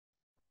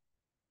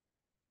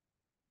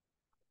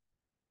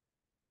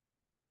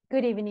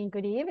Good evening,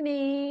 good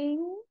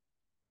evening.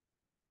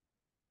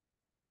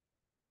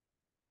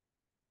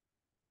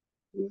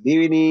 Good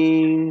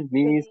evening,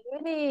 Good Miss.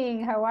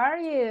 evening, how are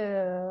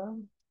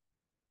you?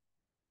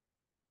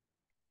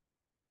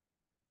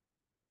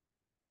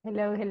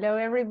 Hello, hello,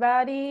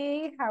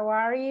 everybody. How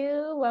are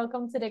you?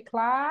 Welcome to the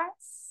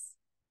class.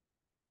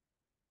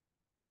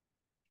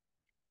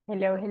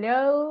 Hello,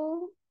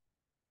 hello.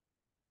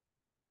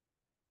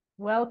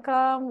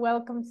 Welcome,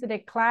 welcome to the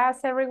class,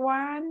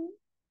 everyone.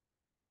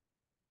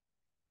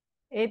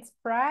 It's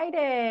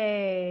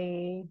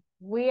Friday.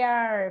 We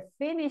are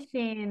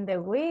finishing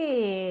the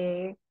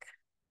week.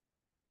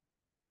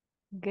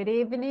 Good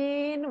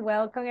evening.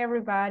 Welcome,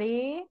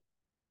 everybody.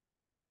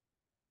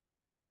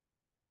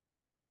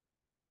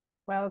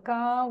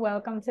 Welcome,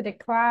 welcome to the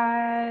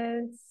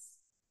class.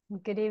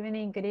 Good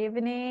evening, good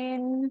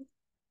evening.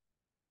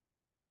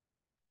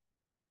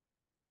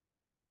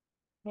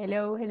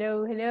 Hello,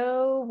 hello,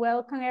 hello.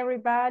 Welcome,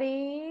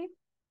 everybody.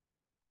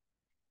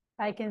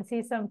 I can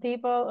see some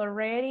people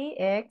already.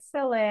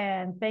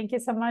 Excellent. Thank you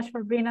so much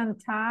for being on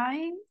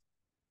time.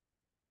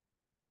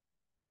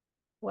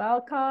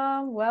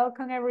 Welcome,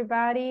 welcome,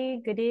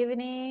 everybody. Good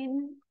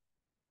evening.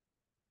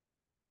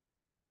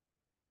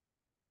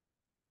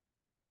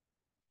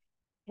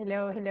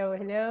 Hello, hello,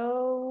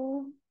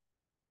 hello.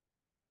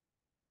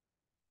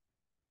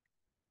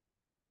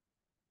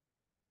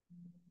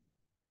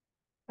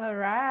 All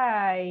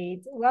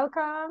right.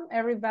 Welcome,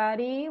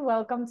 everybody.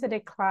 Welcome to the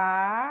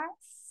class.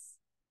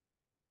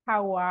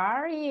 How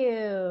are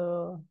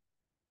you?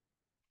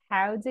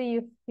 How do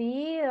you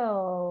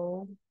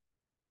feel?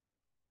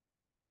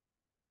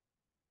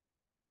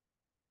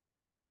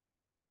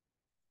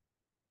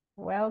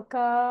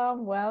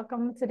 Welcome,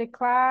 welcome to the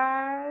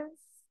class.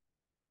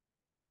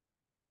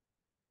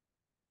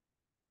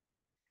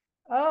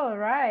 All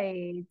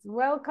right,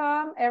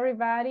 welcome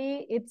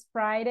everybody. It's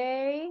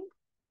Friday.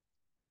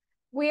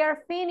 We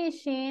are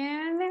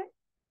finishing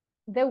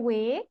the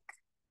week,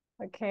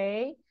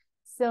 okay?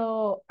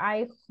 So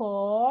I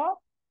hope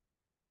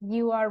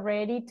you are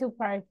ready to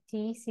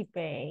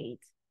participate,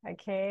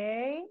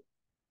 okay?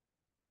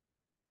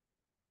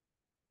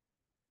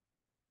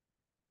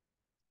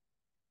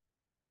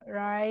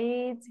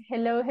 Right.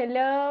 Hello,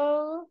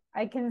 hello.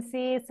 I can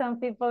see some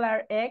people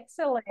are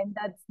excellent.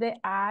 That's the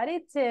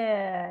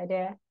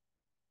attitude.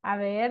 A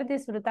ver,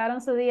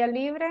 ¿disfrutaron su día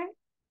libre?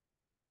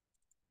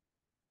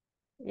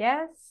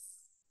 Yes?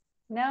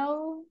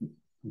 No?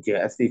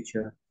 Yes,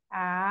 teacher.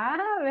 Ah,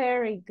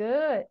 very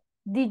good.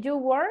 Did you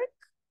work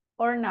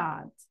or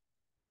not?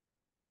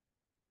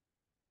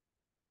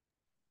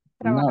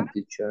 No, ¿Trabajar?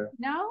 teacher.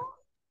 No?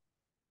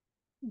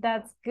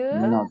 That's good.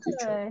 No,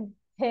 teacher.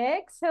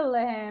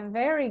 Excellent.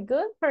 Very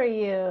good for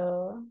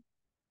you.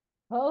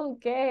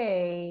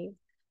 Okay.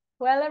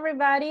 Well,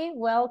 everybody,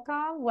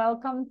 welcome.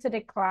 Welcome to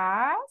the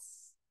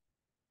class.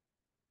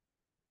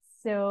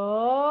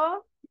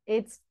 So,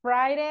 it's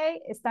Friday.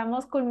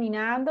 Estamos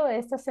culminando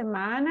esta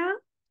semana.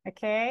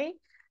 Ok.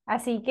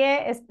 Así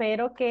que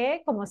espero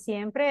que, como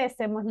siempre,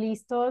 estemos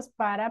listos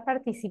para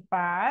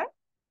participar.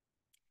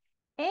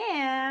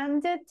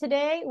 And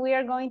today we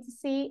are going to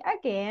see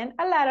again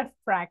a lot of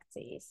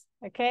practice,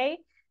 okay?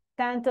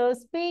 Tanto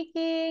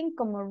speaking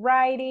como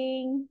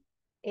writing,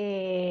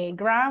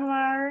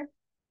 grammar,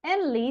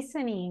 and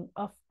listening,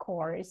 of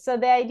course. So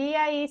the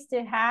idea is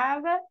to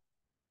have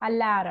a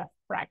lot of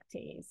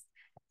practice.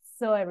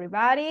 So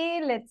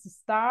everybody, let's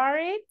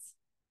start.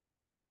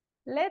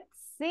 Let's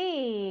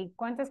see.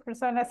 ¿Cuántas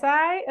personas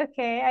hay?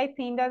 Okay, I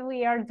think that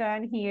we are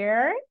done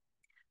here.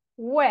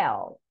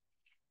 Well,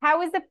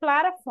 how is the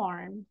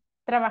platform?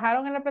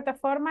 ¿Trabajaron en la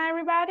plataforma,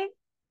 everybody?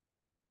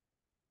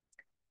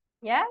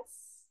 Yes?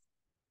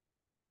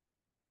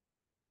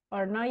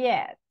 Or not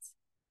yet?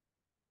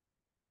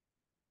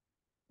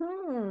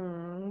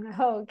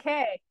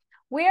 Okay.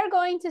 We are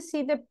going to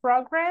see the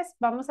progress.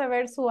 Vamos a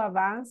ver su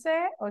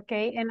avance, ok,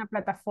 en la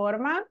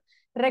plataforma.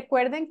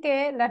 Recuerden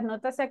que las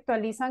notas se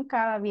actualizan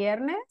cada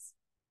viernes,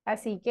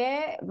 así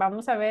que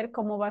vamos a ver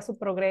cómo va su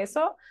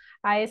progreso.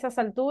 A esas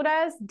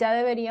alturas ya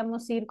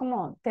deberíamos ir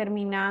como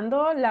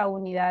terminando la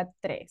unidad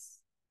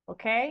 3,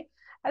 ok.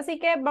 Así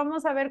que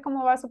vamos a ver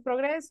cómo va su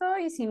progreso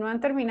y si no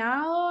han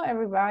terminado,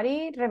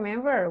 everybody,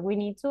 remember, we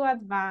need to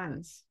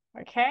advance,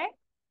 ok.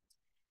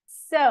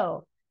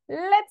 So,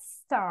 let's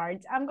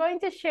start. I'm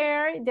going to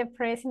share the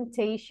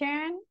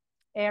presentation,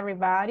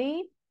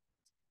 everybody.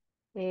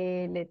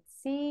 Let's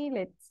see,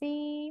 let's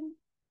see.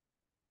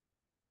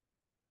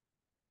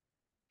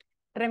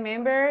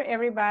 Remember,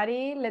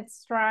 everybody,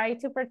 let's try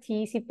to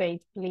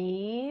participate,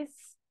 please.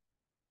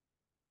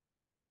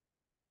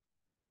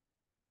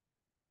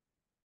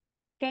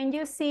 Can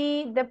you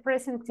see the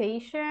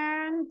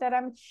presentation that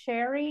I'm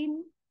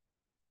sharing?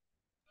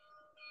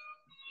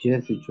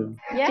 Yes, teacher.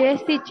 Yes?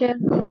 Yes, teacher.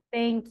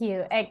 Thank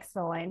you.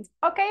 Excellent.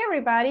 Okay,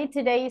 everybody,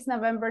 today is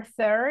November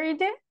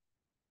 3rd.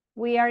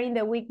 We are in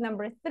the week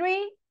number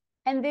 3,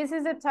 and this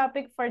is the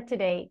topic for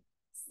today.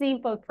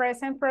 Simple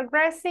present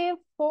progressive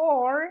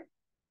for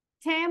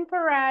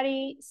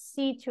temporary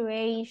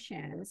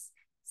situations.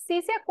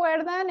 Si se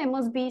acuerdan,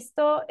 hemos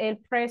visto el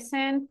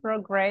present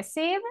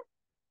progressive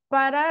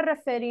para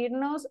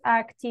referirnos a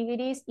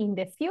activities in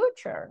the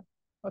future.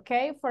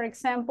 Okay, for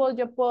example,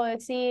 yo puedo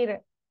decir,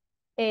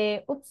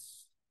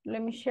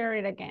 let me share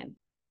it again.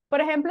 Por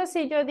ejemplo,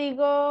 si yo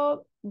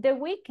digo the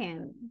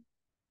weekend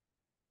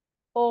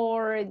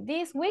or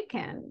this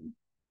weekend,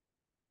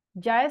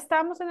 ¿ya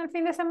estamos en el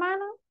fin de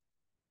semana?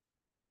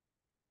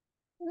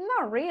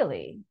 Not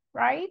really,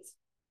 right?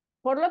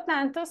 Por lo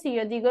tanto, si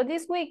yo digo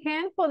this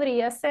weekend,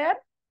 podría ser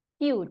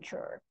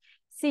future.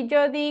 Si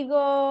yo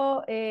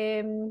digo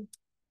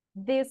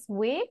this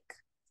week,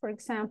 for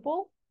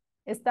example,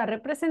 está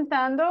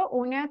representando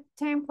una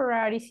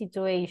temporary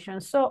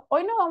situation. So,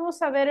 hoy no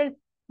vamos a ver el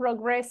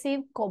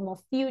progressive como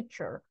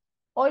future.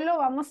 Hoy lo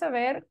vamos a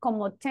ver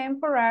como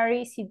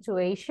temporary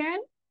situation,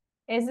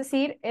 es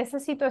decir,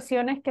 esas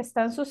situaciones que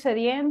están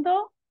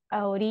sucediendo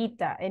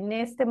ahorita, en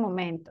este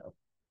momento.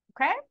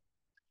 Okay?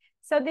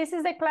 So this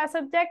is the class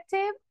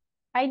objective.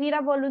 I need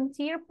a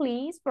volunteer,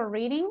 please, for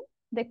reading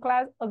the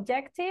class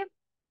objective.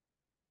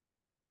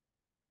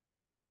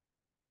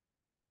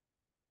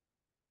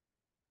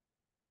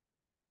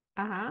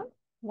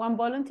 One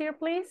volunteer,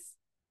 please.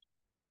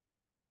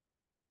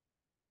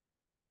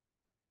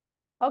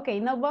 Okay,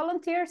 no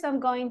volunteers, I'm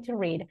going to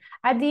read.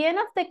 At the end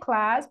of the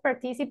class,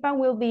 participant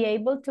will be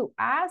able to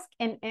ask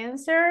and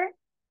answer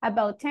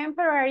about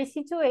temporary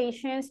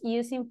situations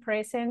using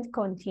present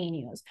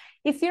continuous.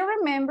 If you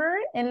remember,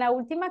 en la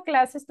última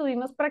clase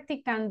estuvimos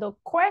practicando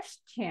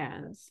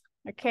questions,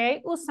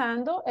 okay,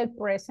 usando el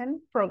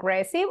present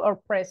progressive or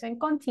present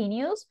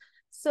continuous.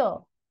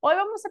 So, hoy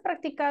vamos a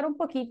practicar un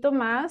poquito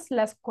más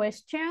las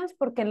questions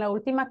porque en la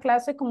última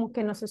clase como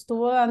que nos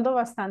estuvo dando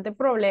bastante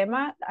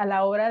problema a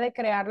la hora de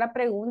crear la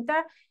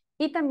pregunta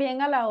y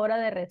también a la hora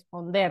de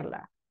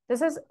responderla.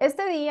 Entonces,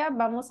 este día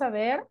vamos a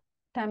ver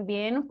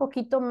también un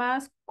poquito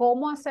más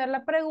cómo hacer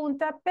la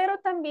pregunta, pero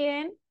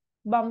también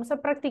vamos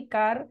a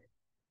practicar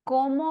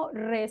cómo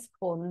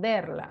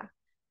responderla.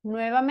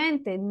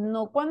 Nuevamente,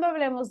 no cuando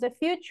hablemos de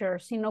future,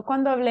 sino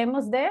cuando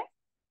hablemos de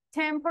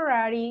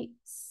temporary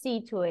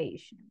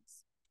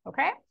situations.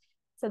 Okay?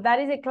 So that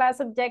is the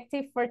class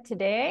objective for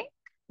today.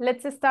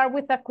 Let's start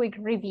with a quick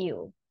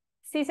review.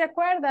 Si se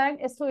acuerdan,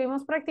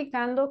 estuvimos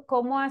practicando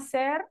cómo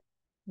hacer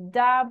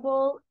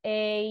double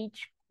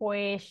H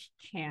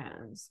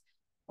questions.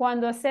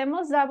 Cuando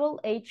hacemos double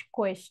H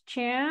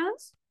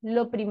questions,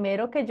 lo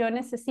primero que yo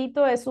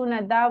necesito es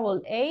una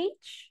double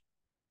H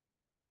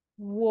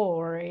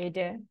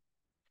word.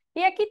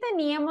 Y aquí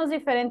teníamos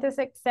diferentes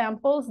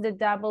examples de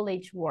double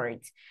H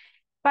words.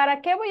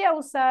 ¿Para qué voy a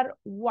usar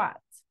what?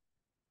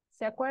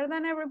 ¿Se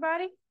acuerdan,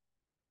 everybody?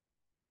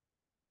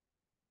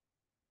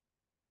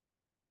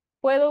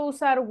 ¿Puedo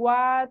usar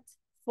what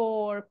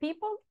for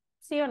people?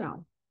 ¿Sí o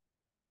no?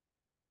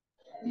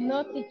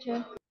 No,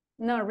 teacher.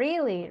 No,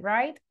 really,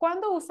 right?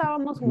 ¿Cuándo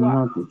usábamos what?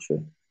 No,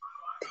 teacher.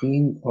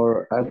 Thing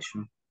or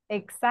action.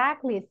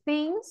 Exactly,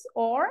 things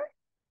or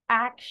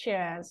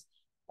actions.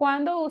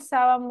 ¿Cuándo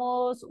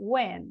usábamos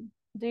when?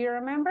 Do you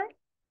remember?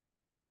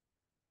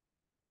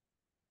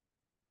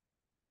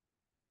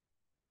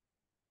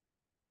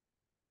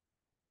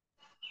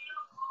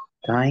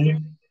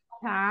 Time.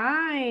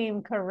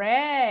 Time,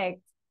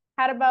 correct.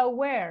 How about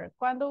where?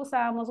 ¿Cuándo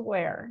usábamos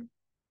where?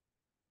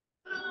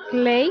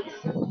 Place.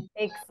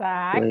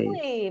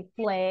 Exactly,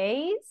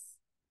 place.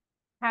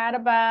 How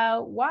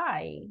about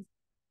why?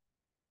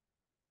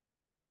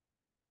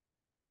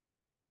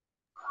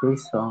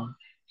 Reason.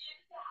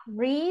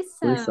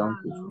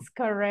 Reasons,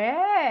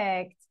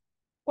 correct.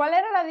 ¿Cuál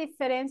era la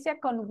diferencia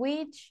con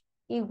which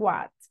y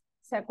what?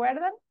 ¿Se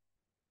acuerdan?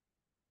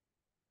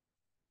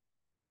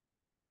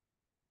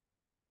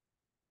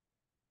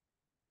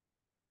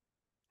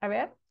 A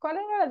ver, ¿cuál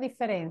era la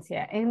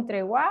diferencia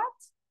entre what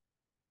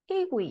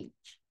y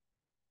which?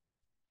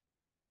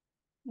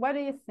 What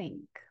do you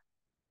think?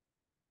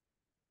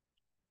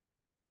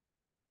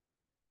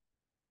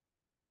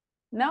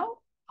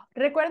 ¿No?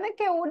 Recuerden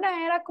que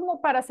una era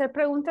como para hacer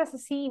preguntas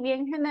así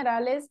bien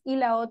generales y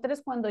la otra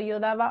es cuando yo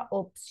daba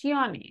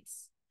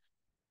opciones.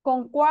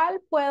 ¿Con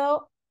cuál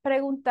puedo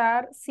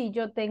preguntar si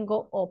yo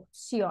tengo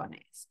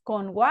opciones?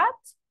 ¿Con what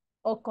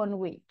o con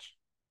which?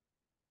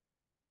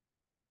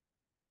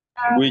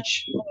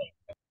 Which.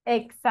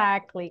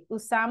 Exactly.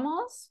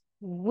 Usamos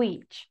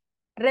which.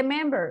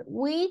 Remember,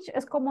 which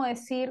es como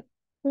decir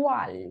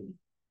cuál,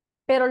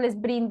 pero les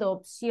brindo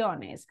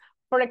opciones.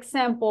 For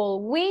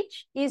example,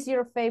 which is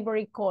your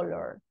favorite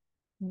color?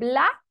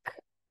 Black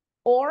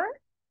or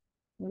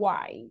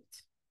white?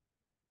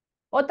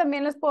 O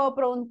también les puedo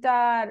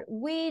preguntar,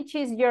 which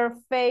is your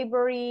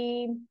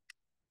favorite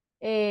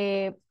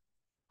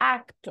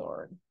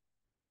actor?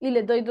 Y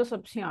les doy dos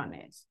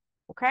opciones,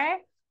 ¿ok?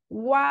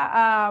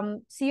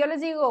 Si yo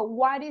les digo,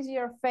 what is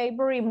your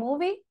favorite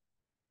movie?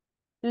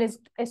 Les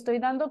estoy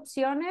dando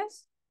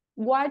opciones.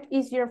 What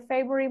is your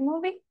favorite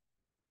movie?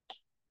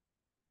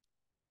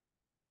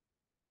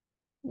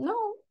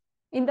 No.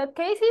 In that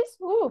case, it's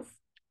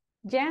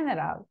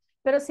general.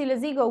 Pero si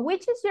les digo,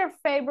 which is your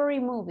favorite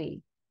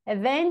movie?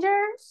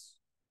 Avengers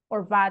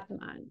or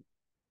Batman?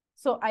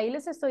 So, ahí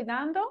les estoy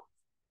dando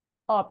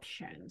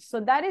options.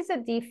 So, that is the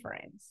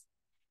difference.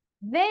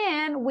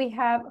 Then we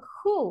have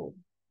who.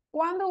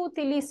 ¿Cuándo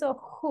utilizo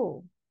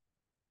who?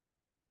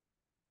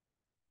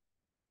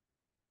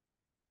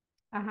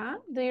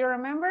 Do you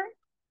remember?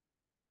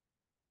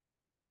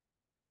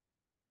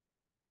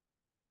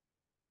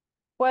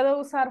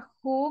 ¿Puedo usar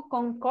who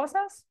con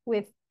cosas?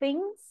 With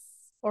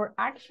things or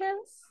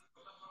actions?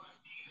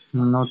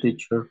 No,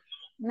 teacher.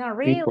 No,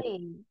 People.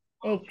 really.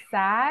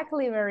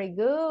 Exactly, very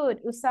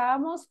good.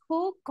 Usamos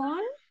who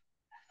con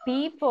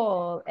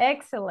people.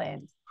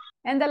 Excellent.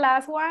 And the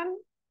last one,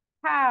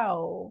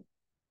 how.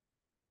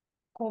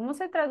 ¿Cómo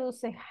se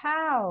traduce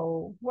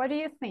how? What do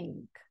you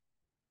think?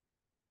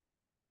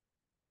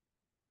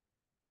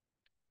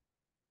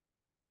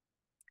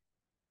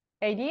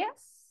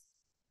 Ideas?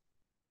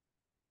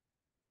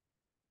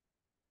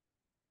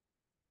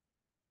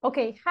 Ok,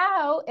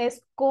 how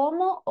es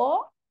cómo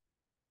o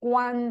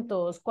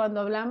cuántos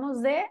cuando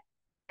hablamos de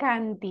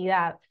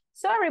cantidad.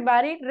 So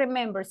everybody,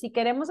 remember, si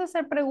queremos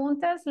hacer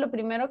preguntas, lo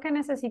primero que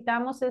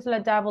necesitamos es la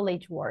double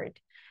H word.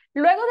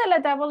 Luego de la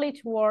double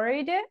H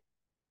word,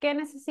 ¿qué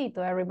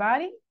necesito,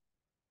 everybody?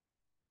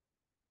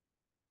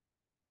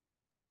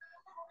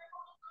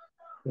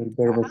 El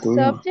verbo to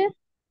be. Subject.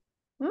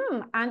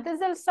 Antes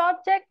del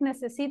subject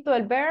necesito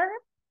el verb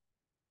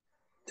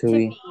To to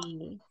be.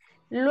 be.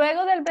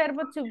 Luego del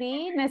verbo to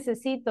be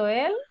necesito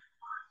el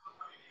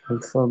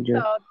El subject.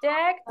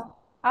 subject.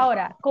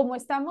 Ahora, como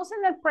estamos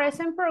en el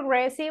present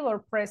progressive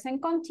o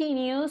present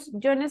continuous,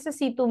 yo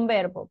necesito un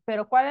verbo.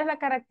 Pero ¿cuál es la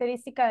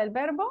característica del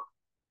verbo?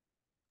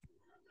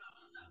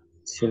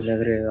 Se le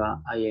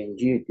agrega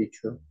ing,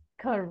 teacher.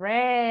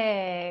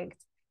 Correct.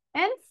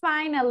 And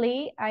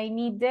finally, I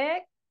need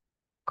the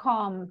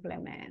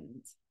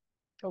complement.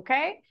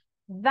 Okay?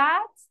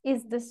 That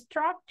is the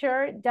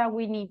structure that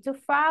we need to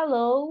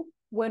follow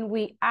when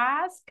we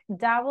ask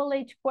double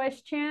H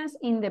questions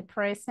in the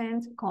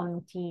present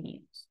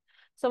continuous.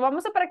 So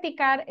vamos a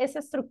practicar esa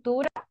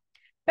estructura,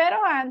 pero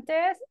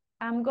antes,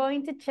 I'm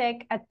going to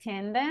check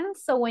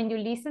attendance. So when you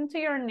listen to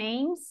your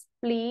names,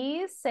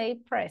 please say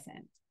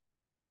present.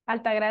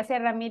 Altagracia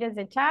Ramírez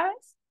de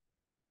Chávez.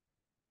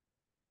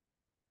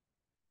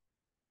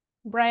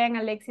 Brian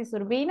Alexis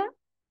Urbina.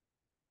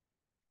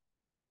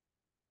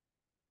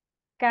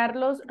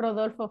 Carlos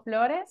Rodolfo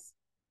Flores.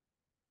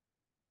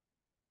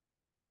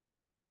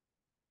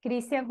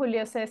 Cristian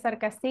Julio César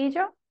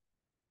Castillo.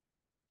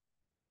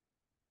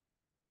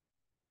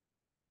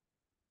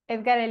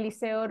 Edgar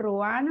Eliseo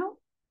Ruano.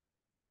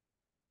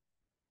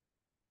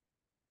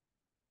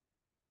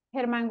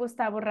 Germán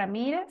Gustavo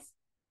Ramírez.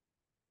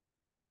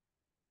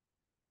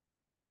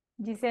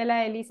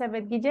 Gisela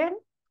Elizabeth Guillén.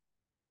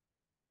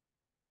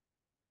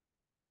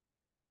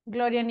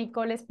 Gloria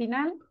Nicole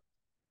Espinal.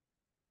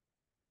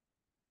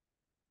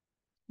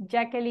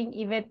 Jacqueline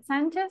Yvette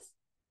Sánchez.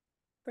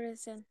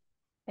 Present.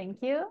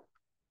 Thank you.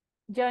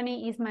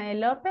 Johnny Ismael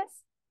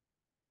López.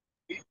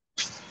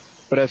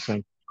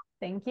 Present.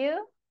 Thank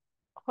you.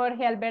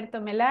 Jorge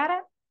Alberto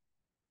Melara.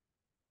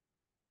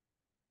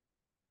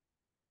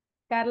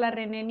 Carla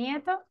René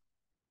Nieto.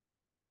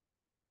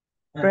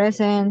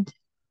 Present.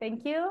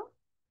 Thank you.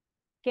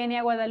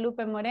 Kenia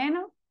Guadalupe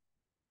Moreno.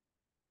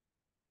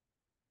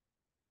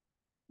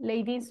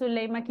 Lady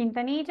Zuleima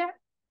Quintanilla.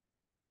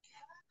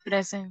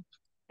 Present.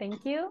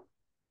 Thank you.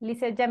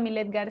 Lizeth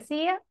Yamilet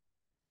García.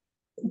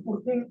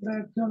 ¿Por qué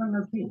reaccionan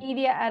así?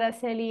 Lidia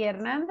Araceli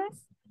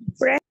Hernández.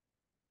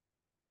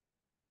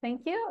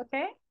 Thank you,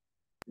 okay.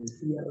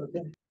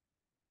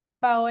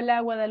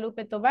 Paola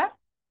Guadalupe Tobar.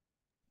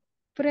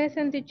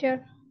 Present,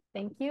 teacher.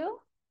 Thank you.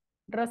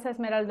 Rosa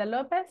Esmeralda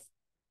López.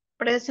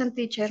 Present,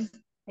 teacher.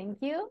 Thank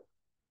you.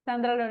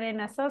 Sandra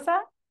Lorena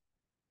Sosa.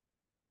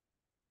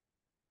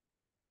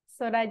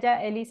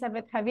 Soraya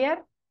Elizabeth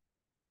Javier.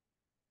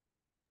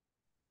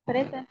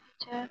 Present,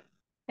 teacher.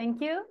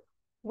 Thank you.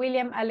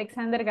 William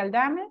Alexander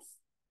Galdames.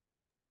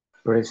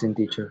 Present,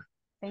 teacher.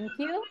 Thank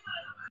you.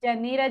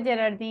 Yanira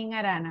Gerardine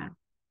Arana.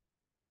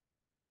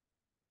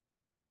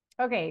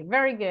 Okay,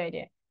 very good.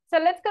 So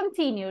let's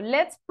continue.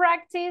 Let's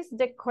practice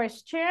the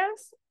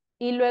questions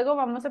y luego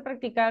vamos a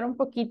practicar un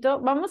poquito.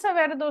 Vamos a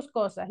ver dos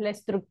cosas, la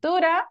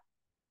estructura,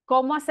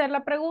 cómo hacer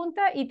la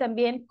pregunta y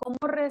también cómo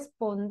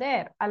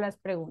responder a las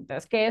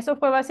preguntas, que eso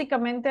fue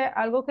básicamente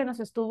algo que nos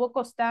estuvo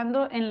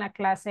costando en la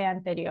clase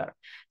anterior.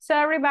 So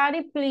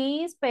everybody,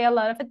 please pay a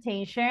lot of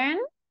attention.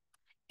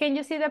 Can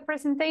you see the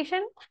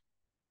presentation?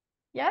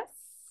 Yes?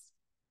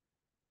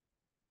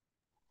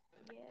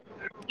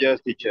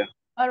 Yes, teacher.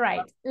 All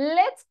right,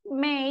 let's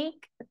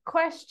make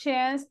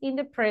questions in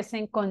the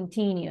present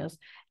continuous.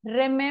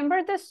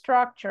 Remember the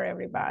structure,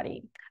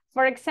 everybody.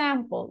 For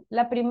example,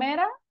 la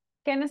primera,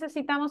 ¿qué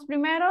necesitamos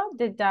primero?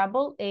 The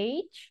double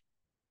H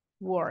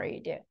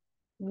word.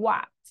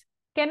 What?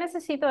 ¿Qué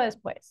necesito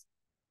después?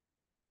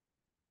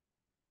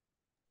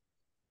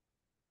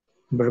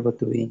 Verbo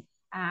to be.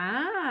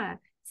 Ah,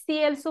 si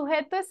el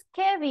sujeto es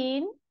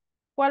Kevin,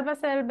 ¿cuál va a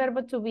ser el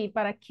verbo to be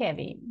para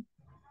Kevin?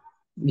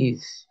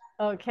 Is.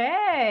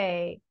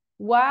 Okay.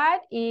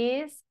 What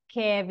is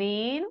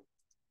Kevin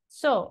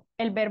So,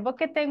 el verbo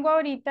que tengo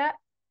ahorita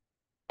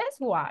es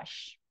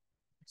wash.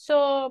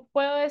 So,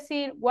 puedo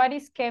decir, what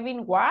is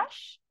Kevin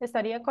wash?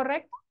 ¿Estaría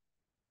correcto?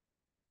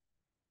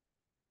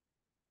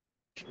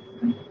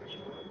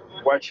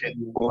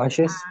 Watching.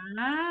 Watches.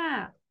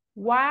 Ah,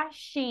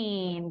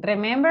 washing.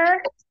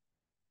 Remember,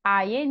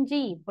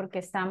 ing, porque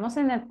estamos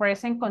en el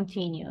present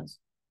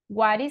continuous.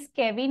 What is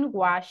Kevin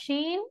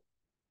washing?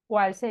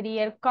 ¿Cuál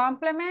sería el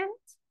complement?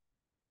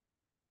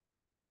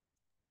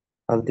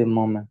 At the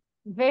moment.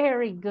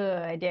 Very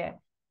good.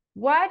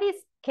 What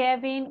is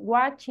Kevin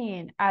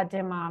watching at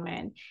the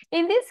moment?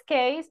 In this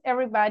case,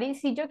 everybody,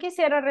 si yo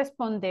quisiera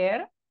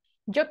responder,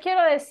 yo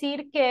quiero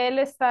decir que él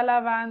está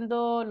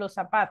lavando los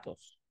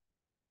zapatos.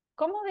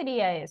 ¿Cómo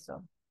diría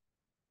eso?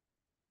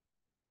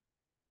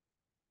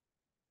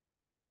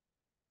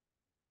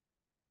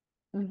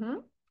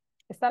 Ujú.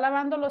 Está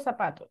lavando los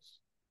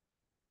zapatos.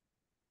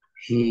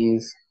 He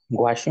is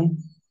washing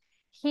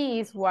He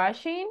is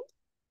washing.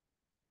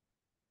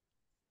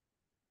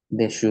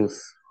 the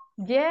shoes.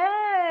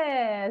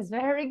 Yes,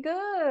 very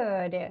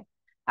good.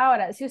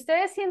 Ahora, si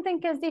ustedes sienten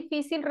que es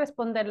difícil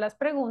responder las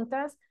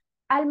preguntas,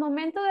 al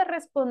momento de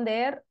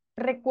responder,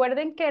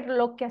 recuerden que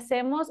lo que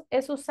hacemos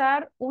es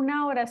usar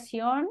una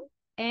oración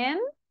en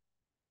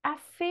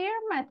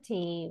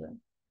affirmative.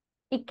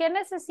 ¿Y qué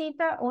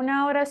necesita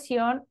una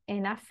oración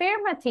en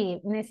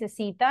affirmative?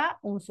 Necesita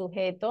un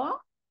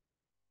sujeto,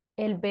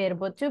 el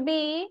verbo to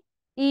be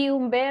y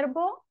un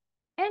verbo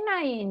en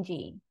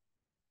ing.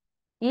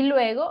 Y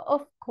luego,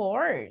 of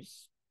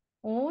course,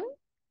 un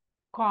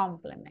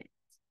complement.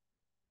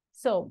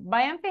 So,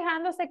 vayan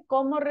fijándose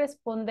cómo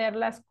responder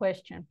las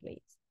questions,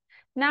 please.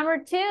 Number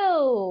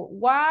 2,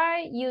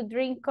 why you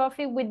drink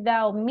coffee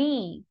without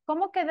me?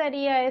 ¿Cómo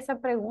quedaría esa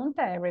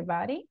pregunta,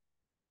 everybody?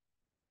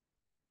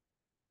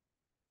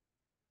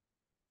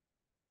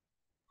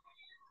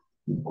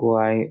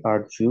 Why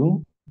are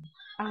you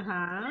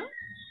Ajá,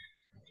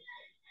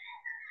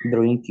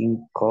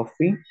 drinking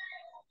coffee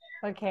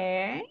ok.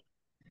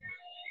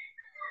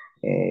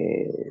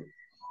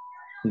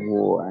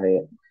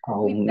 why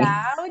me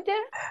Without,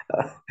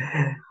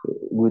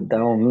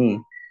 without me?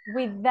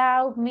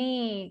 without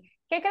me.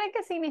 ¿Qué creen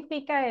que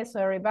significa eso,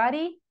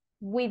 everybody?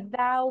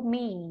 Without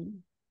me.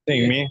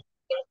 Sin me.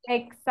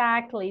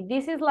 Exactly.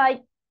 This is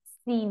like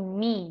sin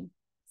me.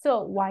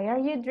 So, why are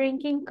you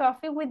drinking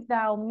coffee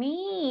without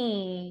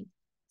me?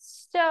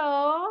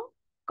 So,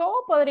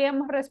 ¿cómo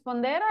podríamos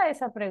responder a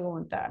esa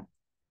pregunta?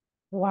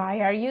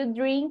 Why are you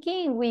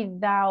drinking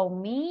without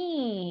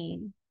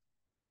me?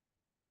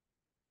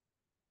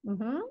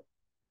 Ujú.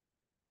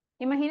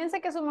 Imagínense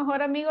que su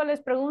mejor amigo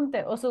les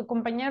pregunte o su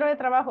compañero de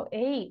trabajo,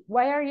 hey,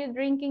 why are you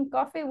drinking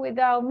coffee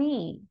without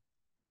me?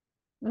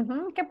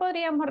 Ujú. ¿Qué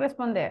podríamos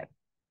responder?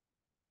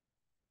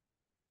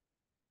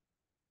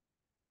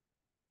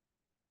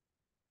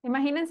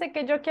 Imagínense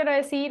que yo quiero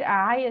decir,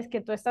 ay, es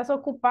que tú estás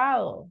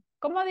ocupado.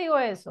 ¿Cómo digo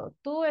eso?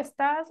 Tú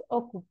estás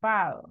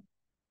ocupado.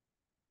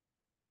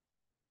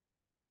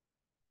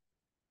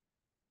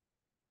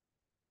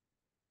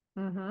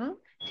 Ujú.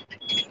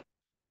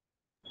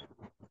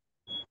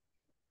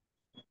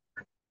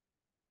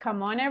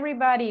 Come on,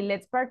 everybody,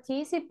 let's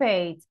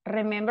participate.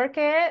 Remember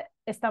que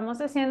estamos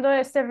haciendo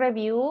este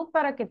review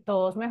para que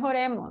todos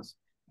mejoremos.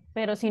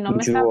 Pero si no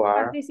me están You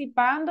are.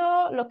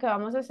 participando, lo que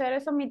vamos a hacer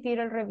es omitir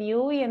el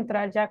review y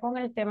entrar ya con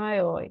el tema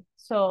de hoy.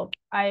 So,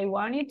 I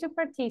want you to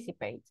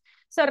participate.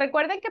 So,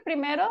 recuerden que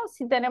primero,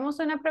 si tenemos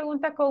una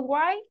pregunta con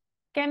why,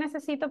 ¿qué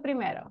necesito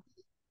primero?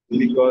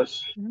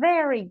 Because.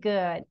 Very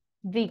good.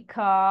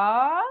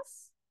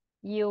 Because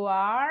you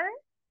are,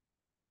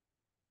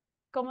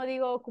 ¿cómo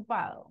digo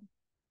ocupado?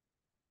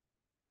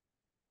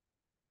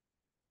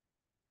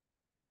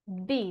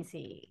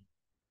 Busy.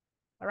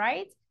 All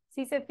right?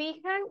 Si se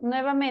fijan,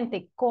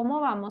 nuevamente, ¿cómo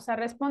vamos a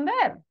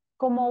responder?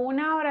 Como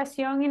una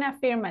oración in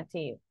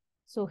affirmative.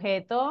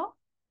 Sujeto,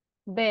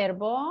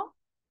 verbo,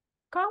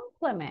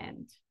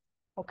 complement.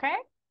 ¿Ok?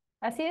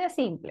 Así de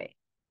simple.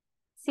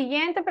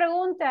 Siguiente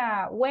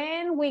pregunta.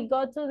 When we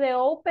go to the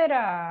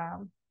opera.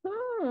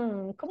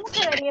 ¿Cómo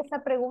quedaría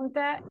esa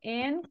pregunta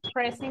en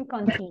present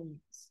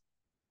continuous?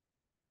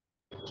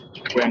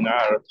 When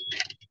are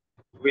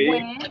we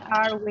When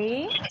are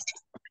we?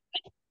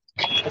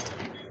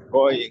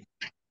 going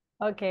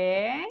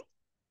Okay.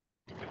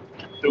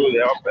 to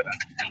the opera?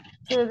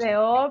 To the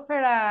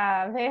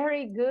opera.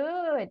 Very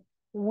good.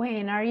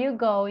 When are you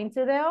going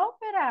to the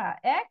opera?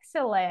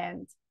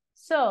 Excellent.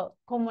 So,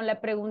 como la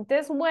pregunta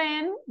es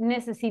when,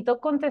 necesito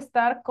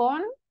contestar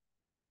con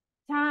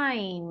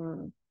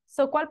time.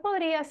 So, ¿cuál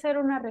podría ser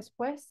una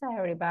respuesta,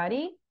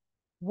 everybody?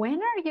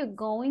 When are you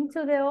going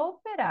to the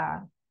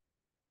opera?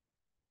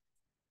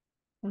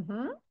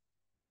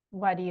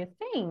 What do you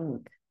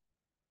think?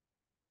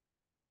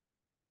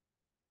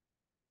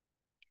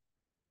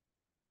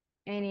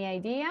 Any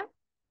idea?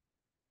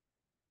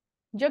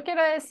 Yo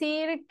quiero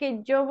decir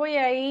que yo voy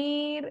a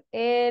ir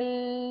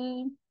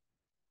el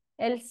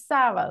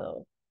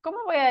sábado.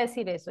 ¿Cómo voy a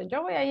decir eso?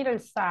 Yo voy a ir el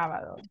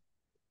sábado.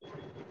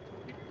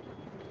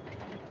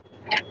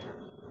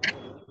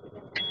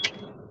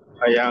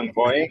 I am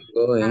going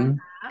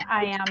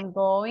I am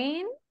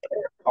going.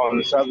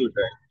 on Saturday.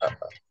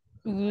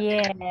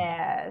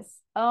 Yes,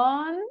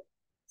 on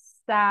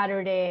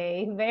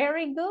Saturday.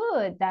 Very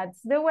good.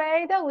 That's the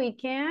way that we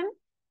can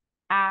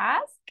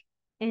ask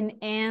and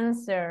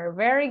answer.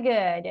 Very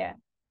good.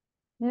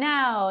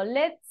 Now,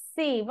 let's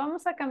see.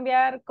 Vamos a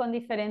cambiar con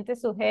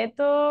diferentes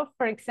sujetos.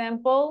 For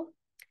example,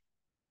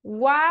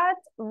 what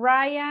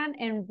Ryan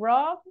and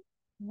Rob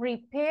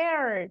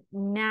repaired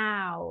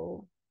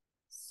now.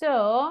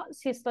 So,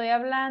 si estoy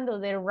hablando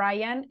de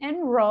Ryan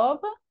and Rob,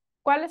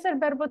 ¿cuál es el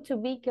verbo to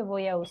be que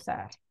voy a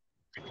usar?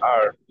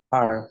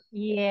 Are.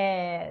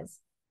 Yes.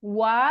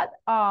 What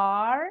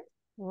are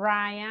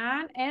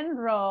Ryan and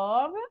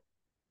Rob?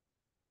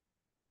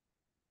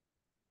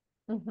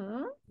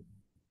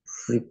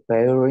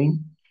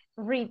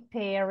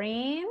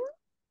 Repairing.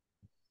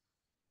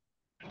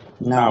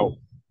 Now.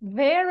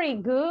 Very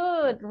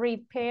good.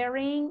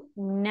 Repairing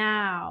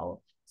now.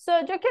 So,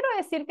 yo quiero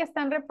decir que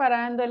están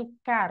reparando el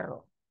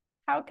carro.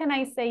 How can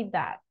I say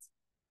that?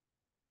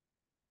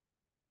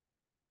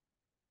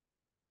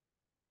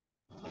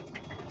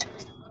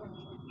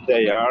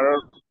 They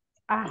are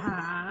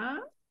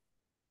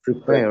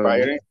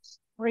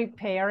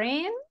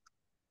repairing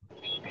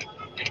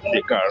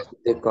the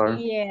car.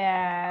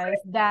 Yes,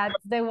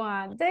 that's the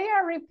one. They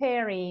are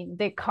repairing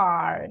the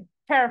car.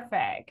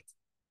 Perfect.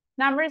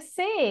 Number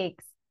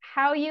 6,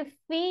 how you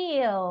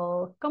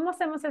feel? ¿Cómo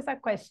hacemos esa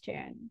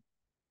question?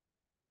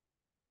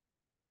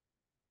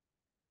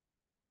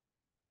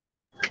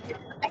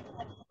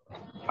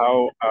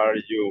 How are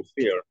you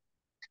feel?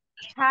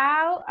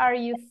 How are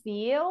you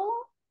feel?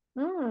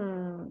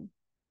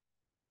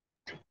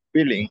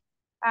 Feeling.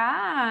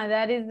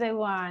 That is the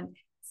one.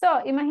 So,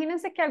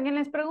 imagínense que alguien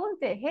les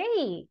pregunte,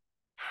 hey,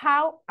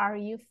 how are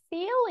you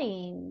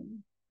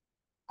feeling?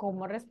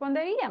 ¿Cómo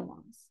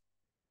responderíamos?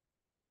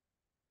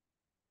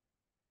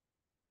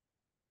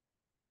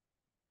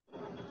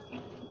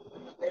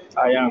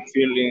 I am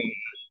feeling.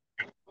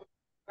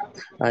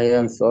 I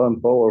am so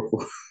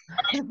powerful.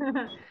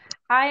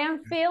 I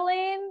am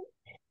feeling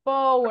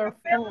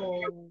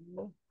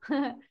powerful.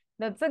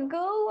 That's a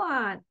good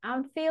one.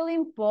 I'm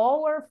feeling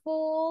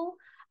powerful.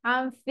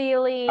 I'm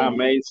feeling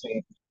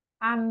Amazing.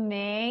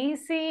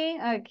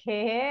 Amazing.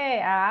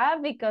 Okay.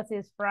 Because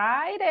it's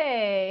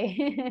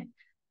Friday.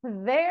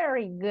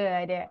 Very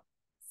good.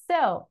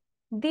 So,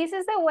 this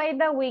is the way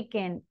that we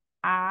can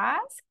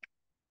ask,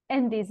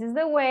 and this is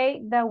the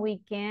way that we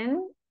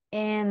can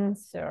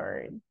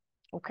answer.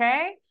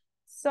 Okay?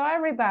 So,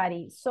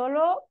 everybody,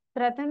 solo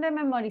traten de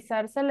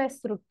memorizarse la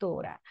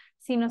estructura.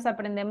 Si nos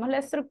aprendemos la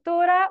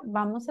estructura,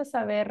 vamos a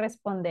saber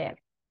responder.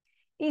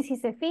 Y si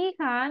se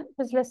fijan,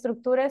 pues la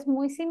estructura es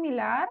muy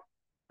similar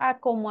a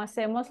cómo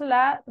hacemos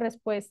la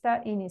respuesta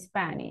en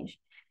Spanish.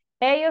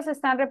 Ellos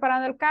están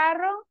reparando el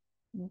carro.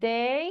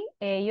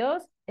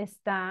 Ellos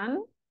están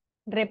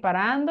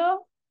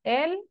reparando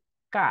el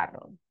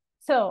carro.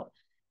 So,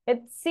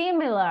 it's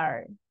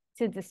similar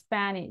to the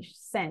Spanish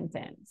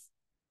sentence.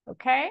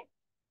 Okay?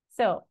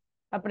 So,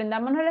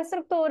 aprendamos la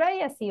estructura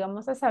y así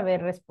vamos a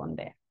saber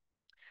responder.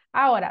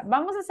 Ahora,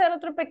 vamos a hacer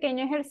otro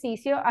pequeño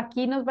ejercicio.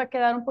 Aquí nos va a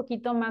quedar un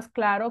poquito más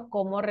claro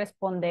cómo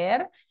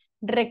responder.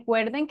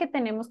 Recuerden que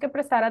tenemos que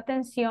prestar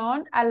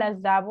atención a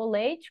las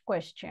double H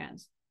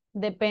questions.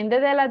 Depende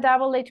de la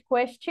double H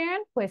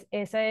question, pues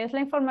esa es la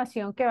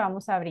información que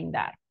vamos a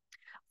brindar.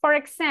 For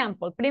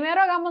example,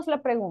 primero hagamos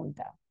la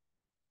pregunta.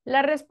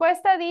 La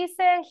respuesta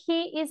dice,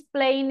 he is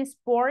playing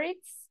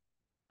sports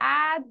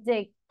at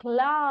the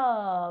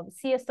club.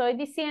 Si estoy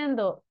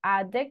diciendo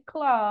at the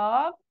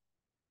club,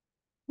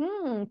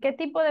 ¿qué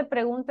tipo de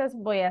preguntas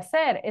voy a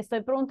hacer?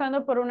 ¿Estoy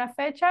preguntando por una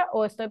fecha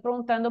o estoy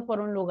preguntando por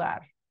un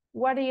lugar?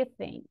 What do you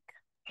think?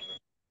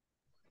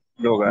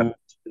 Lugar.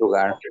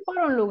 Por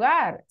un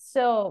lugar.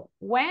 So,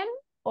 when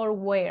or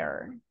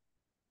where?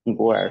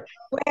 Where?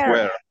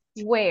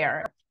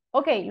 Where.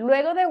 Ok,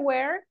 luego de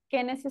where,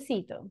 ¿qué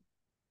necesito?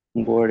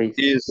 Where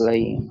is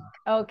playing?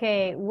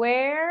 Ok,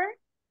 where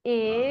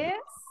is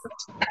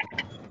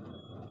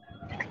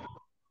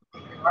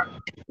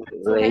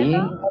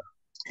Playing?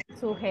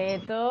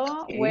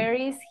 Sujeto. Okay. Where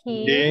is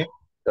he? He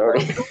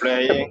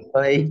playing.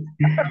 Play.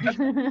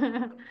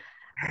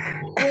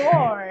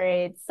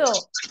 Sports. So,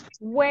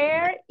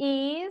 where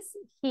is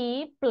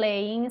he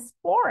playing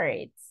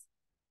sports?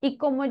 Y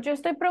como yo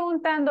estoy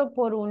preguntando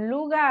por un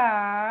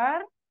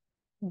lugar,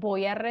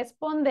 voy a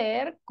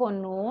responder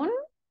con un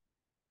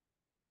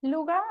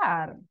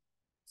lugar.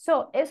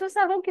 So, eso es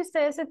algo que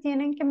ustedes se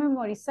tienen que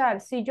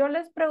memorizar. Si yo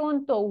les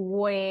pregunto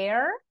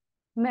where,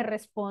 me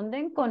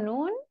responden con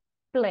un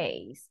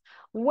place.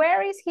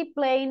 Where is he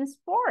playing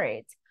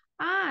sports?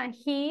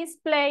 He is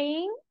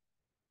playing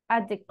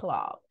at the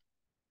club.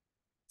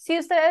 Si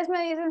ustedes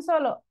me dicen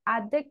solo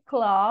at the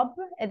club,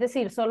 es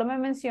decir, solo me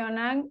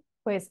mencionan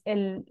pues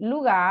el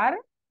lugar,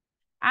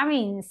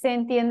 ¿se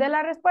entiende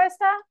la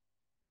respuesta?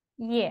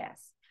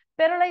 Yes.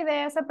 Pero la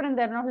idea es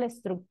aprendernos la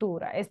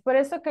estructura. Es por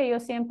eso que yo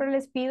siempre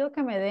les pido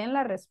que me den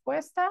la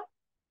respuesta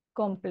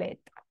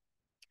completa.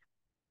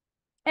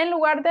 En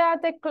lugar de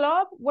at the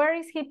club, where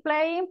is he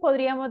playing?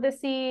 Podríamos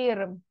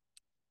decir,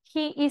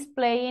 he is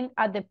playing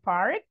at the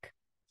park.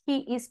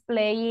 He is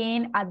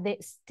playing at the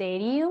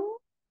stadium.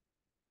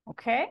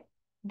 Okay,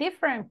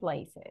 different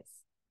places.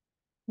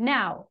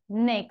 Now,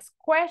 next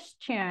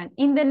question.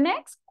 In the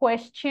next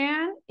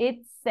question,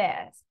 it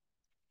says,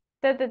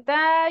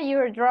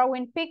 you're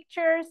drawing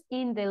pictures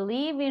in the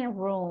living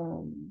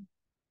room.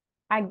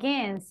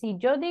 Again, si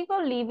yo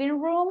digo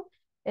living room,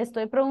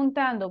 estoy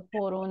preguntando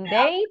por un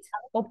date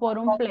o por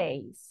un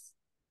place.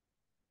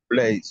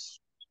 Place.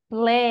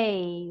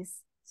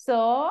 Place.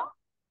 So,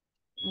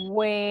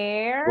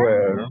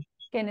 Where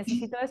 ¿qué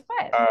necesito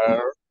después?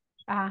 are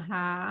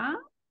Ajá.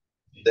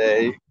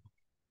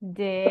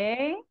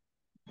 they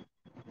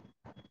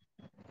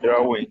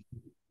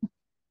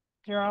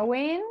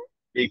drawing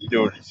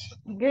pictures?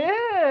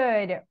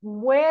 Good.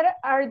 Where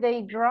are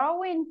they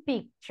drawing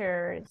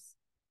pictures?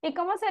 ¿Y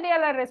cómo sería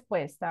la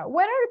respuesta?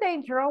 Where are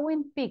they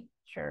drawing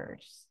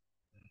pictures?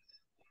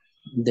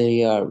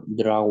 They are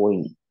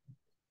drawing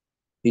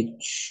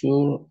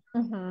picture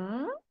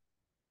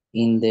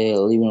in the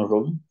living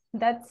room.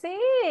 That's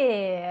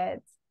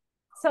it.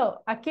 So,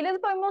 aquí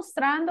les voy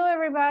mostrando,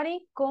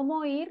 everybody,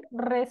 cómo ir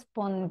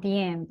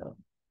respondiendo.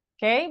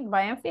 Okay,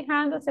 vayan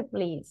fijándose,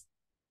 please.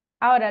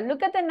 Ahora,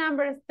 look at the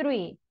number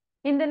 3.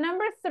 In the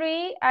number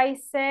 3, I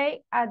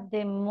say at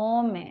the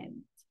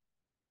moment.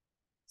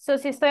 So,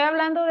 si estoy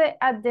hablando de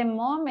at the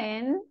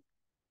moment,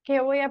 ¿qué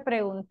voy a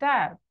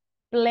preguntar?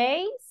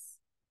 Place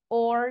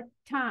or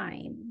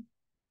time?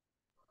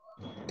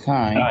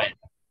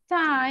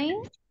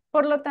 Time.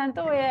 Por lo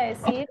tanto, voy a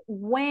decir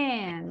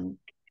when.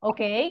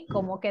 Ok,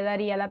 ¿cómo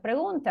quedaría la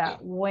pregunta?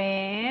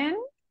 When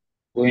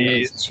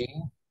Is she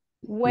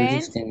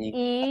is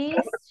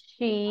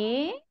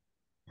she?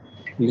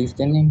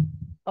 listening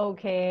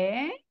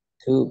Okay.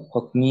 to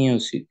pop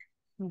music?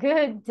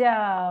 Good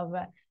job.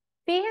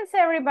 Fíjense,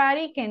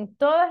 everybody, que en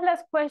todas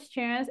las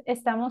questions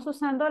estamos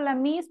usando la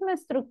misma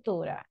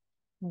estructura.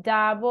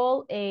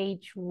 Double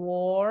H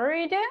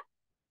word.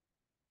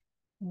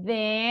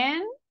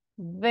 Then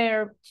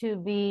verb to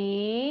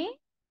be.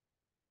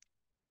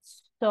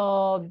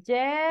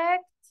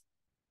 Subject.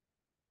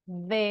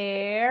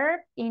 Verb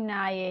in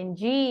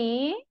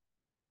ing.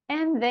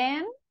 And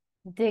then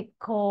the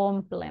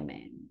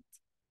complement.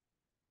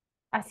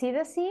 Así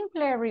de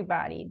simple,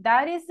 everybody.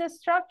 That is the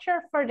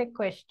structure for the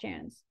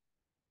questions.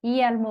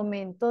 Y al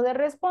momento de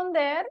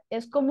responder,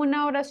 es como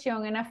una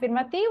oración en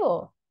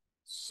afirmativo.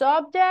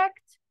 Subject,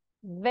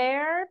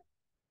 verb,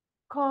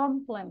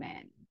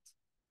 complement.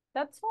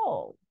 That's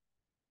all.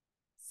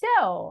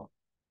 So,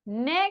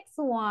 next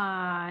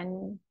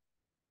one.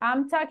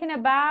 I'm talking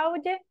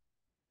about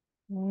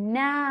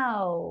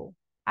now.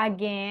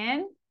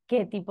 Again,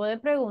 ¿qué tipo de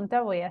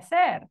pregunta voy a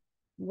hacer?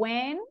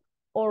 When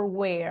or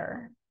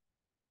where?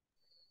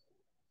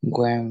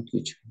 When,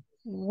 teacher.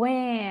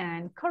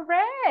 When,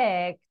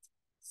 correct.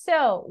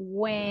 So,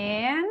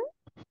 when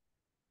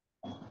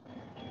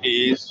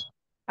Is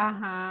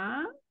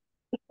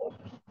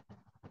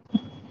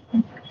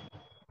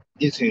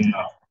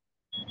enough.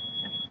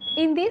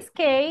 In this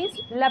case,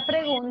 la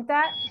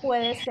pregunta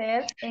puede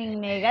ser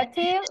en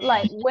negative,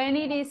 like when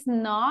it is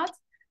not,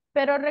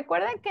 pero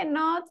recuerden que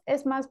not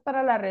es más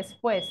para la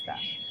respuesta.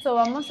 So,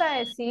 vamos a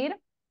decir,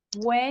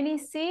 when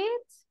is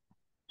it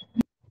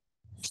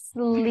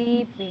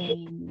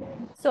sleeping?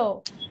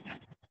 So,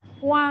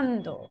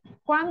 ¿cuándo?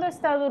 ¿Cuándo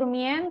está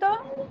durmiendo?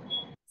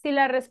 Si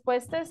la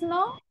respuesta es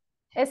no,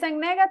 es en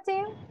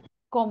negative,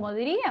 ¿cómo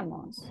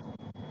diríamos?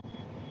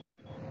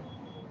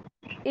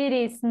 It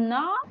is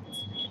not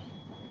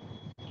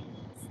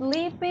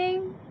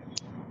sleeping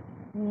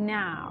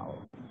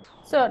now.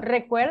 So,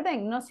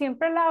 recuerden, no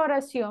siempre la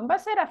oración va a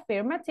ser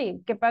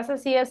affirmative. ¿Qué pasa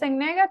si es en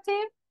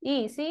negative?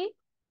 Easy.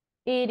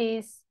 It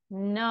is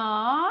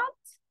not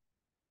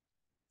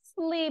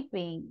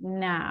sleeping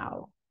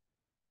now.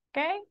 ¿Ok?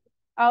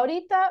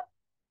 Ahorita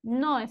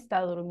no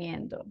está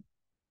durmiendo.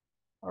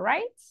 All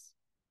right?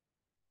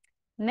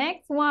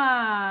 Next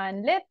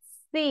one. Let's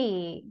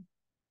see.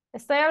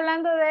 Estoy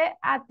hablando de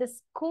at the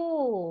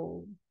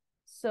school.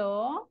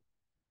 So,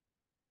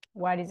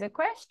 what is the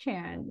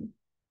question?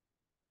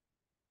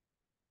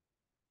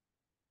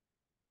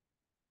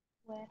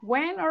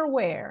 When or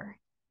where?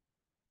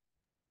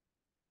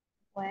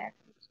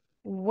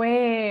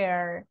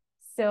 Where.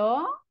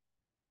 So,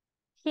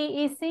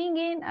 he is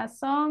singing a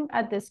song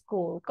at the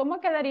school.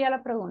 ¿Cómo quedaría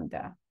la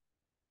pregunta?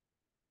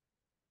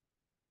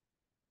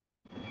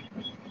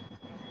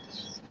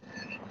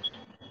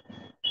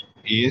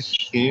 Is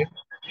he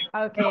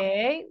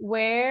Okay,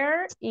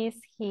 where is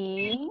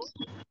he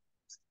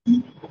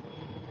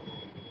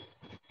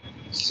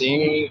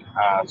singing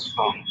a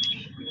song?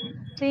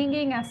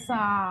 singing a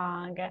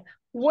song?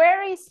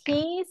 Where is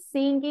he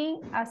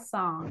singing a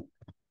song?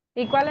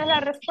 ¿Y cuál es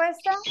la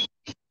respuesta?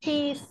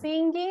 He is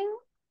singing.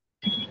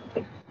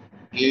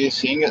 He is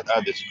singing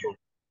at the school.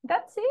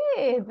 That's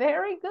it.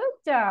 Very good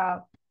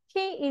job.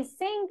 He is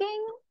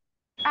singing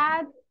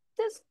at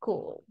the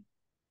school.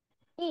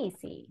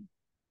 Easy.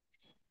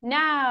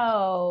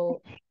 Now,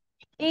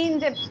 In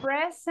the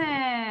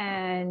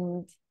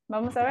present.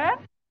 Vamos a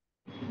ver.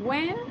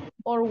 When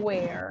or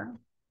where.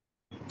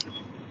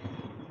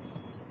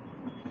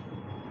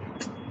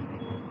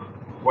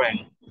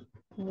 When.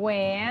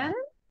 When.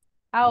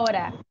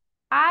 Ahora,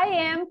 I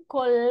am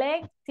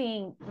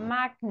collecting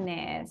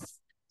magnets.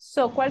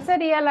 So, ¿cuál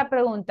sería la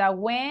pregunta?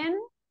 When,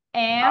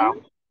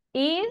 am,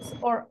 is,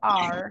 or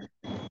are?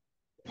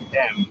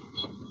 Am.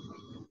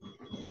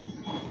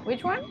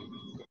 Which one?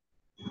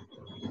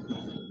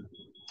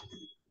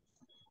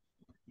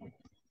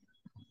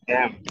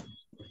 Am.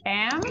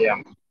 Am?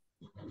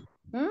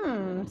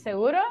 Am.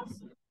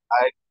 ¿Seguros?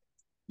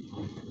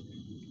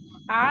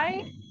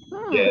 I.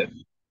 Yes.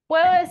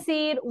 Puedo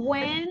decir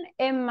when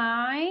am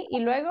I y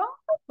luego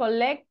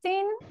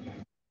collecting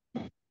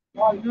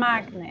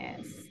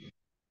magnets.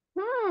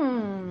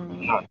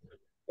 No.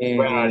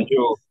 When are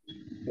you?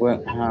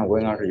 When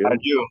are you? Are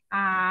you?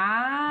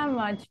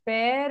 Much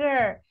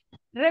better.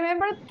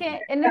 Remember que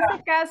en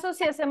este caso,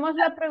 si hacemos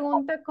la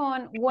pregunta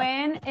con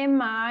when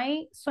am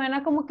I,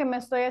 suena como que me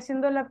estoy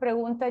haciendo la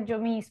pregunta yo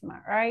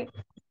misma, right?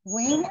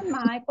 When am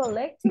I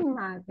collecting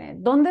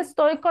magnets? ¿Dónde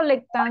estoy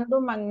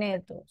colectando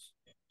magnetos?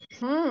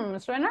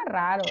 Suena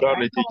raro,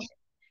 Sorry, right?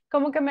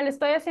 Como que me lo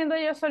estoy haciendo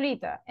yo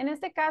solita. En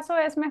este caso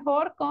es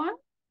mejor con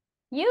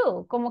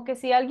you, como que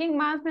si alguien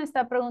más me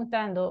está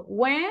preguntando,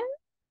 when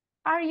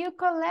are you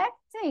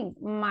collecting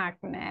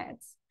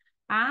magnets?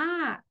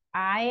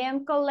 I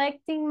am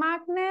collecting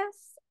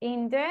magnets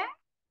in the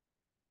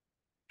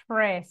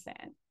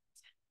present.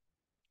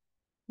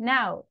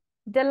 Now,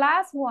 the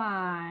last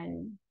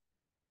one.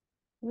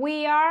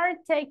 We are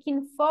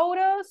taking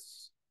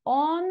photos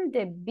on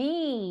the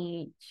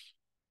beach.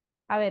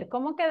 A ver,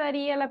 ¿cómo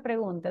quedaría la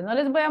pregunta? No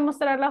les voy a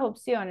mostrar las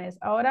opciones.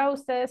 Ahora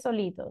ustedes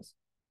solitos.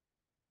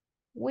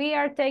 We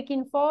are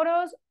taking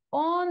photos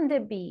on the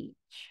beach.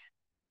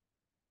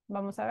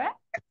 Vamos a ver.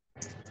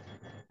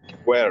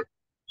 Where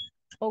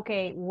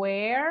Okay,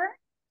 where?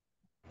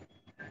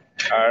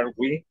 are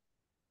we?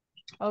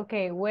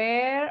 Okay,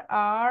 where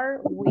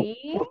are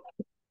we?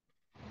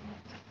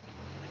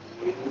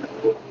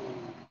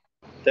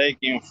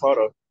 Taking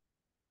photos.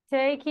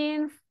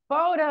 Taking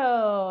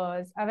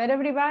photos. A ver,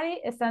 everybody,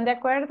 ¿están de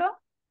acuerdo?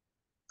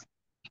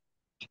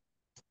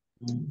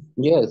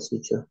 Yes,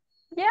 teacher.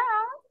 Yeah,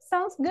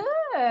 sounds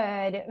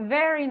good.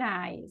 Very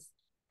nice.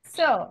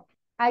 So,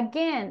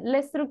 again, la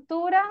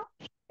estructura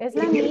es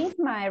la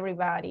misma,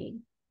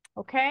 everybody.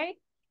 ¿Ok?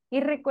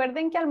 Y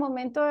recuerden que al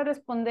momento de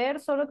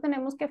responder solo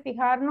tenemos que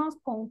fijarnos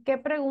con qué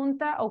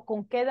pregunta o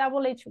con qué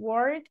double H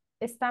word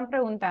están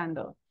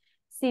preguntando.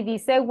 Si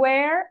dice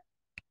where,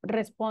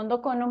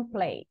 respondo con un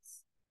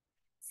place.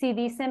 Si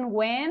dicen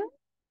when,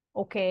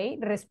 ok,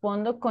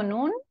 respondo con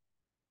un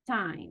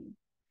time.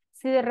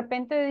 Si de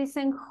repente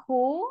dicen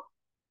who,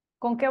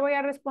 ¿con qué voy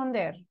a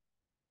responder?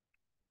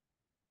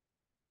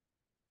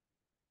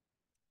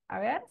 A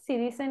ver, si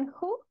dicen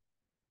who.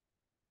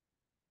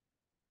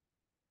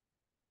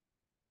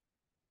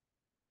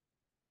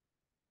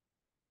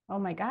 Oh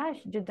my gosh,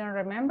 you don't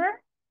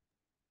remember?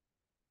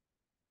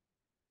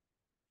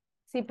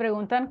 Si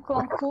preguntan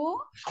con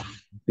who.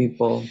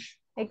 People.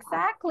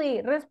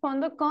 Exactly,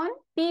 respondo con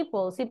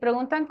people. Si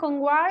preguntan con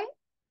why.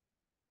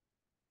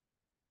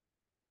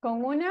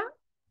 Con una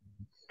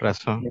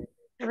Razón.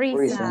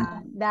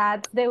 reason.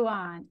 That's the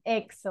one.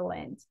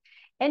 Excellent.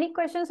 Any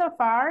questions so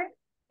far,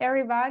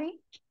 everybody?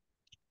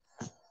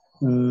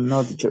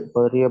 No, teacher,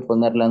 podría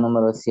poner la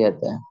número 7.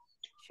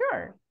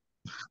 Sure.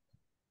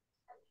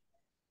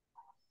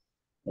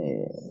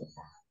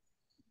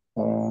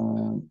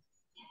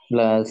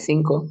 La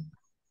 5.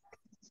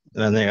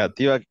 La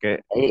negativa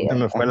que se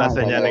me fue la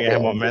señal en ese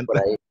momento.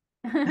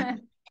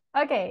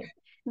 Ok.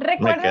 Me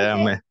Recuerden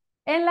quedé. que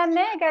en la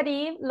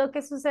negative lo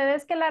que sucede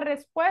es que la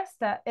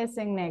respuesta es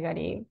en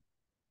negative.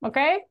 Ok.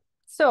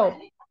 So,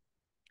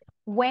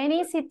 when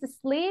is it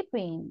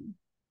sleeping?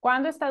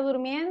 ¿Cuándo está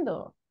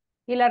durmiendo?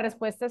 Y la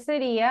respuesta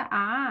sería,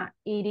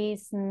 it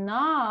is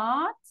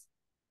not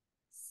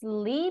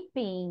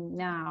sleeping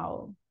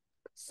now.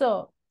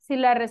 So, si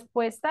la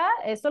respuesta,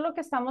 esto lo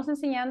que estamos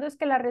enseñando es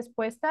que la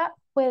respuesta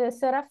puede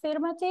ser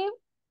affirmative,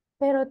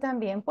 pero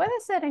también puede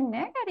ser en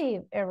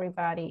negative,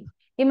 everybody.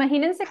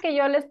 Imagínense que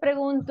yo les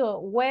pregunto,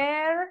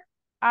 where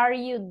are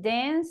you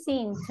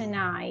dancing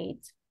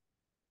tonight?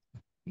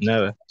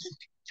 Nada.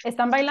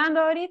 ¿Están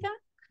bailando ahorita?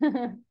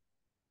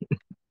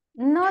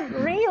 Not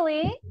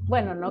really.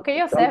 Bueno, no que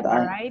yo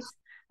sepa, right?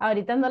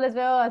 Ahorita no les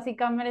veo así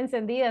cámara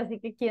encendida, así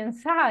que quién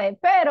sabe.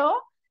 Pero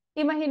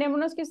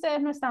imaginémonos que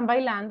ustedes no están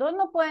bailando.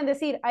 No pueden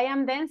decir, I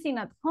am dancing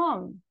at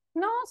home.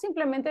 No,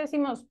 simplemente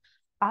decimos,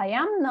 I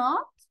am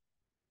not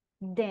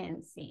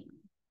dancing.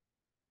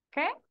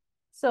 ¿Ok?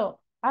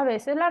 So, a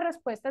veces la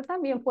respuesta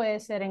también puede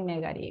ser en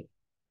negative.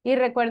 Y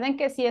recuerden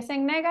que si es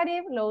en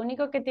negative, lo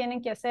único que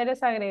tienen que hacer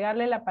es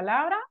agregarle la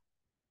palabra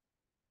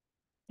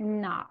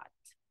not.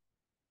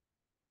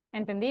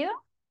 ¿Entendido?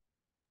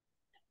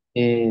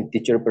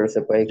 Teacher, pero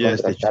se puede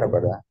Yes, contrastar, teacher.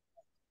 ¿verdad?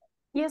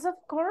 Yes, of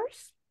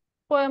course.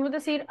 Podemos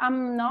decir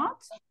I'm not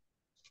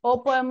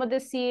o podemos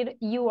decir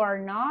you are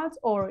not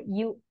or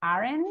you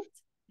aren't.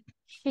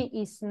 she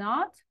is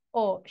not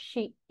o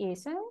she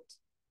isn't,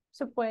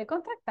 se puede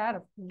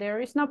contractar.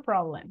 There is no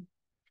problem.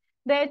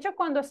 De hecho,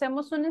 cuando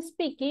hacemos un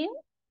speaking,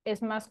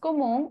 es más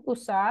común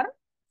usar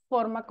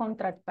forma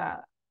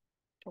contractada.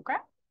 ¿Ok?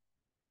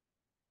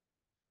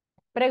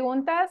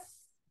 ¿Preguntas,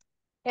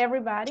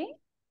 everybody?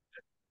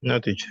 No,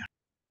 teacher.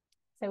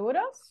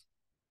 ¿Seguros?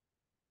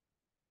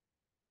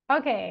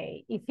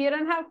 Okay, if you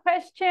don't have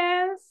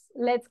questions,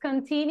 let's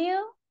continue.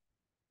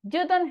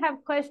 You don't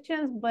have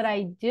questions, but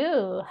I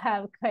do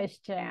have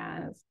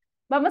questions.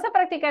 Vamos a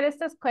practicar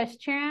estas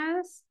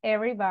questions,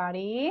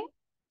 everybody.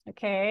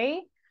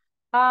 Okay.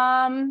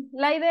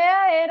 La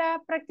idea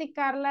era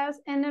practicarlas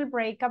en el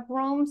breakup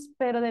rooms,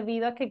 pero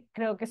debido a que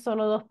creo que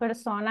solo 2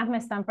 personas me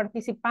están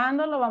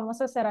participando, lo vamos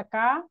a hacer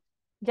acá,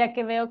 ya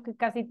que veo que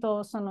casi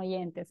todos son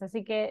oyentes.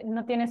 Así que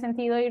no tiene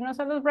sentido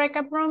irnos a los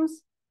breakup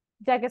rooms,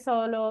 ya que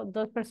solo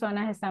 2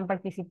 personas están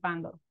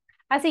participando.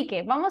 Así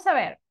que vamos a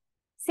ver.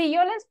 Si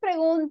yo les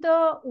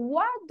pregunto,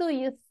 what do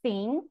you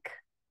think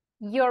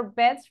your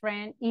best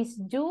friend is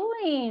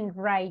doing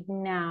right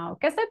now?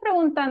 ¿Qué estoy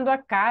preguntando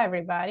acá,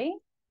 everybody?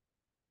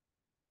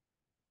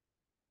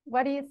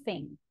 What do you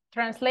think?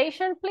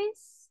 Translation,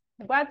 please.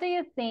 What do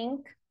you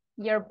think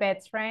your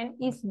best friend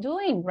is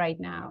doing right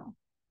now?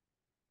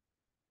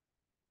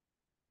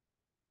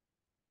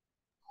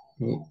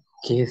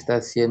 ¿Qué está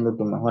haciendo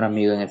tu mejor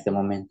amigo en este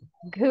momento?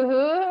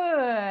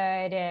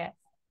 Good.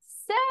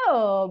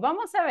 So,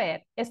 vamos a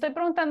ver. Estoy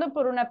preguntando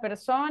por una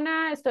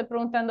persona, estoy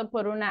preguntando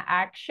por una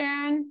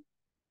action,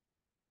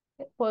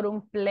 por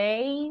un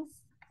place.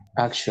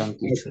 Action,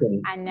 teacher.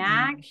 An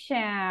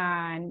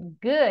action.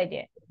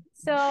 Good.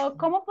 So,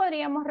 ¿cómo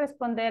podríamos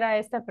responder a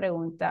esta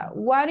pregunta?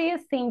 What do you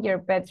think your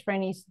best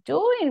friend is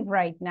doing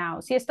right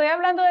now? Si estoy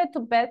hablando de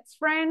tu best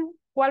friend,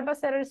 ¿cuál va a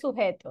ser el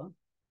sujeto?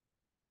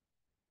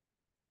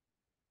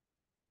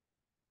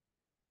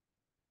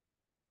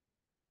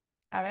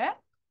 A ver.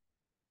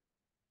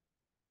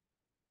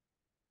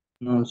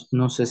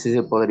 No sé si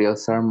se podría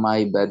usar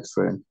my best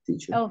friend,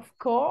 teacher. Of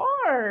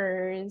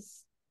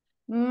course.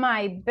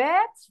 My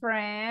best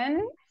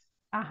friend.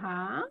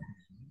 Ajá.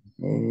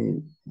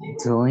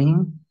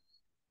 Doing.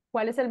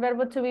 ¿Cuál es el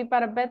verbo to be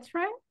para best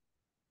friend?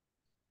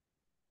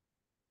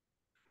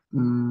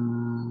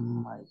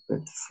 My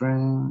best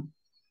friend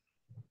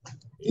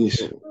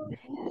Is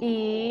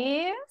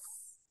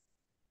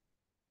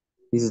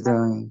is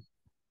doing.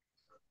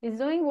 Is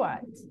doing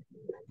what?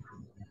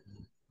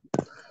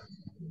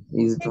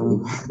 Is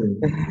doing.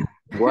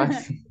 What?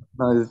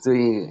 No, is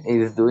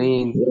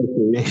doing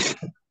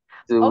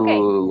to Okay.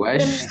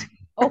 wash.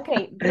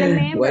 Okay, Wash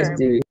remember.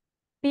 the,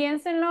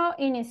 Piénsenlo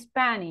en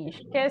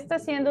Spanish. ¿Qué está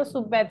haciendo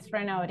su best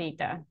friend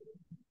ahorita?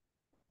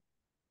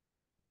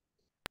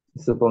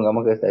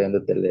 supongamos que está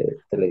viendo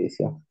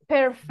televisión.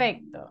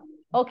 Perfecto.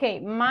 Ok,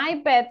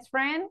 my best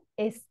friend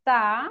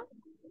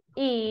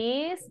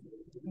is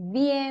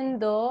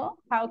viendo.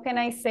 How can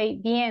I say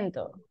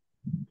viendo?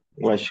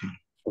 watching.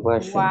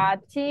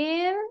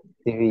 Watching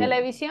TV.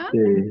 televisión.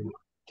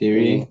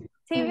 TV.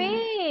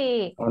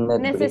 TV. On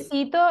Netflix.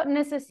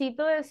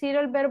 Necesito decir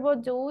el verbo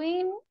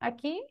doing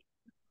aquí.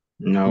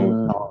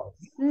 No.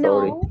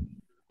 Sorry. No.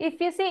 If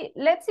you see,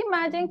 let's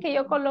imagine que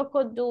yo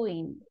coloco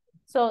doing.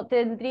 So,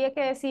 tendría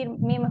que decir,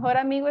 mi mejor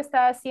amigo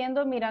está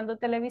haciendo mirando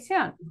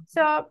televisión.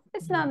 So,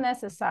 it's not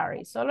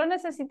necessary. Solo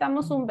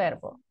necesitamos un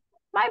verbo.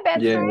 My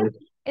best friend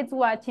is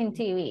watching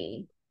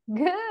TV.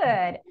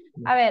 Good.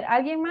 A ver,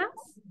 ¿alguien más?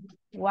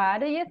 What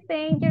do you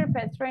think your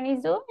best friend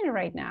is doing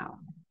right now?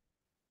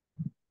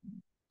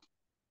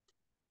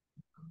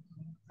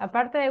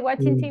 Aparte de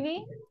watching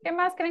TV, ¿qué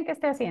más creen que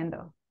esté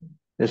haciendo?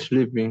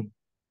 Sleeping.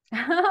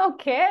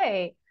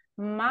 Okay.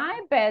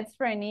 My best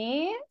friend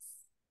is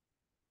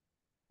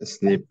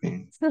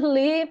Sleeping.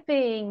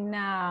 sleeping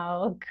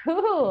now.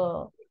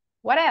 Cool.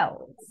 What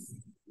else?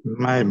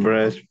 My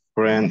best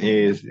friend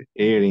is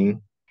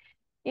eating.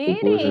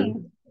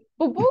 Eating.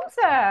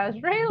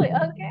 Pupusas. Really?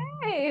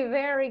 Okay.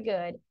 Very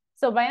good.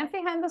 So, vayan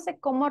fijándose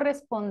cómo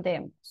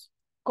respondemos.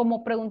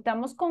 Como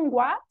preguntamos con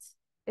what,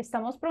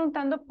 estamos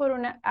preguntando por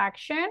una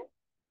action,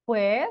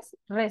 pues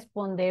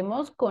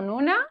respondemos con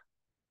una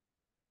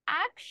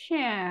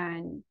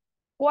action.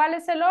 ¿Cuál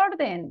es el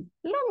orden?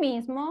 Lo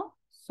mismo,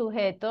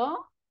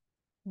 sujeto,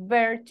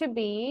 verb to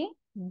be,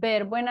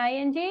 verbo en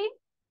ing,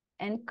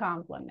 and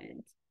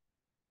complement.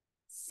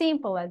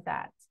 Simple as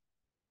that.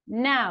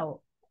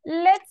 Now,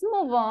 let's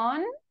move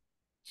on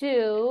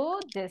to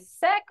the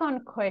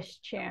second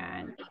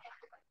question.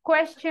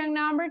 Question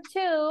number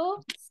 2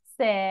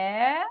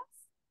 says,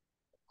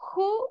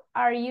 who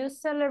are you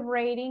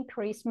celebrating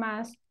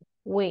Christmas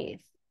with?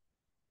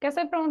 ¿Qué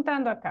estoy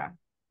preguntando acá?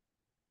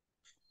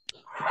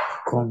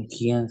 ¿Con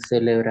quién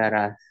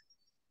celebrarás?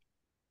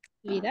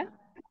 Vida.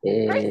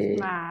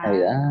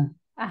 Navidad.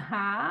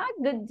 Ajá,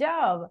 good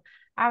job.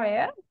 A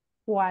ver,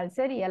 ¿cuál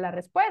sería la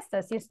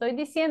respuesta? Si estoy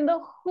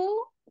diciendo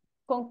who,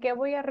 ¿con qué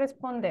voy a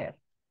responder?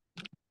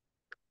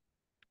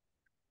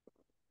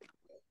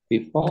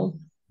 People.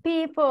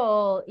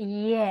 People,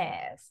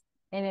 yes.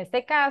 En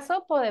este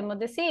caso podemos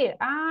decir,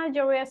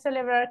 yo voy a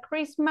celebrar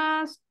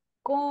Christmas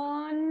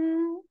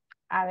con,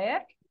 a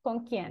ver,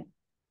 ¿con quién?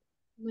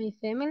 My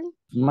family.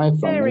 My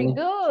Very family.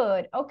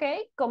 good. Ok,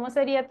 ¿cómo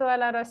sería toda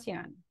la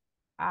oración?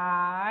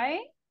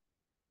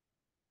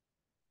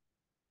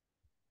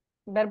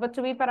 Verbo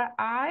to be para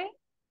I.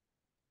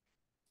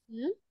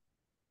 Hmm?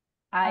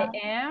 I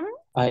am.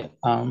 I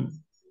am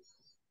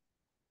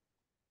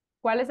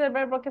 ¿Cuál es el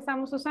verbo que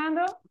estamos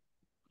usando?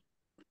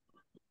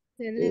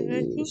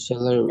 Celebrating.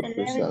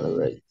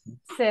 celebrate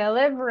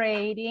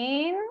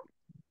Celebrating.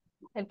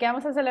 ¿El que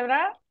vamos a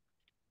celebrar?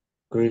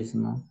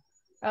 Christmas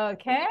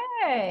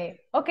Okay.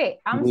 Okay,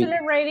 I'm with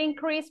celebrating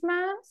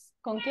Christmas.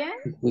 ¿Con quién?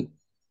 with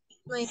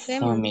My family.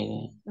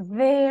 family.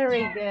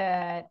 Very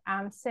good.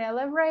 I'm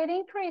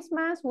celebrating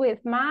Christmas with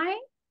my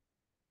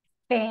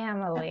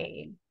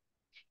family.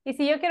 ¿Y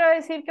si yo quiero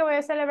decir que voy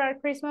a celebrar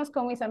Christmas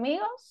con mis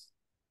amigos?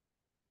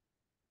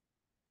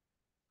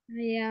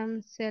 I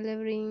am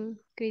celebrating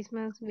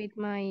Christmas with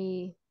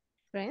my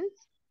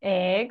friends.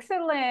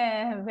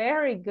 Excellent.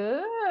 Very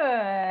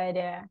good.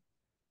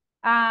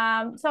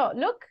 So,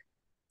 look,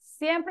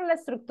 siempre la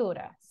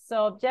estructura.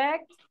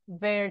 Subject,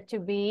 verb to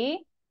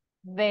be,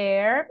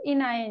 verb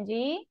in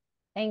ing,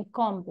 and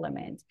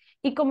complement.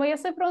 Y como yo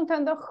estoy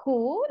preguntando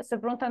who, estoy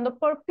preguntando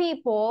por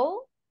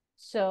people.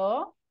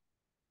 So,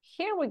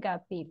 here we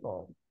got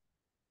people.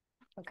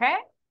 Okay?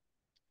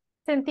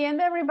 ¿Se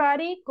entiende,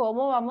 everybody,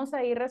 cómo vamos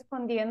a ir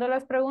respondiendo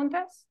las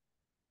preguntas?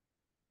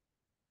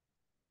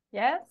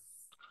 Yes?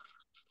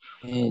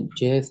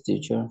 Yes,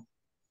 teacher.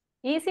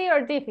 Easy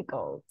or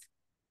difficult?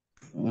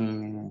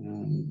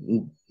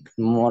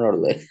 More or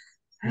less.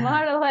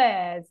 More or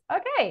less.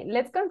 Okay,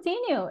 let's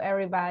continue,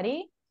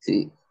 everybody.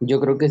 Sí, yo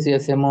creo que si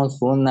hacemos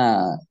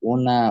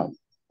una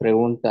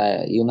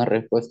pregunta y una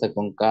respuesta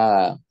con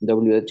cada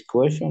WH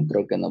question,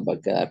 creo que nos va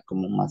a quedar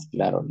como más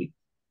claro ahorita.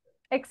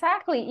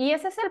 Exactly. Y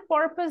ese es el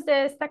purpose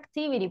de esta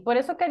activity. Por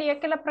eso quería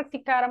que la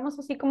practicáramos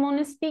así como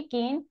un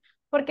speaking,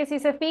 porque si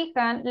se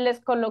fijan, les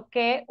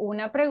coloqué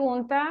una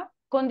pregunta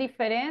con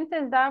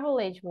diferentes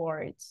double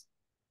words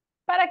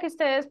para que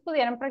ustedes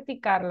pudieran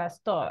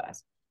practicarlas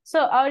todas. So,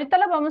 ahorita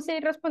las vamos a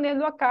ir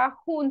respondiendo acá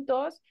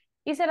juntos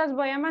y se las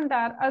voy a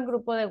mandar al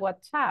grupo de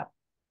WhatsApp.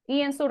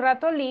 Y en su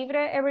rato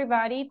libre,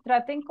 everybody,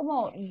 traten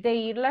como de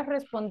irlas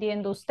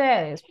respondiendo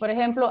ustedes. Por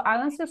ejemplo,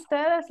 háganse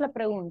ustedes la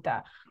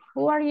pregunta,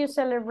 who are you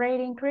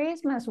celebrating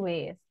Christmas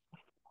with?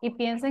 Y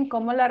piensen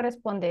cómo la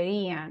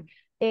responderían.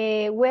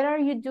 What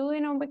are you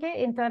doing on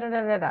vacation?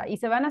 Y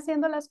se van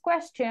haciendo las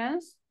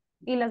questions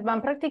y las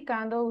van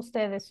practicando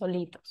ustedes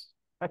solitos.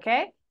 ¿Ok?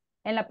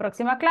 En la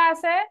próxima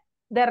clase,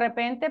 de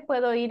repente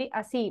puedo ir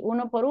así,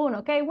 uno por uno.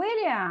 Ok,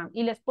 William,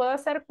 y les puedo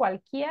hacer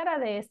cualquiera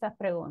de estas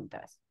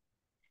preguntas.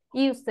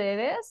 Y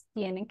ustedes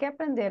tienen que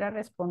aprender a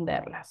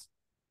responderlas.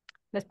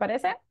 ¿Les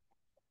parece?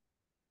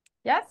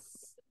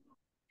 Yes.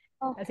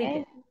 Así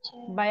que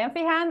vayan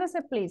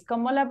fijándose, please,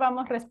 cómo las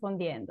vamos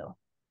respondiendo.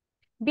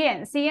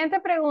 Bien, siguiente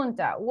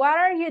pregunta. What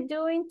are you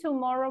doing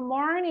tomorrow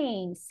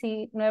morning?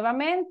 Sí,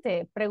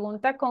 nuevamente,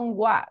 pregunta con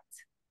what.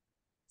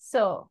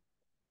 So,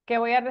 ¿qué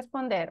voy a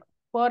responder?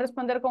 ¿Puedo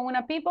responder con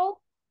una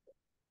people?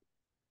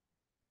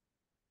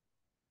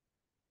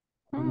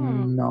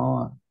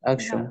 No,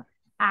 action. No.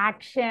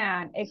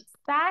 Action,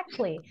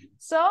 exactly.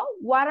 So,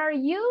 what are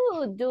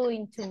you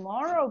doing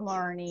tomorrow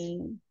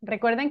morning?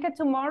 Recuerden que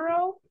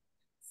tomorrow,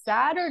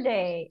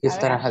 Saturday. ¿Qué A ver,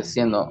 estarás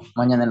haciendo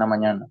mañana en la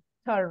mañana?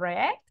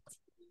 correct.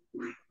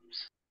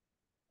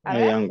 A I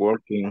ver. am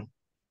working.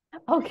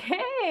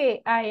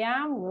 Okay, I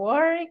am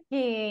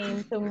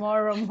working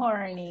tomorrow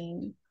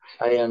morning.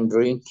 I am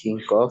drinking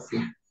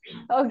coffee.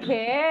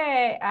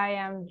 Okay, I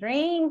am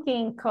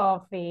drinking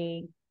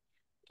coffee.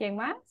 ¿Quién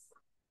más?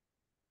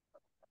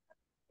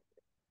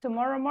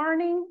 Tomorrow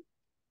morning.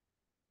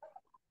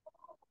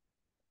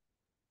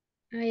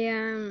 I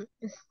am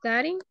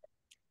studying.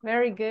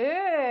 Very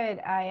good.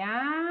 I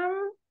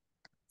am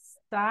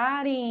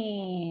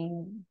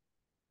studying.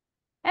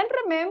 And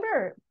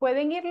remember,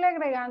 pueden irle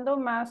agregando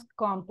más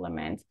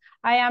complements.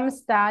 I am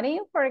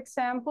studying, for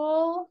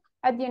example,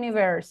 at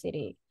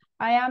university.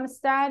 I am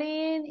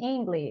studying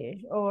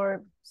English,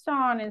 or so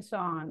on and so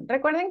on.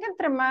 Recuerden que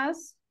entre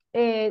más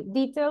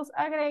details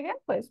agreguen,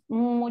 pues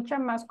mucha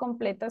más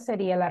completa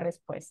sería la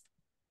respuesta.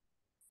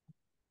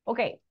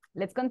 Okay,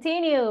 let's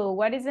continue.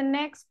 What is the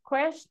next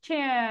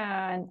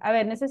question? A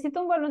ver,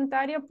 necesito un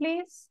voluntario,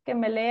 please, que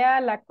me lea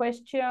la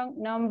question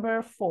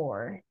number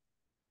 4.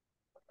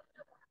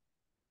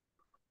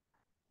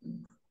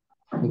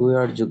 Where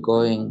are you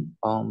going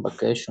on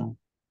vacation?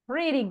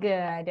 Pretty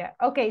good.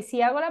 Ok,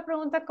 si hago la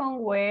pregunta con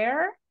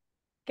where,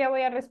 ¿qué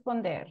voy a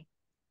responder?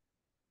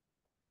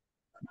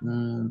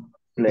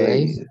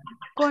 Place.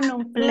 Con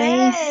un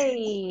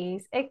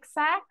place.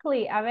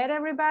 Exactly. A ver,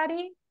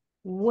 everybody.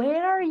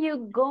 Where are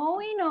you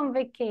going on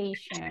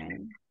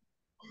vacation?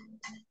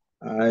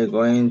 I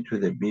going to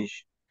the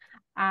beach.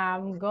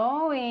 I'm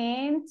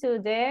going to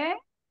the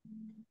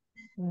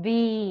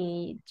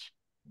beach.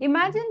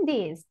 Imagine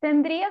this.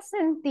 ¿Tendría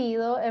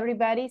sentido,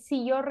 everybody,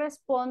 si yo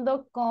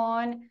respondo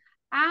con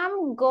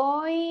I'm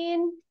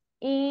going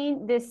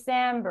in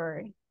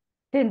December?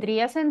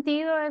 ¿Tendría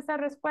sentido esa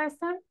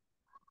respuesta?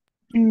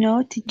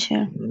 No,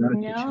 teacher. No,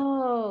 teacher.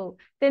 No.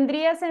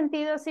 ¿Tendría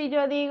sentido si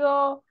yo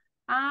digo,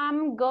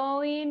 I'm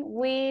going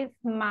with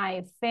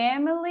my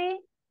family?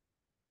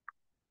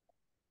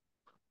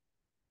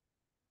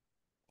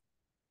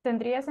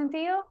 ¿Tendría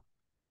sentido?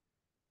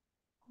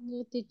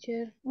 No,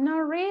 teacher. No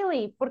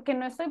really, porque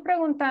no estoy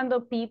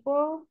preguntando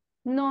people,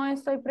 no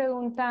estoy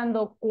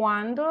preguntando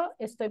cuándo,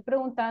 estoy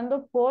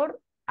preguntando por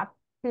a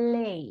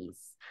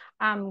place.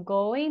 I'm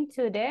going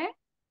to the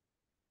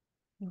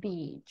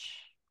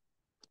beach.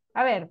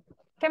 A ver,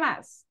 ¿qué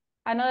más?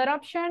 Another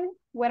option,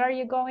 where are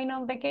you going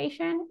on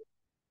vacation?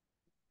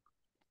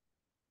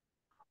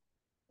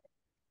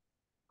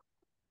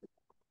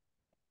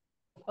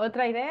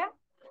 ¿Otra idea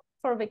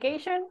for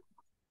vacation?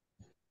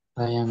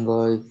 I am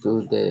going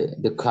to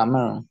the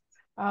Cameroon.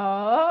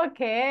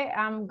 Okay,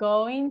 I'm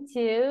going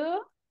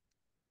to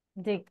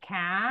the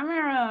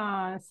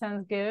Cameroon.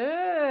 Sounds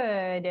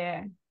good.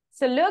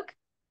 So look,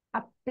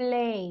 a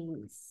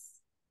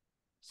place.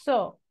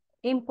 So,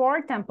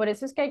 important. Por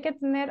eso es que hay que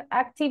tener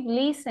active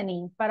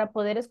listening para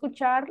poder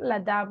escuchar la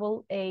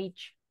double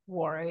H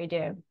word.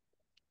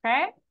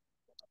 Okay?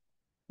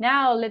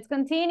 Now, let's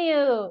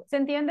continue. ¿Se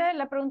entiende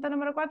la pregunta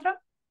número 4?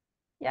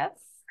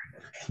 Yes?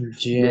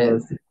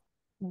 Yes.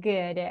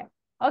 Good.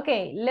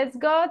 Okay, let's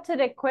go to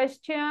the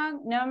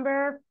question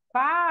number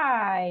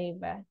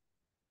 5.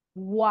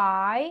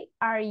 Why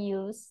are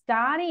you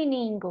studying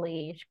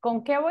English?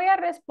 ¿Con qué voy a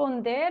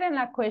responder en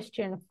la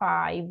question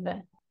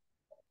 5?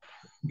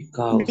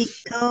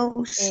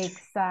 Because.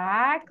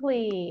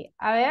 Exactly.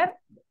 A ver.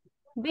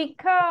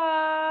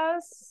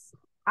 Because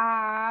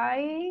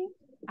I...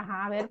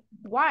 Ajá, a ver.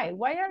 Why?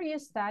 Why are you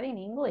studying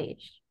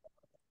English?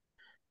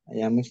 I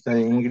am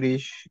studying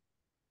English.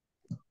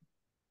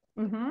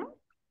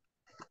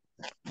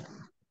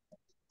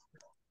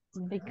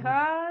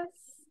 Because...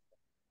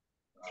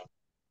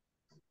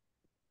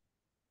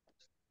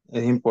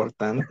 Es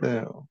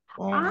importante.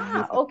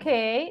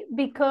 Okay.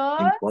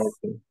 Because...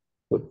 Important.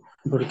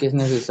 Porque es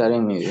necesario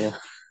en mi vida.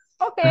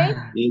 Ok.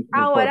 It's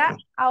Ahora,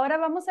 important. ahora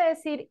vamos a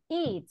decir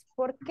it.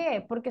 ¿Por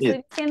qué? Porque It.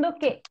 estoy diciendo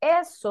que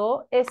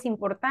eso es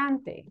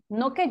importante.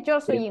 No que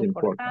yo soy It's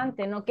important.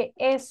 importante, no que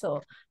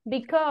eso.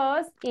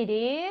 Because it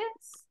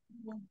is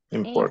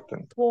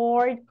Important.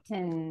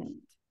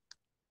 important.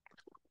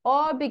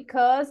 Or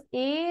because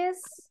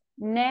it's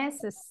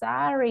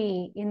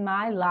necessary in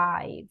my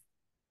life.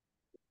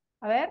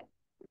 A ver,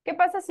 ¿qué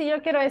pasa si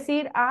yo quiero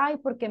decir, ay,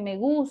 porque me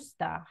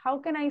gusta? How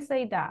can I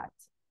say that?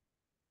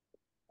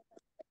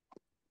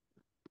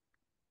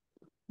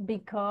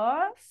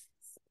 Because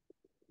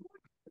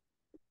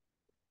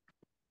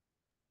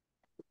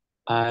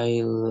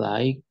I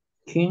like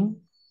it.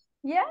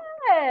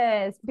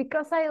 yes,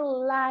 because I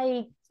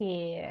like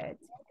it.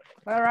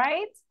 All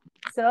right,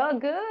 so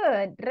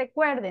good.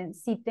 Recuerden,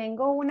 si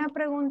tengo una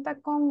pregunta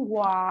con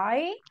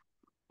why,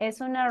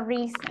 es una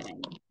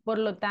reason. Por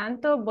lo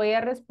tanto, voy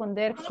a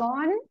responder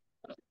con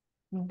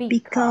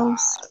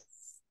because.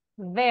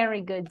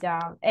 Very good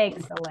job.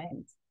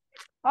 Excellent.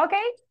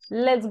 Okay,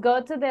 let's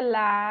go to the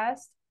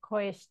last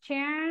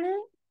question.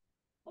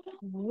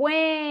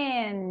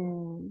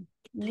 When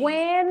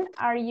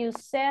are you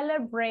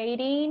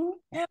celebrating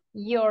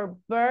your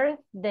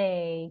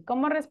birthday?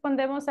 ¿Cómo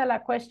respondemos a la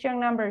question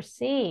number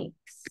 6?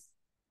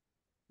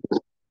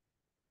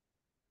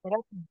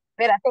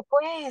 Espérate,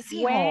 pues,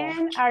 hijo.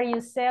 When are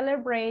you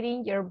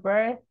celebrating your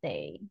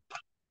birthday?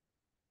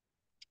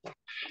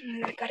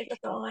 Me cargo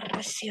todo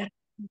recién.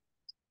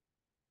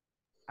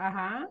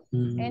 Ajá.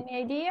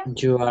 Any idea?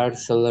 You are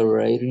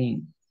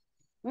celebrating.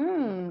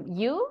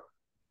 You?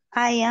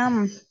 I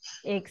am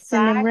Exactly.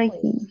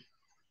 celebrating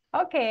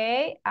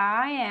Okay,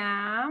 I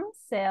am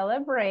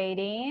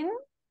celebrating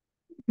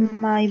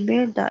my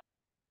birthday.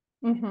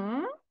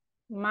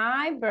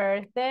 my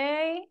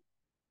birthday.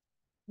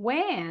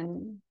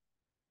 When?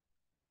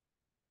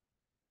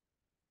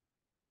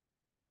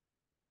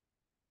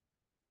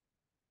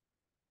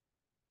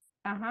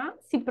 Ajá.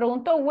 Si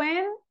pregunto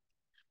when,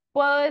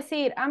 puedo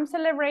decir, I'm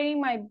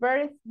celebrating my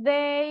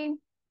birthday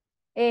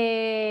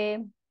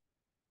in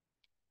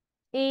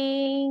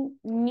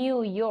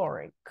New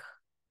York.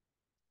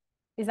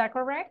 Is that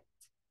correct?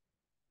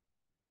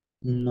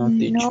 No,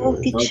 teacher. No,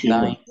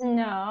 teacher.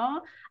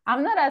 No,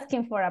 I'm not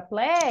asking for a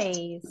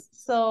place.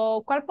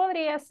 So, ¿cuál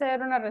podría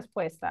ser una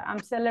respuesta? I'm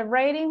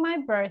celebrating my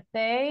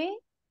birthday.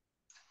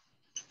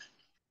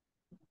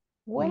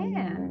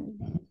 When?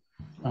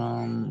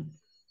 On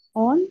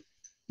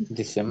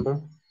December.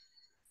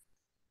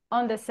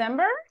 On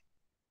December?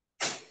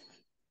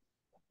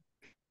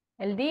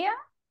 ¿El día?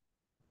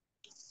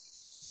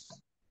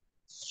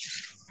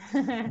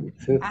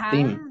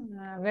 15.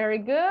 Very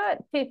good.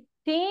 15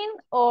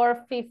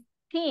 or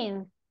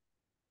 15?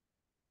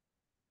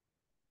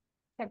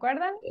 ¿Se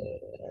acuerdan?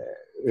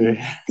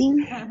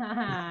 15.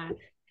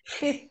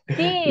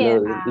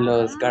 15.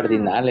 Los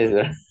cardinales,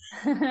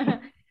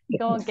 ¿verdad?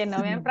 Como que no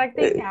me han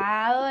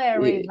practicado,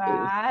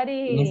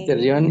 everybody. Mr.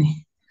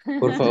 Johnny,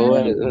 por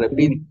favor,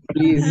 repeat,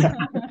 please.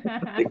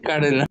 The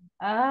cardinal.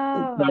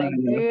 Oh my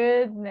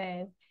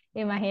goodness.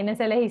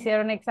 Imagínense, les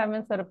hicieron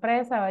examen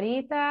sorpresa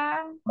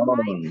ahorita.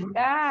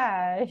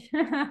 Gosh.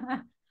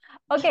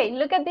 Okay,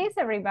 look at this,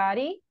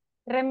 everybody.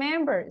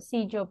 Remember,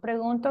 si yo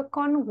pregunto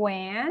con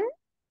when,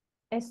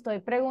 estoy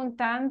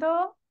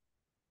preguntando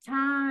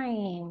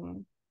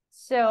time.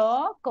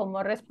 So,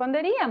 ¿cómo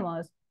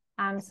responderíamos?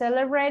 I'm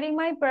celebrating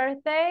my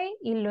birthday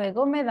y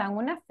luego me dan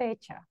una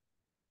fecha.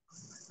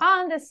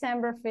 On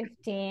December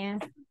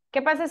 15th.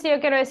 ¿Qué pasa si yo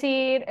quiero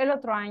decir el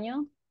otro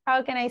año?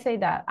 How can I say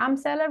that? I'm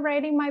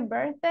celebrating my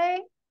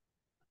birthday.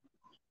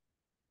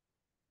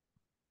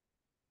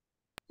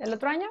 ¿El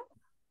otro año?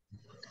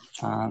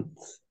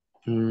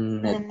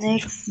 The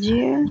next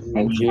year.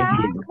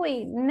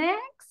 Exactly,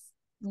 next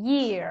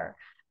year.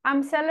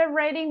 I'm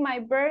celebrating my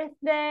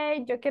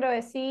birthday. Yo quiero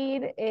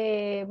decir,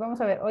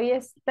 vamos a ver, hoy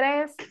es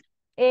 3,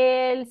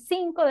 el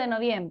 5 de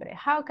noviembre.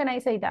 How can I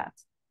say that?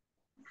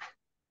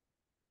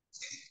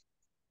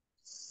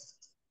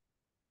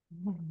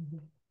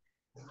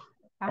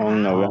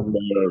 On November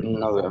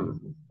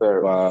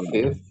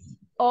 5th.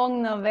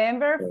 On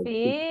November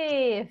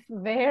 5th.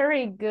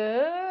 Very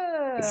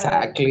good.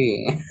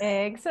 Exactly.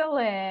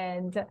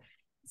 Excellent.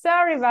 So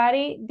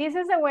everybody, this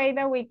is a way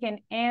that we can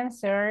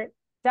answer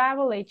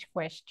double H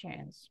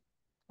questions.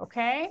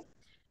 Okay?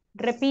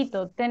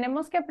 Repito,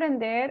 tenemos que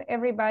aprender,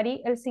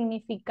 everybody, el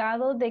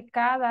significado de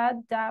cada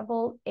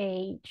double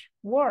H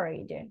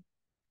word.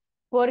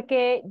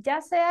 Porque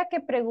ya sea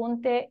que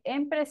pregunte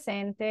en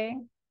presente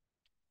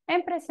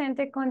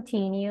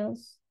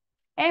continuous,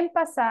 en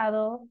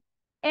pasado,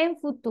 en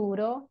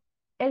futuro,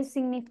 el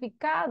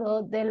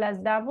significado de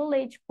las double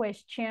H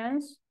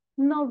questions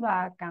no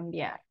va a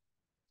cambiar.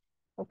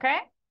 ¿Ok?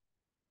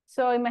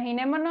 So,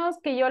 imaginémonos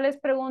que yo les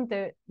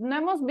pregunte, no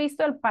hemos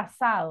visto el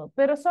pasado,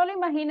 pero solo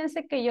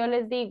imagínense que yo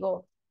les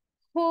digo,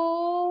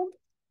 who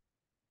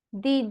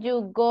did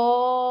you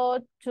go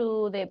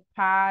to the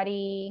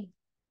party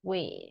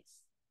with?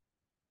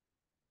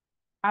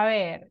 A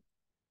ver,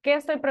 ¿qué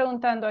estoy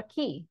preguntando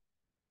aquí?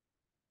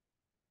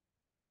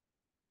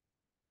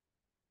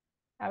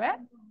 A ver.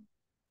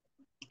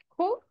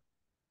 Who?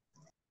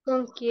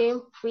 ¿Con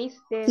quién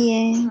fuiste?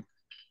 ¿Quién?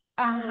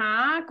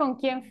 Ajá, ¿con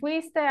quién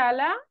fuiste a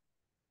la?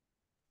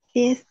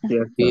 Fiesta.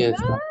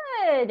 Fiesta.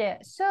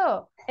 Good.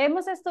 So,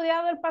 ¿hemos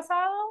estudiado el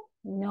pasado?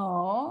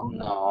 No.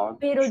 No.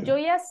 Pero yo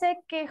ya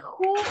sé que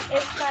who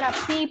es para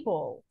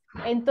people.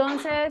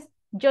 Entonces,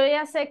 yo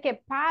ya sé que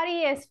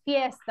party es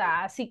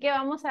fiesta. Así que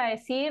vamos a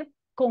decir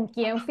con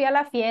quién fui a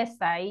la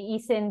fiesta y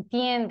se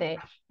entiende.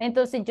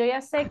 Entonces, yo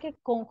ya sé que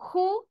con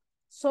who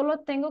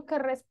solo tengo que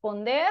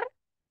responder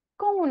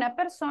con una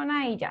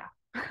persona y ya.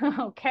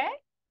 ¿Ok?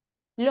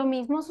 Lo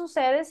mismo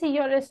sucede si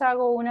yo les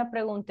hago una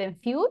pregunta en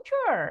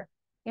future.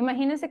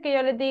 Imagínense que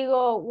yo les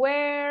digo,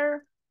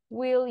 where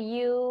will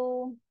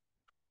you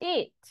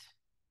eat?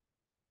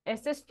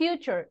 Este es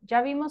future.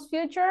 ¿Ya vimos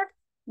future?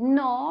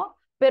 No,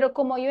 pero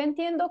como yo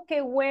entiendo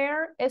que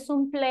where es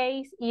un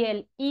place y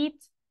el eat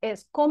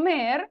es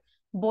comer,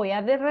 voy a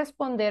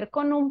responder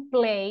con un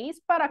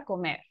place para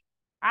comer.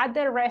 At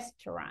the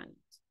restaurant.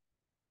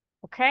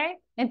 ¿Ok?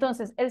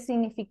 Entonces, el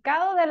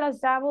significado de las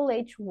double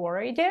H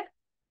word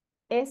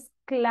es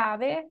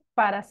clave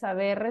para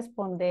saber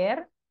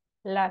responder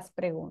las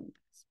preguntas.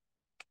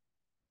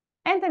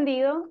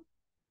 ¿Entendido?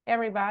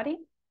 Everybody?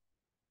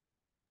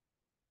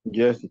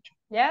 Yes, teacher.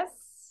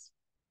 Yes.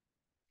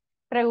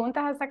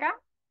 ¿Preguntas hasta acá?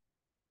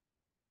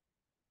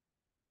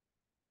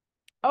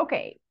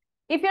 Okay.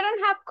 If you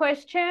don't have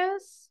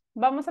questions,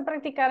 vamos a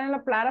practicar en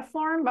la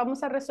plataforma.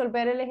 Vamos a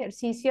resolver el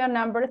ejercicio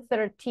number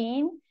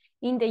 13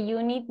 in the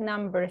unit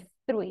number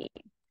 3.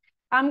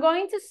 I'm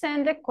going to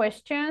send the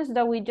questions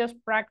that we just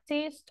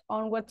practiced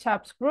on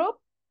WhatsApp's group.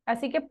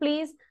 Así que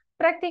please,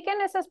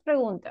 practiquen esas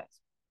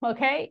preguntas.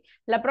 ¿Ok?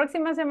 La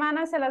próxima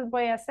semana se las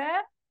voy a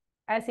hacer.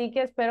 Así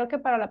que espero que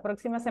para la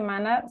próxima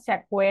semana se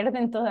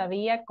acuerden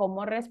todavía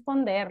cómo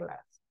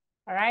responderlas.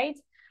 All right?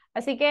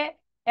 Así que,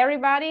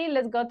 everybody,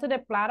 let's go to the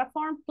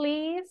platform,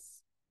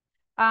 please.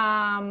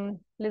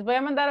 Les voy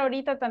a mandar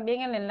ahorita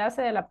también el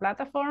enlace de la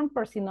plataforma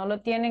por si no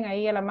lo tienen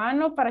ahí a la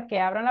mano para que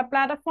abran la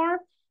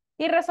plataforma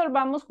y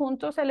resolvamos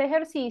juntos el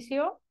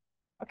ejercicio,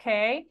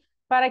 ¿ok?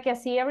 Para que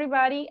así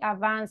everybody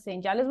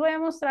avancen. Ya les voy a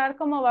mostrar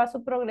cómo va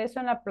su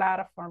progreso en la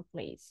plataforma,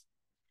 please.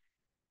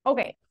 Ok.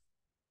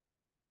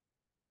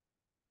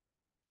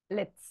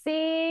 Let's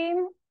see.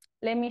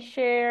 Let me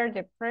share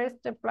the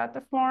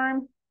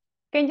platform.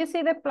 Can you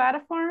see the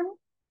platform,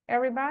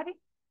 everybody?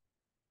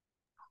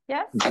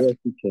 Yes? Yes,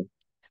 teacher.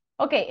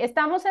 Ok,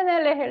 estamos en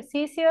el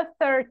ejercicio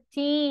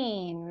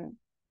 13.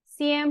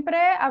 Siempre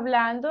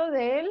hablando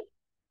del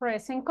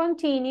present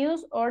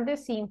continuous or the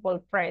simple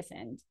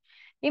present.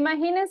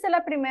 Imagínense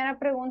la primera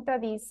pregunta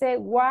dice,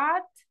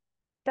 what,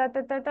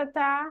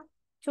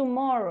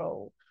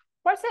 tomorrow.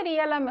 ¿Cuál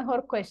sería la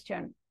mejor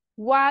question?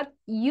 What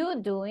you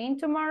doing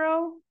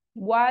tomorrow?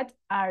 What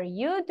are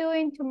you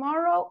doing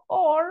tomorrow?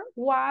 Or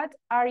what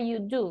are you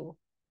do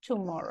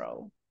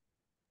tomorrow?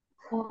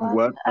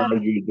 What are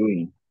you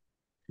doing?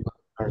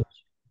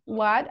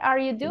 What are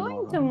you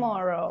doing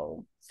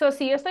tomorrow? So,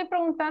 si yo estoy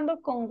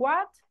preguntando con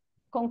what,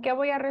 ¿con qué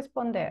voy a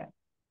responder?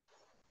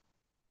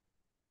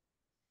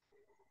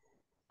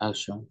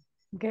 action.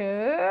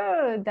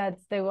 Good,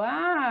 that's the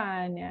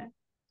one.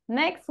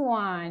 Next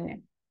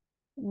one.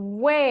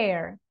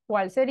 Where.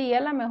 ¿Cuál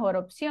sería la mejor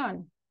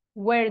opción?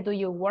 Where do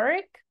you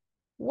work?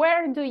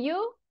 Where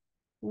you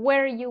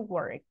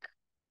work?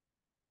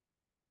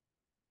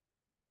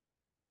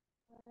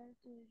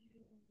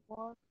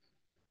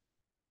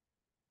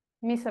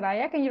 Miss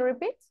Soraya, can you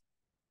repeat?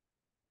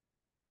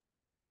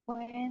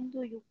 When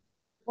do you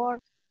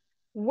work?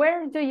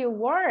 Where do you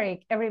work?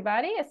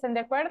 Everybody, ¿están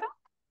de acuerdo?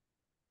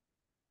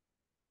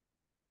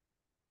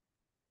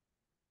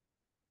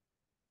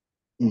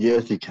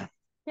 Yes, teacher.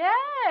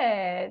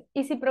 Yes.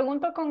 Y si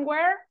pregunto con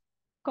where,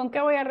 ¿con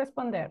qué voy a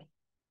responder?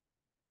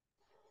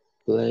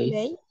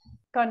 Place.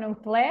 Con un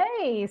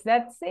place.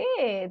 That's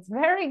it.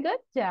 Very good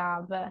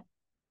job.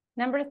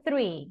 Number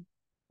 3.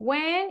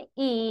 When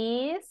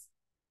is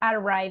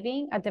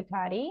arriving at the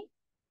party?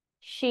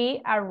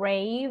 She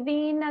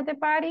arriving at the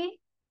party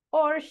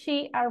or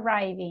she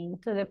arriving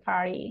to the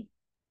party?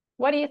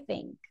 What do you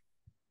think?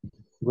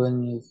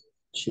 When is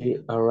she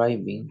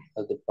arriving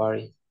at the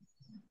party?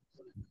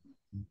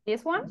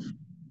 This one?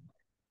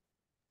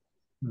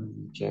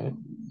 Yes.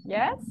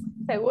 Yes?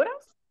 ¿Seguros?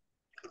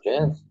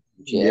 Yes.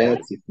 Yes,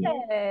 Yes. teacher.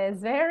 Yes,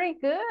 very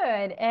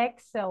good.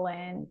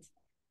 Excellent.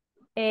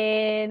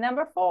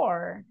 Number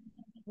 4.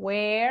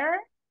 Where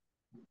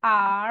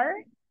are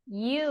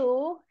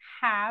you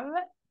have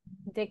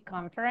the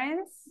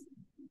conference?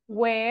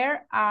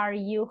 Where are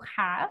you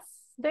has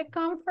the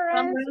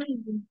conference?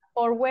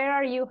 Or where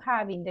are you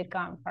having the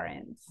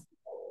conference?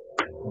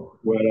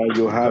 Where are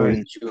you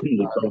having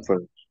the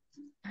conference?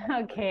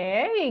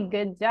 Okay,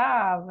 good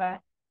job.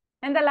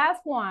 And the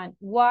last one,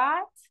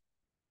 what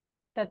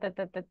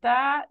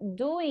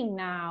doing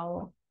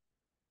now?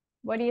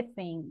 What do you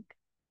think?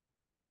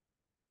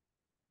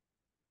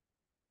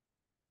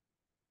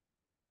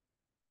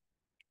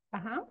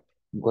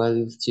 What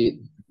is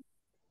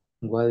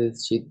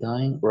she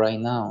doing right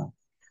now?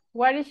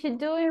 What is she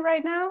doing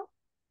right now?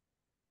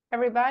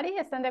 Everybody,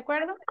 ¿están de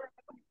acuerdo?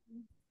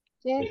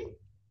 Yes.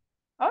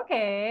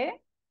 Okay.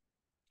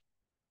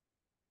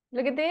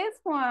 Look at this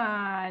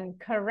one.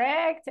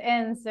 Correct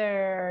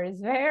answers.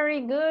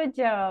 Very good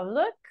job.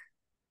 Look.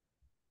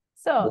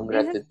 So,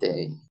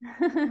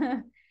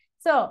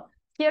 so,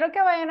 quiero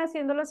que vayan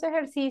haciendo los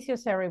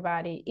ejercicios,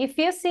 everybody. If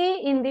you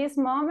see in this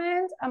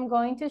moment, I'm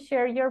going to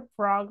share your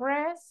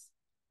progress.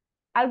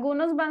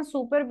 Algunos van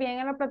súper bien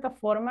en la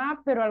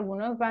plataforma, pero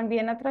algunos van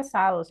bien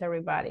atrasados,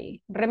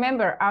 everybody.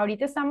 Remember,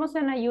 ahorita estamos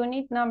en la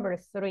unit number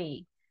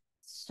 3.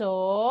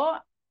 So,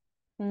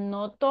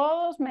 no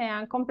todos me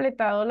han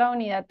completado la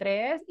unidad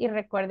 3 y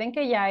recuerden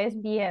que ya es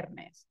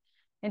viernes.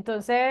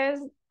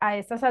 Entonces, a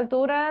estas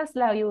alturas,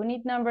 la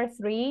unit number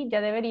 3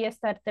 ya debería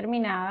estar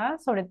terminada.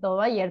 Sobre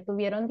todo ayer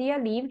tuvieron día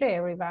libre,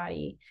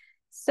 everybody.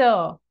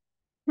 So,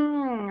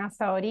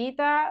 hasta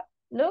ahorita,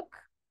 look,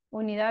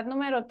 unidad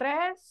número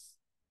 3.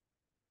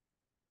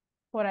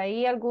 Por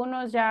ahí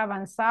algunos ya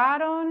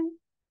avanzaron,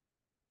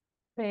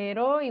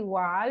 pero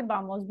igual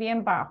vamos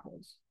bien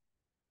bajos.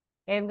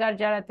 Edgar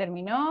ya la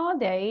terminó,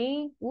 de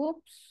ahí,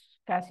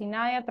 casi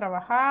nadie ha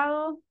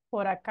trabajado.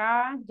 Por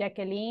acá,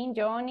 Jacqueline,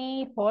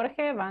 Johnny,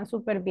 Jorge van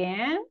súper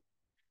bien.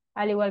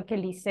 Al igual que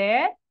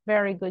Lisette,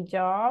 very good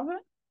job.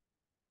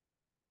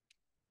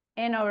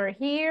 And over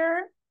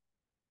here,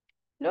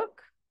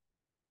 look,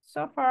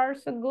 so far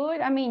so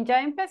good. I mean,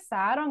 ya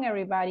empezaron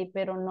everybody,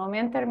 pero no me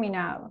han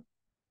terminado.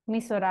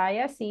 Mi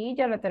Soraya sí,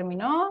 ya la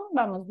terminó,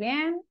 vamos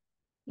bien.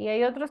 Y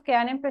hay otros que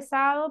han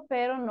empezado,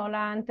 pero no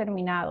la han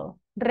terminado.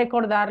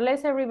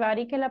 Recordarles,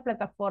 everybody, que la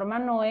plataforma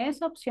no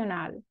es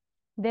opcional.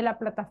 De la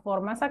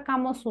plataforma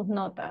sacamos sus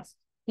notas.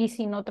 Y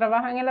si no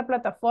trabajan en la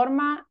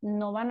plataforma,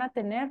 no van a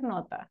tener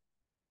nota.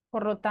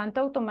 Por lo tanto,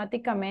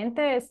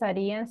 automáticamente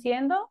estarían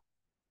siendo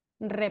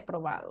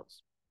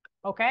reprobados.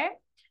 ¿Ok?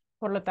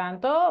 Por lo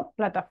tanto,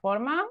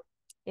 plataforma,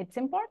 it's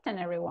important,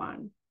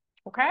 everyone.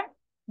 ¿Ok?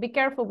 Be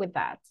careful with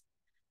that.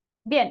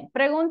 Bien,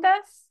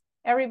 preguntas,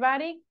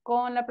 everybody,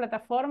 con la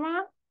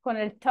plataforma, con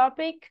el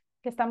topic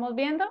que estamos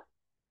viendo.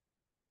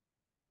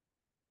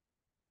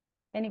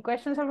 Any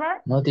questions so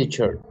far? No,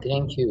 teacher.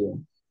 Thank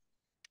you.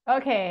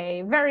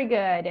 Okay, very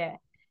good.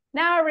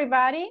 Now,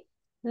 everybody,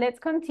 let's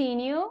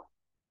continue.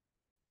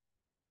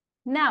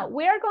 Now,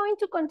 we are going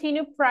to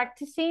continue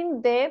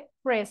practicing the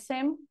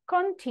present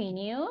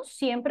continuous.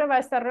 Siempre va a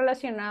estar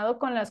relacionado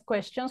con las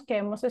questions que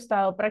hemos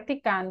estado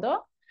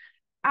practicando.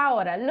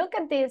 Ahora, look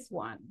at this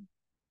one.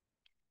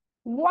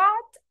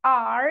 What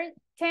are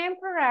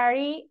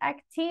temporary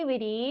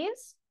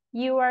activities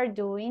you are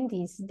doing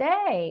these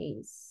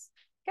days?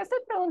 ¿Qué estoy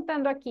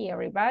preguntando aquí,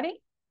 everybody?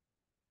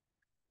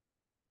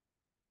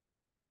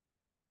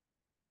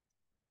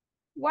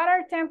 What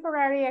are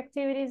temporary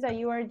activities that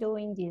you are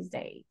doing these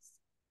days?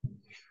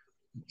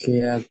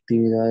 ¿Qué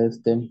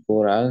actividades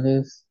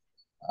temporales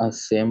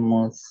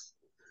hacemos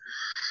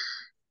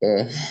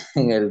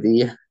en el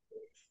día?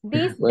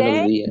 These Buenos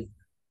days. días.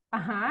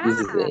 Ajá.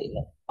 This day.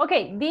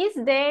 Ok, these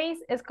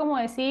days es como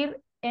decir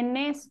en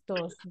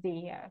estos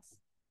días.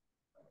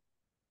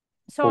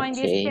 So in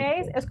this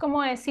case es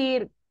como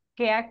decir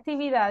 ¿qué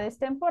actividades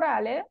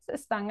temporales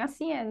están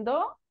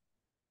haciendo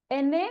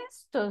en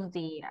estos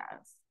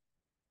días?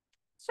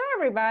 So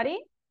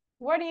everybody,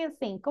 what do you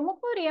think? ¿Cómo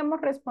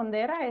podríamos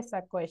responder a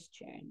esa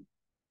question?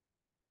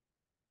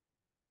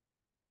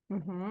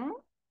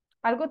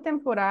 ¿Algo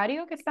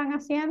temporario que están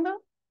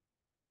haciendo?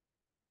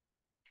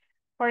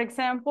 For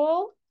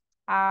example,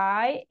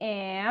 I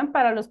am,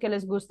 para los que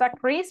les gusta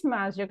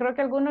Christmas, yo creo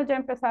que algunos ya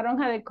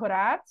empezaron a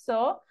decorar.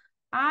 So,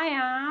 I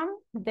am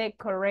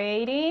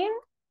decorating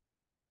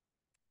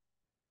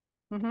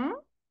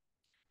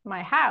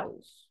my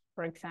house,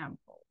 for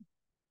example.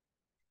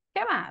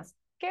 ¿Qué más?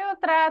 ¿Qué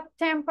otra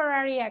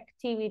temporary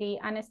activity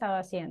han estado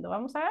haciendo?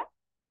 Vamos a ver.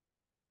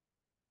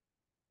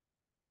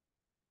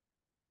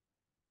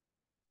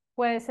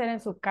 Puede ser en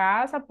su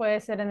casa, puede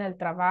ser en el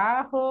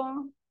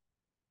trabajo.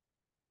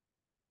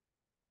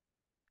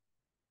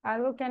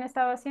 ¿Algo que han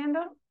estado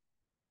haciendo?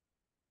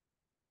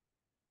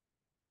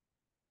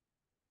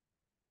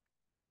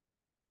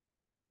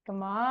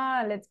 Come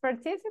on, let's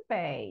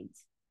participate.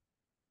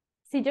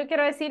 Si yo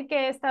quiero decir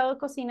que he estado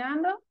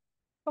cocinando,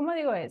 ¿cómo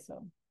digo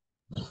eso?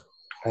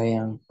 I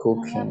am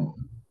cooking.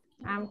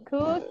 I'm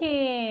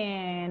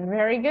cooking.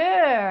 Very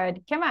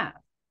good. ¿Qué más?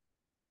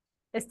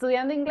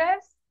 ¿Estudiando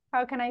inglés?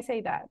 How can I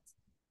say that?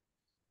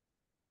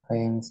 I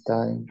am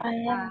studying.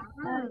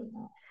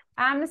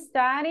 I'm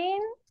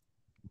studying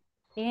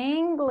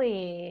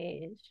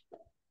English.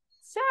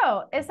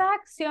 So, ¿esas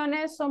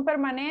acciones son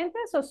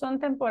permanentes o son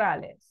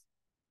temporales?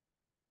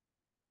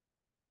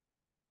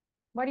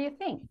 What do you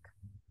think?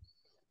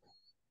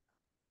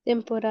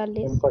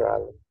 Temporales.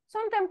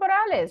 Son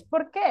temporales.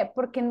 ¿Por qué?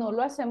 Porque no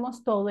lo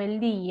hacemos todo el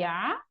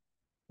día,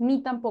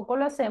 ni tampoco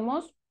lo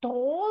hacemos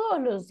todos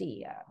los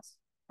días,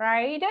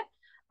 right?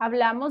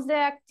 Hablamos de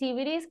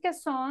activities que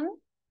son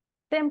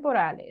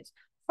temporales.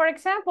 For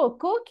example,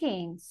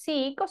 cooking.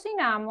 Sí,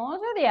 cocinamos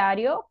a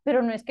diario,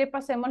 pero no es que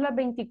pasemos las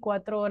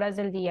 24 horas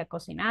del día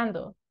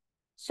cocinando.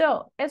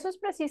 So, eso es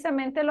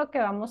precisamente lo que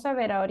vamos a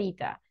ver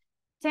ahorita.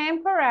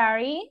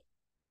 Temporary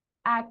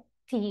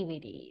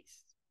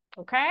activities.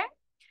 Okay?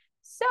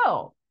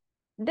 So,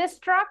 the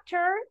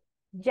structure,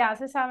 ya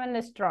se saben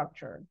la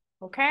structure.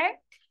 Okay?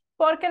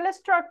 Porque la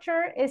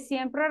structure es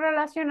siempre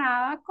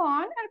relacionada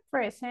con el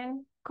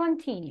present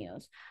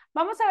continuous.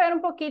 Vamos a ver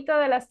un poquito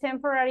de las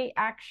temporary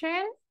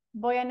action.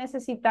 Voy a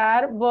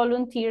necesitar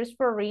volunteers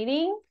for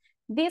reading.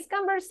 This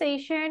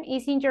conversation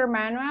is in your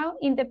manual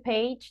in the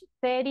page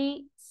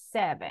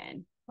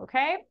 37.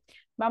 Okay?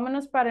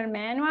 Vámonos para el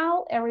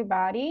manual,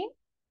 everybody.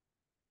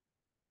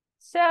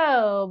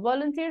 So,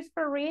 volunteers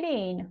for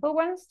reading. Who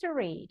wants to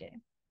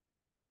read?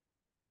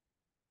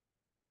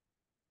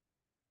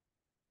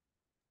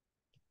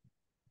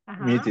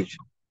 Me, teacher.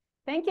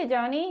 Thank you,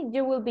 Johnny.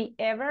 You will be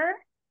Ever.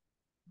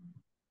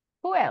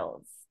 Who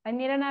else? I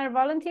need another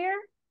volunteer.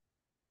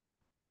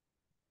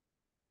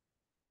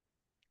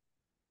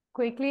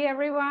 Quickly,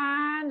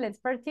 everyone, let's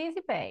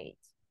participate.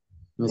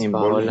 Miss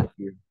Paola.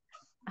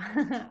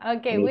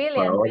 Okay, Miss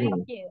William, Paola.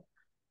 thank you.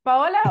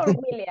 Paola or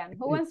William?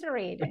 Who wants to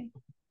read?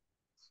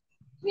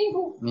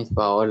 Miss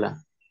Paola.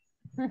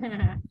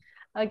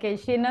 Okay,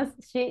 she's not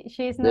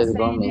Let's go,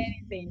 saying Miss.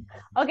 anything.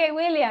 Okay,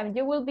 William,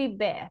 you will be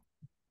Beth.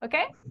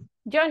 Okay?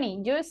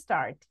 Johnny, you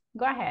start.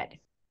 Go ahead.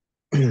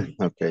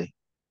 Okay.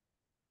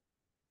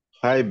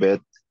 Hi,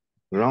 Beth.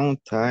 Long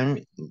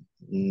time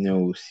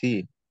no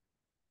see.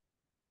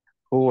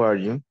 Who are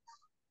you?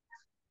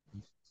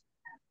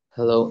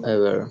 Hello,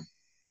 Ever.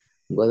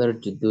 What are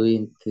you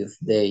doing this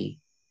day?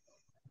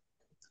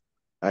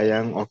 I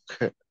am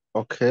okay.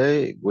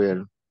 Okay,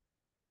 well,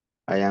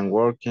 I am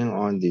working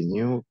on the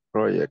new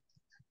project.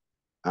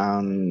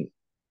 And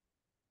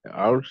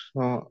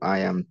also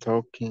I am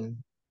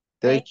taking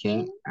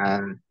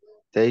an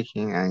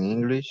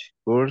English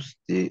course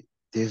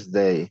this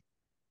day.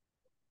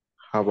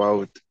 How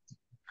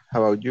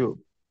about you?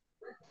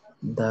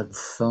 That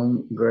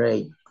sounds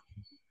great.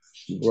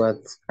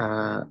 What's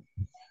a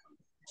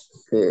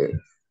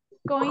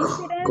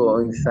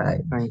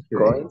Coincidence? Thank you.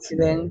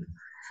 coincidence?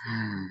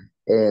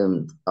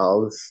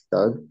 I'll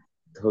start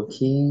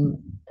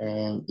talking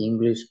an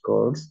English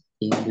course.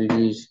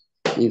 English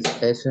is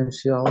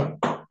essential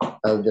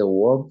at the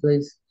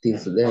workplace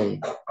this day.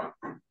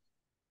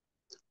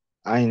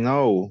 I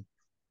know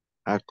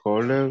a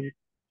colleague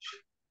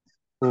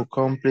who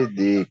completed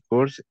the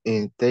course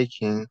in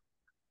taking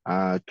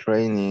a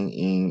training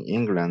in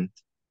England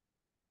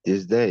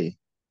this day.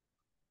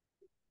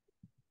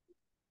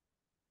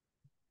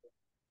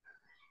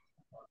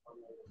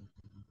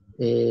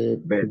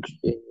 But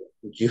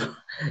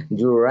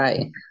You're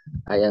right.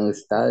 I am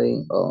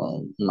studying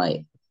on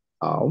my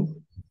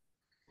own.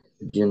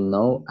 You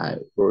know, I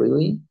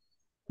really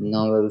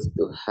novels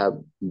to have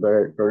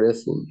better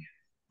results.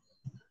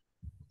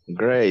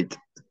 great.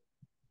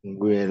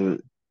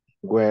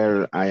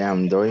 Well, I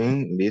am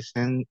doing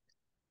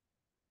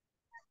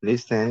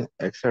listen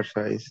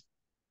exercise.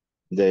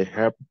 They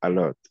help a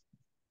lot.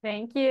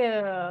 Thank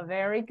you.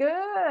 Very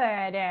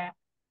good.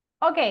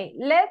 Okay,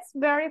 let's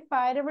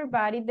verify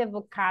everybody the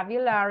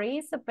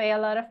vocabulary, so pay a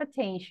lot of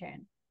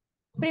attention.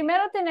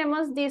 Primero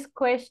tenemos this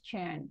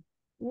question.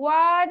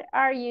 What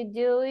are you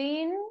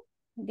doing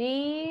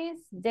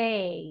these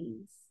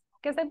days?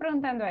 ¿Qué estoy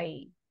preguntando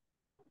ahí?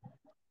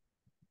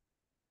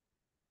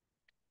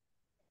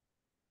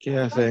 ¿Qué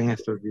hacen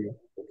estos días?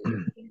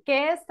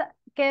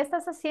 ¿Qué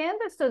estás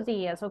haciendo estos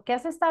días? ¿O qué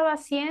has estado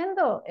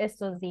haciendo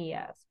estos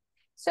días?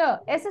 So,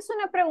 esa es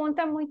una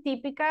pregunta muy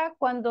típica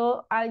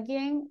cuando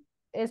alguien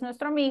es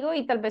nuestro amigo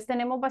y tal vez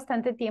tenemos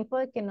bastante tiempo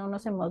de que no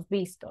nos hemos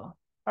visto.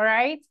 All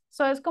right?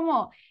 So, es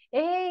como,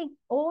 hey,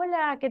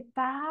 hola, ¿qué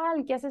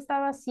tal? ¿Qué has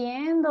estado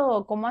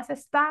haciendo? ¿Cómo has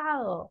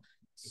estado?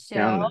 ¿Qué So,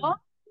 andan?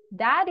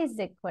 that is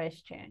the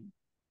question.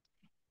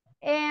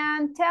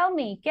 And tell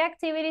me, ¿qué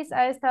activities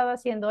ha estado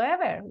haciendo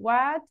Ever?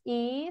 What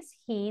is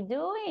he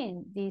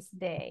doing these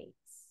days?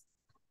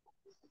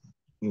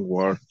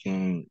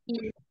 Working.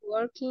 He's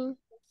working.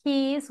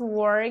 He's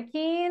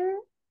working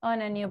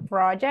on a new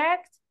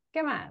project.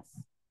 ¿Qué más?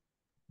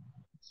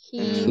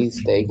 in He's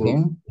He's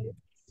taking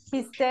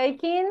He's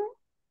taking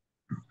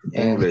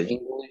an English.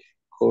 English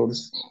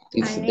course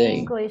this an day.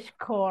 English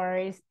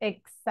course.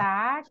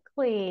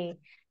 Exactly.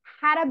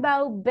 How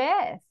about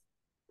Beth?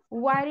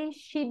 What is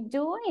she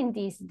doing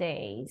these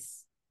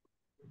days?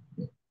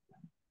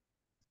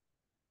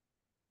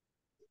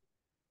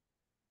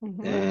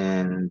 Mhm.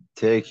 And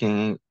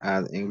taking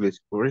an English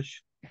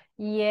course.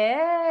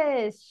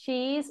 Yes,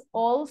 she's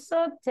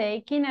also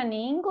taking an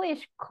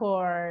English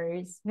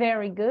course.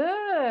 Very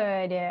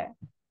good.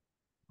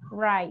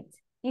 Right.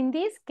 In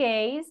this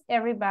case,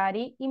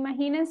 everybody,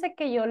 imagínense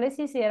que yo les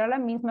hiciera la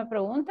misma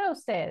pregunta a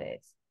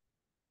ustedes.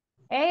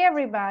 Hey,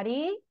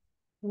 everybody,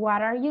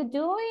 what are you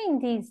doing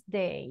these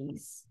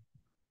days?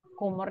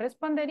 ¿Cómo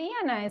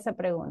responderían a esa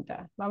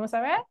pregunta? Vamos a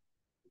ver.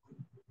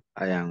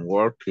 I am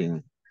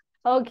working.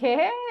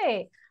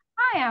 Okay.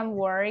 I am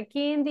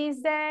working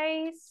these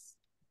days.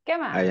 ¿Qué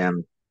más? I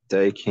am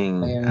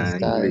taking I am an English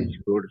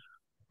studying. course.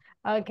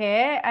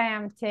 Okay, I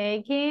am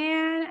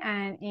taking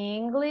an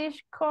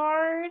English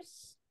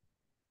course.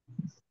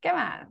 ¿Qué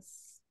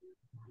más?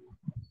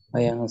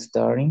 I am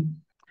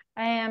studying.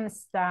 I am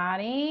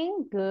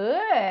studying.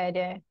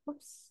 Good.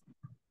 Oops.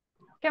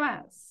 ¿Qué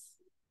más?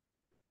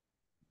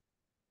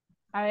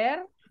 A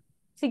ver,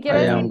 si quiero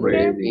I I decir am am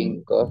que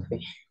drinking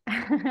coffee.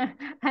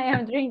 I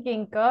am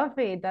drinking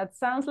coffee. That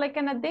sounds like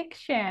an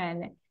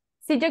addiction.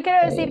 Si yo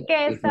quiero decir que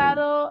he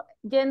estado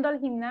yendo al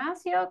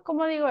gimnasio,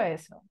 ¿cómo digo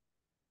eso?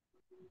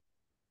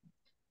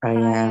 I I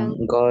am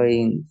am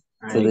going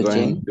to I'm the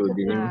going gym. to the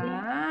gym.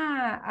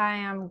 I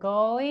am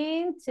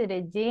going to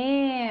the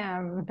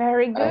gym.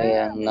 Very I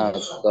am good. not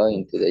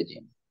going to the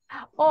gym.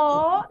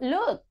 O,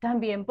 look,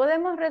 también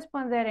podemos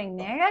responder en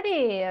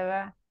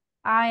negative.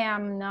 I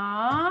am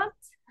not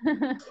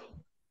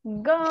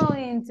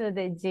going to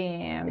the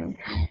gym.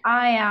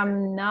 I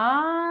am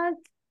not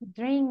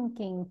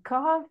drinking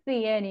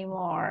coffee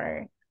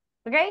anymore.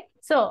 Okay,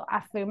 so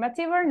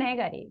affirmative or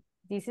negative.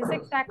 This is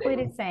exactly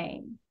the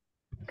same.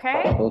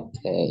 Okay,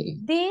 Okay.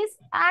 these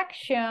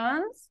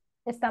actions,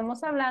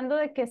 estamos hablando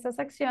de que estas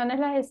acciones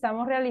las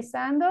estamos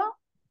realizando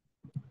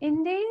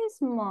in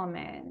this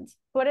moment.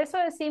 Por eso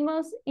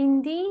decimos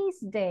in these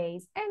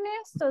days, en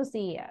estos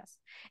días.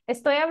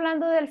 ¿Estoy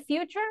hablando del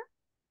future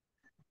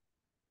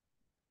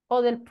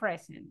o del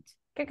present?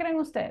 ¿Qué creen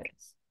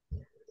ustedes?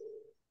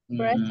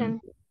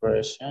 present.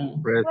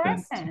 Present. Present.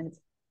 Present.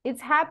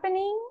 It's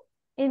happening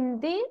in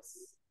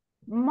this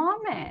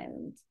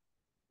moment.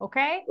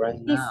 Okay? Right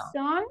These now.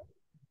 son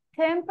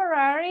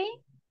temporary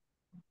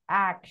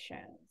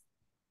actions.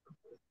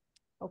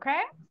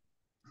 Okay?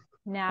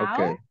 Now,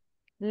 Okay.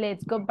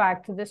 let's go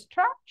back to the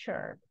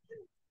structure.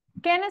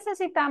 ¿Qué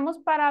necesitamos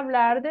para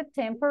hablar de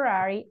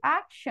temporary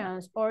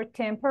actions or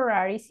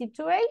temporary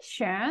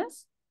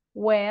situations?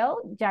 Well,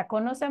 ya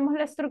conocemos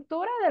la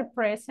estructura del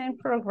present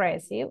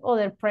progressive o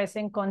del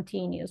present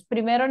continuous.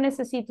 Primero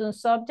necesito un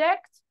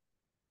subject.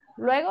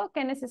 Luego,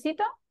 ¿qué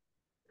necesito?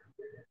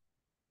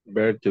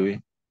 Verb to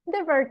be.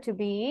 The verb to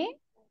be.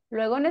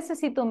 Luego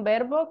necesito un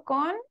verbo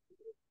con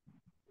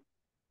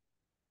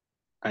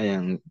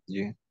ing.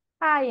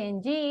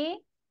 ing.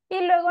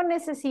 Y luego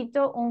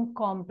necesito un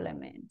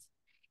complement.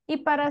 Y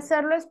para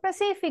hacerlo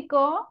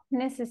específico,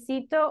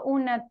 necesito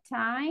una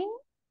time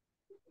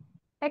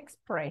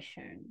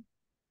expression.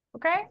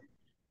 ¿Ok?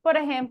 Por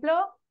ejemplo,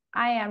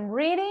 I am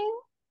reading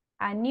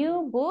a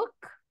new book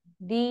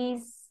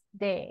these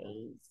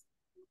days.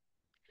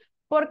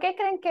 ¿Por qué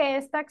creen que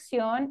esta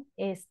acción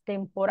es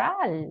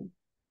temporal?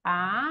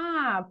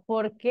 Ah,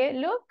 porque,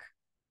 look,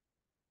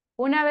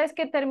 una vez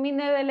que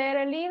termine de leer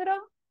el libro,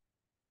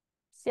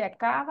 se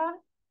acaba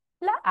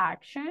la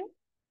action.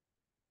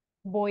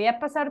 ¿Voy a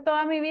pasar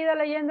toda mi vida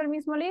leyendo el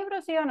mismo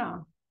libro, sí o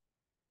no?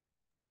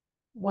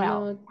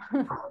 Well.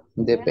 No.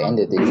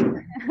 Depende,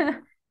 teacher.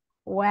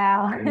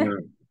 Well. No,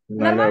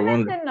 no le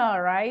abunda. Normalmente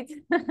no, right?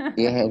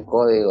 Si es el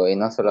código y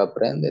no se lo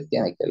aprende,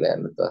 tiene que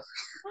leerlo todo.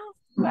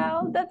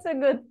 Well, that's a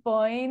good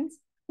point.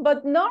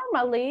 But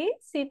normally,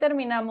 sí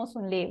terminamos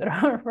un libro,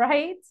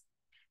 right?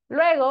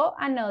 Luego,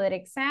 another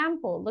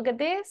example. Look at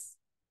this.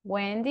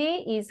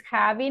 Wendy is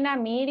having a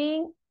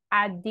meeting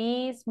at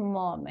this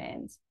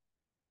moment.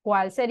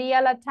 ¿Cuál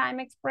sería la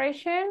time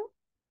expression?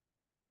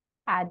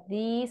 At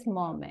this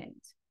moment.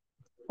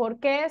 ¿Por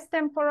qué es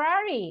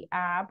temporary?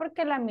 Ah,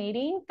 porque la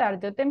meeting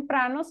tarde o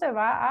temprano se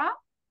va a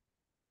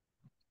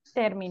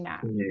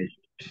terminar. Yes.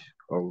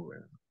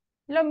 Over.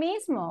 Lo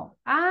mismo.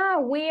 Ah,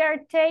 we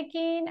are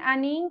taking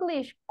an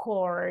English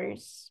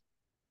course.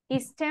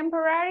 Is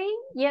temporary?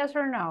 Yes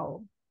or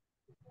no?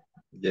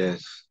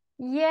 Yes.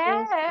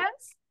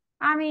 Yes.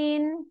 I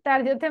mean,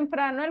 tarde o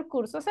temprano el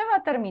curso se va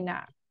a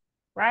terminar.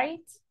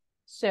 Right?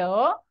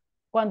 So,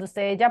 cuando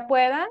ustedes ya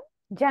puedan,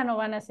 ya no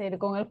van a seguir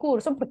con el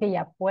curso porque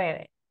ya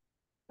pueden.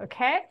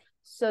 Okay?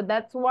 So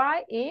that's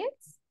why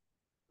it's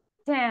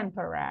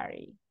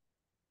temporary.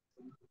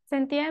 ¿Se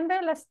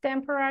entiende las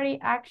temporary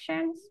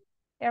actions,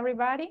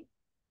 everybody?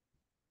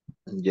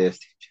 Yes,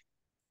 teacher.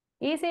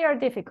 Easy or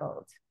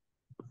difficult?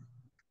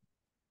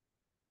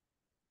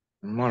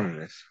 More or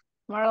less.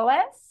 More or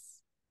less?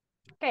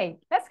 Okay,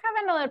 let's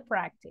have another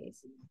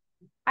practice.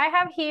 I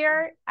have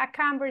here a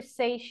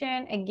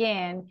conversation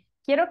again.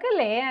 Quiero que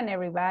lean,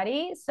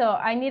 everybody. So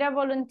I need a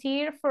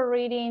volunteer for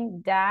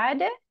reading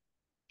dad.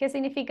 ¿Qué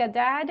significa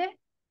dad?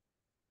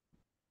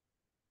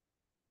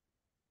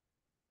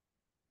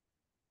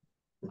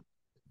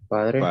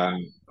 Padre,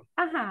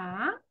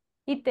 Ajá.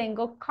 Y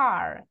tengo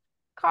car.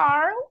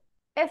 Carl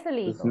es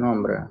el su hijo.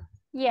 nombre.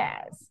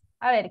 Yes.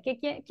 A ver,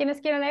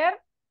 ¿quiénes quieren leer?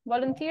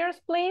 Volunteers,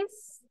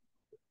 please.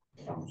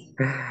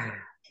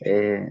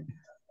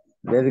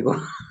 Let's go.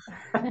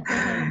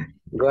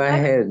 Go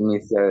ahead,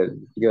 Mr.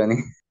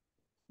 Johnny.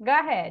 Go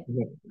ahead.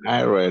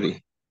 I'm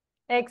ready.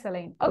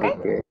 Excellent. Okay.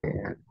 Okay.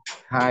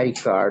 Hi,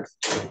 Cards.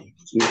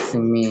 It's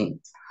me.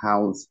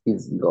 How's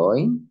it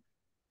going?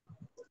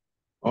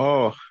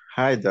 Oh,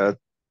 hi, Dad.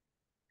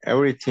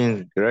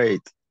 Everything's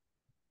great.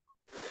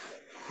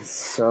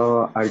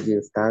 So, are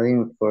you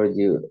studying for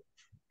your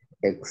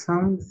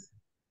exams?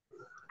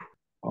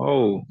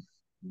 Oh,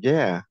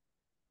 yeah.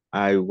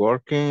 I'm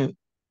working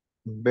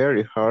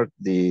very hard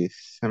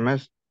this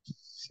semester.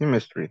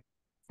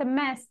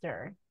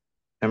 Semester.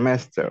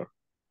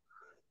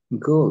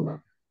 Good.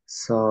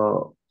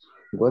 So,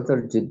 what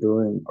are you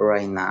doing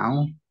right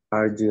now?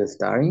 Are you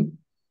studying?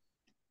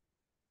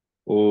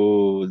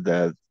 Oh,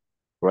 that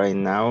right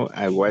now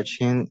I'm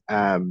watching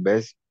a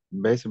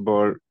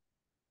baseball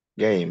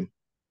game.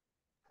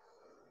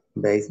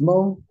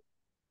 Baseball?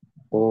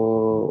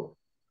 Or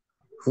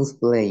who's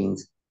playing?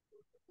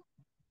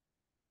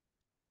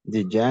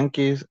 The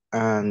Yankees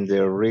and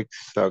the Red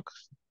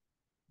Sox.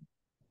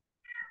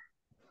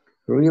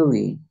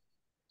 Really?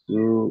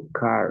 You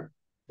car.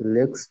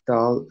 Let's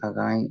start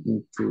again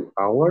in 2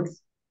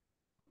 hours?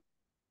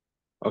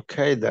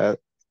 Okay, Dad.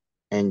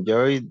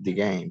 Enjoy the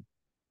game.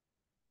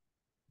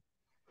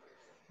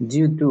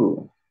 You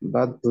do,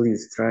 but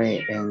please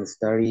try and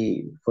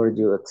study for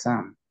your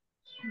exam.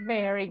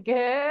 Very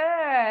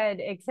good.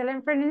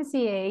 Excellent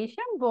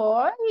pronunciation,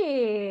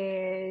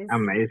 boys.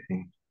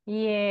 Amazing.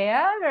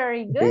 Yeah,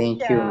 very good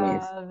Thank you,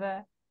 miss.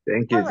 job.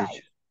 Thank you, All right.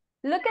 teacher.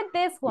 Look at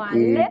this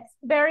one. Eh, Let's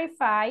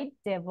verify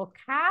the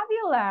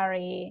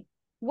vocabulary.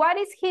 What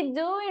is he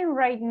doing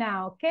right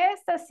now? ¿Qué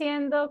está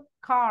haciendo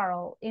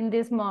Carl in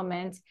this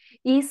moment?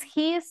 Is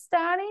he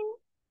studying?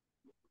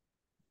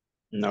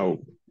 No.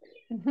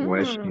 Mhm.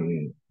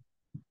 Watching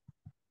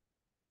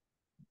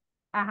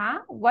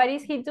What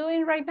is he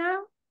doing right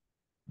now?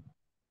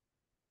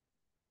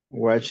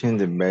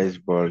 the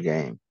baseball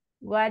game.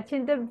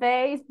 Watching the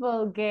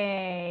baseball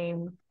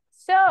game.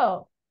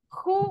 So,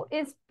 who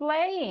is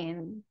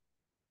playing?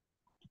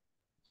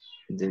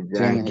 The ¿Quiénes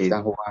Yankees.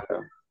 están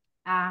jugando?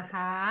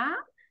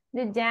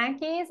 The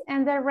Yankees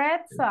and the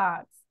Red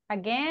Sox.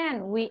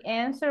 Again, we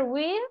answer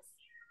with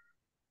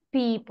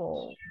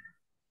people.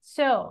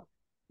 So,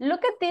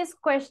 look at this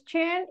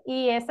question,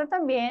 y esta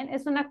también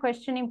es una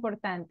question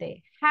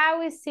importante.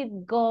 How is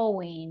it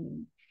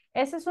going?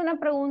 Esa es una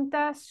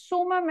pregunta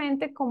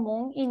sumamente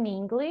común in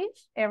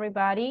English,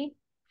 everybody.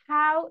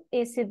 How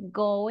is it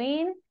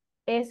going?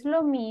 Es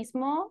lo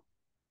mismo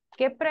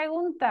que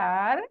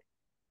preguntar,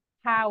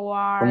 how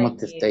are ¿Cómo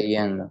te está you?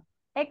 yendo?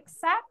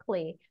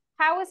 Exactly.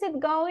 How is it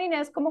going?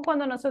 Es como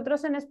cuando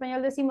nosotros en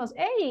español decimos,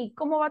 hey,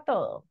 ¿cómo va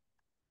todo?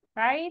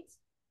 Right?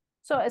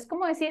 So, es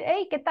como decir,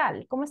 hey, ¿qué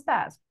tal? ¿Cómo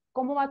estás?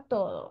 ¿Cómo va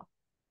todo?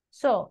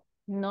 So,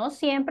 no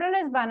siempre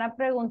les van a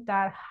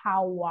preguntar,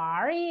 how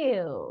are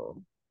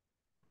you?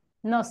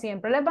 No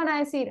siempre les van a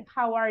decir,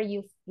 how are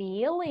you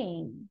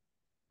feeling?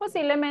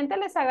 Posiblemente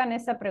les hagan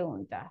esa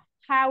pregunta.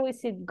 How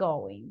is it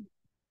going?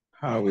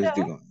 How is it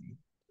going?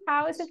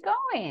 How is it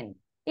going?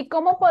 ¿Y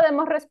cómo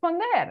podemos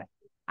responder?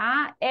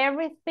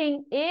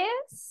 Everything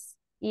is,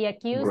 y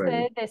aquí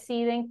ustedes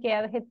deciden qué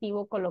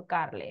adjetivo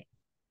colocarle.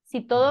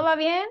 Si todo va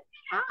bien,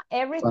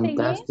 everything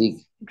Fantastic.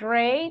 is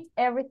great,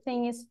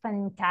 everything is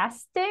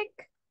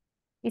fantastic.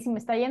 Y si me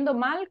está yendo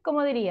mal,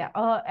 ¿cómo diría?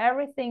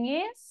 Everything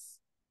is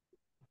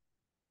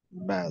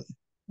Bad.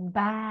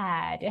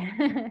 bad.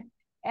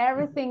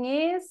 Everything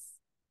is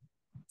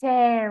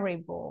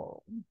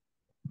terrible.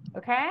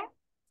 Okay?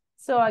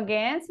 So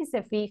again, si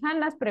se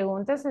fijan, las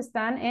preguntas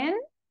están en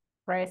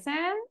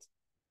present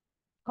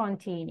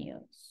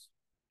continuous.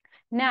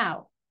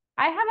 Now,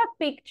 I have a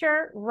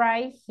picture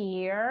right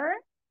here.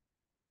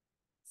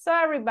 So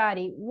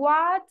everybody,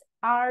 what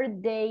are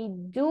they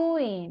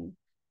doing?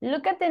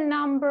 Look at the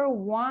number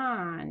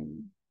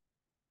 1.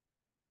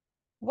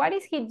 What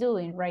is he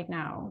doing right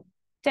now?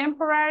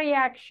 Temporary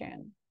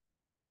action.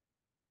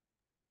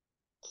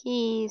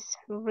 He's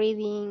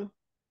reading,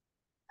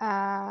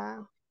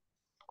 ¿cómo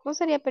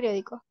sería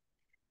periódico?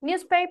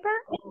 Newspaper?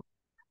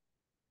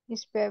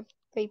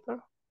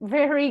 Newspaper.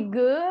 Very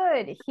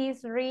good.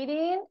 He's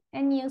reading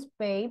a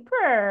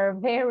newspaper.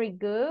 Very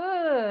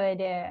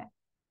good.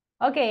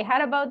 Okay,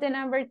 how about the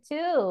number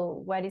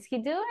 2? What is he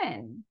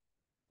doing?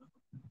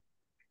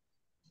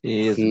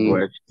 He is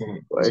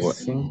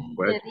Washing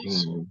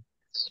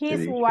He's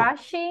dishes.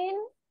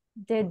 washing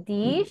the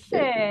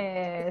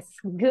dishes.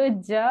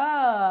 Good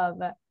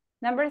job.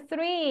 Number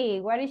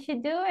 3, what is she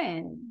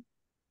doing?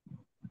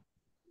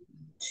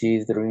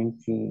 She's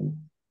drinking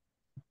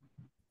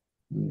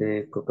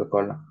the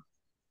Coca-Cola.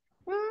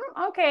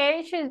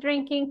 Okay, she's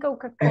drinking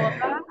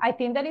Coca-Cola. I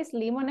think that is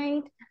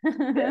lemonade.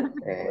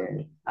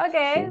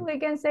 Okay, we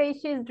can say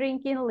she's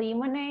drinking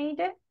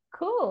lemonade.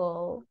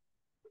 Cool.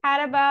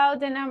 How about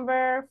the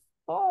number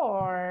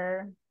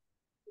 4?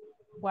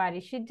 What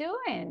is she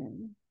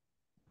doing?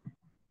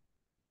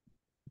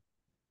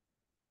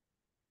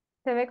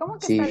 Se ve como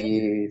que está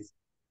She's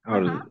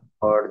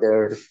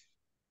Orders.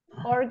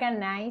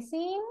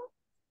 organizing.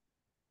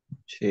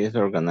 She is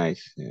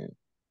organized.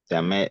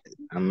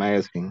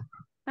 Amazing.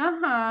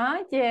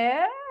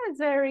 Yes,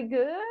 very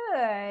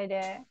good.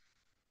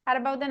 How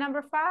about the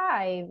number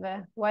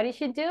 5? What is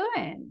she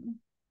doing?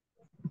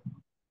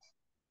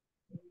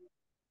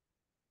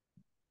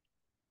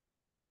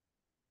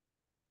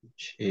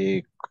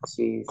 She's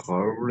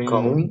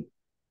calling.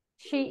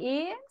 She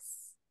is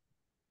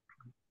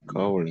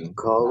calling.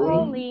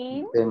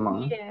 calling. The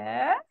man.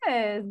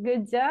 Yes,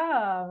 good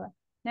job.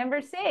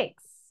 Number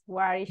 6,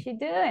 what is she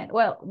doing?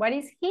 Well, what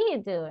is he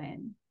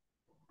doing?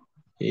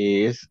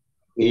 He is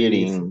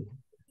eating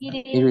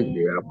Eating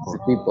the apple.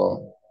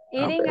 People.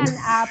 Eating an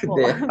apple.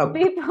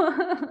 People.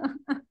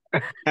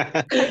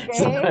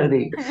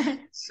 Okay.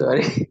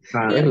 Sorry.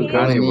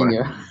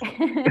 Cannibal.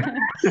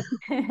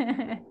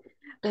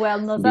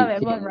 Well, no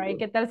sabemos, right?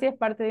 ¿Qué tal si es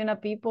parte de una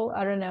people?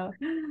 I don't know.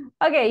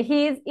 Okay,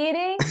 he's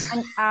eating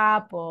an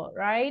apple,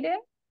 right?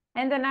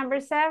 And the number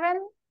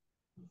 7?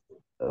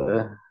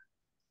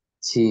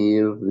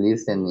 She's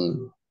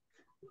listening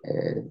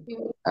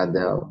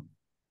Adele.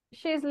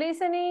 She's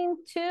listening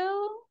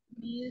to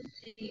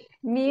music.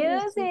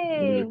 Yes,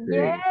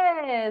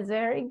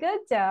 very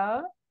good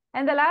job.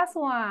 And the last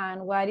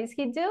one, what is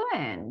he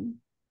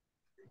doing?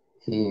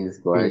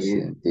 He's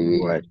watching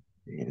TV.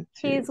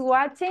 He's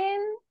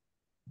watching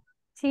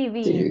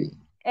TV.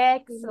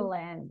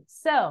 Excellent.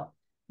 So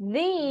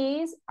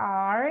these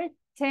are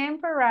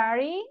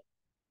temporary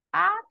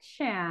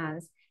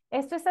actions.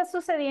 Esto está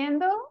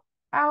sucediendo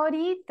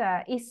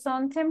ahorita y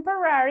son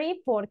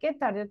temporary porque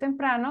tarde o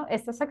temprano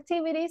estas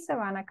activities se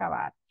van a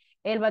acabar.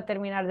 Él va a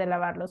terminar de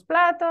lavar los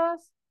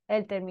platos,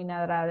 él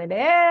terminará de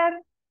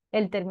leer,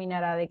 él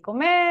terminará de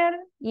comer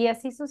y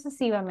así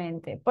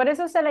sucesivamente. Por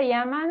eso se le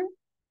llaman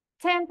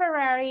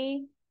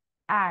temporary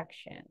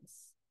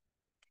actions.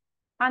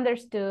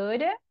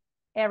 Understood,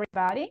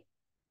 everybody?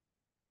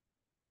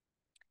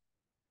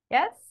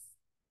 Yes?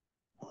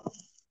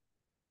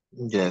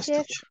 Yes,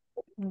 teacher.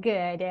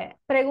 Good.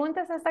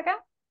 ¿Preguntas hasta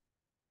acá?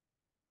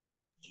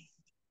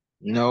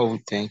 No,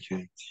 thank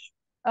you.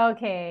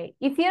 Okay.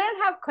 If you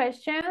don't have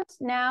questions,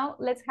 now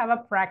let's have a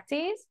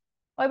practice.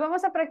 Hoy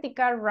vamos a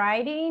practicar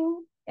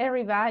writing,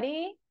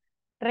 everybody.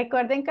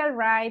 Recuerden que el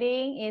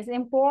writing is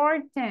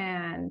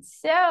important.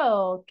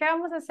 So, ¿qué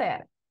vamos a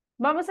hacer?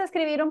 Vamos a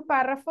escribir un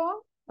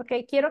párrafo.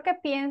 Ok, quiero que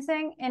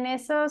piensen en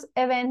esos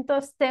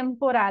eventos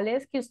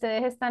temporales que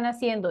ustedes están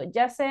haciendo,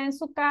 ya sea en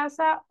su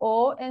casa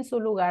o en su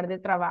lugar de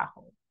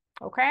trabajo.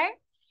 Ok.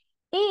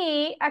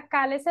 Y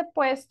acá les he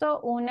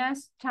puesto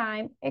unas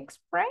time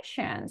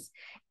expressions.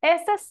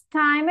 Estas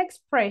time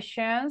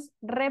expressions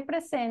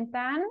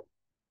representan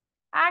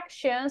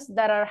actions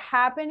that are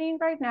happening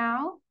right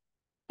now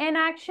and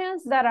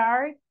actions that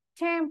are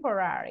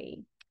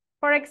temporary.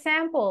 For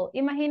example,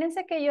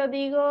 imagínense que yo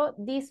digo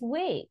this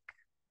week.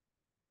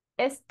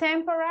 ¿Es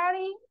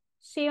temporary?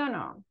 ¿Sí o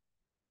no?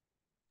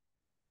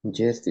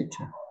 Yes,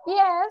 teacher.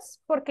 Yes,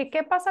 porque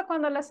 ¿qué pasa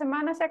cuando la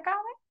semana se acabe?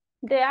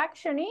 The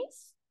action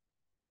is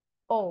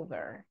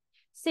over.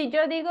 Si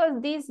yo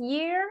digo this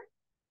year,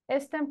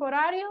 ¿es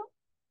temporario?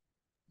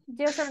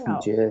 Yes or no?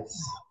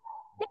 Yes.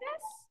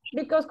 Yes,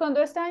 because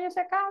cuando este año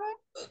se acabe,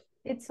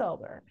 it's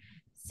over.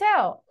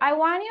 So, I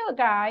want you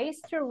guys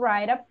to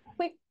write a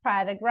quick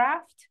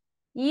paragraph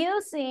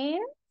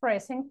using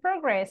present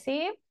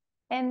progressive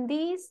and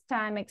these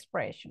time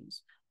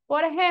expressions.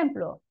 Por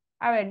ejemplo,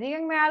 a ver,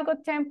 díganme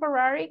algo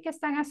temporary que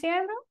están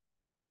haciendo.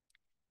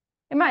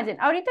 Imagine,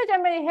 ahorita ya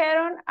me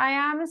dijeron, I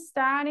am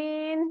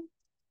studying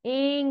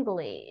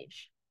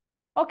English.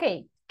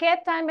 Ok, ¿qué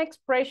time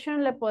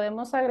expression le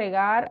podemos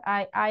agregar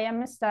a I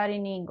am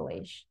studying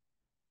English?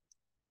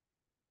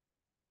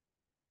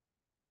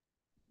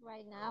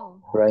 Right now.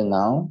 Right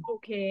now.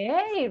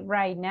 Okay,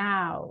 right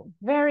now.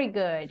 Very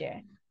good.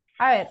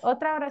 A ver,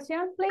 otra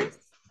oración, please.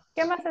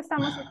 ¿Qué más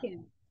estamos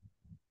haciendo?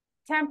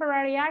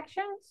 Temporary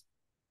actions.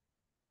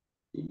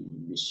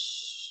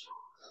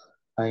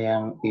 I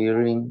am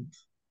eating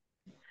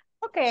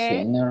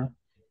Okay. dinner.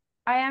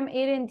 I am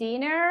eating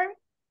dinner.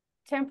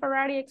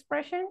 Temporary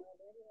expression.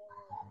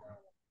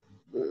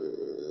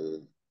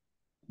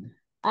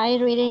 I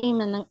read it in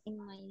my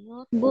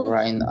notebook.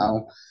 Right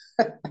now.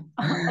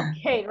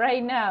 Okay,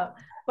 right now.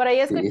 Por ahí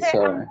Sí, escuché,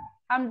 sorry.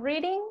 I'm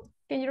reading.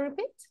 Can you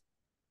repeat?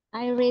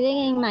 I read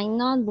it in my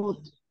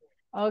notebook.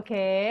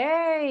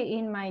 Okay,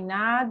 in my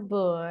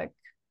notebook.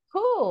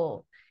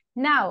 Cool.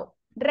 Now,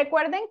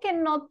 recuerden que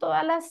no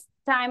todas las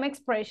time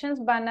expressions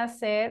van a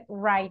ser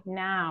right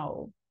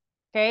now.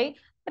 Okay.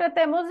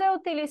 Tratemos de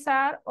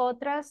utilizar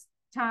otras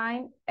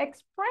time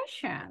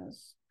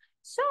expressions.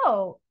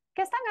 So,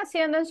 ¿qué están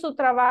haciendo en su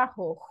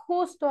trabajo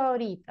justo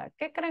ahorita?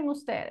 ¿Qué creen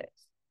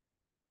ustedes?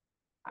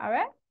 A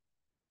ver.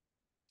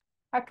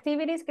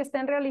 Activities que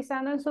estén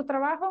realizando en su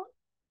trabajo.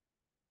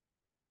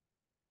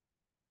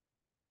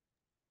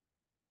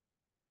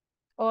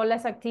 O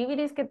las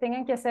activities que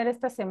tengan que hacer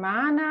esta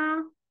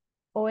semana,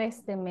 o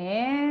este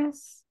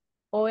mes,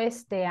 o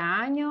este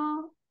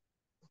año.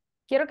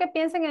 Quiero que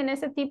piensen en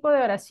ese tipo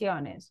de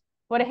oraciones.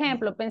 Por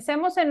ejemplo,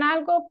 pensemos en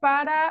algo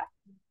para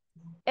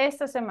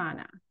esta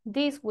semana,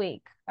 this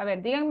week. A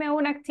ver, díganme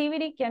una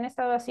activity que han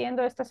estado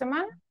haciendo esta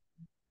semana.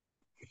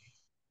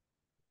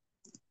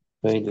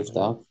 Pay the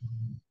staff.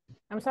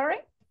 I'm sorry?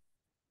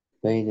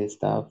 Pay the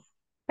staff.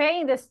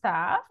 Paying the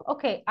staff.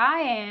 Okay,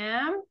 I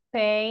am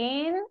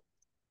paying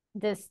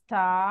the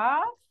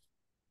staff.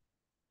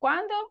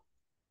 ¿Cuándo?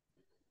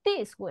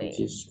 This week.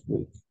 This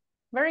week.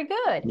 Very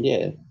good.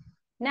 Yeah.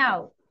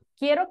 Now,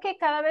 quiero que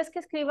cada vez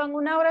que escriban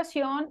una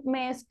oración,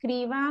 me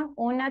escriban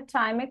una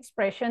time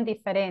expression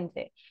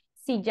diferente.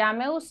 Si ya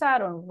me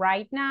usaron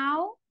right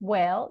now,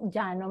 well,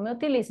 ya no me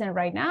utilicen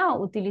right now,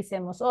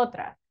 utilicemos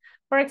otra.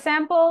 Por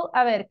ejemplo,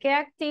 a ver, ¿qué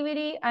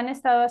activity han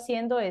estado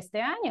haciendo este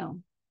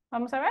año?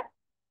 Vamos a ver.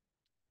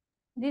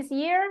 This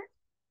year.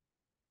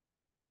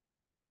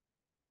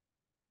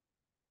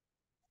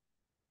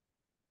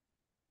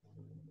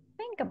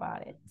 Think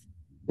about it.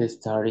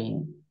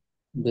 Starting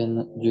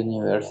the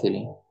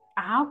university.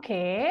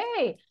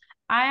 Okay.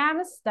 I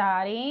am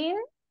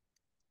studying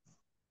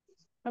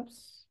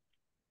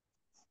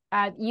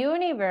at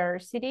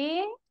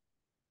university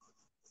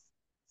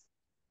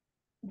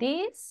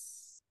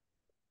this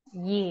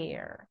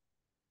year.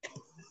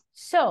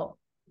 So,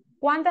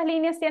 ¿cuántas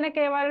líneas tiene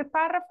que llevar el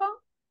párrafo?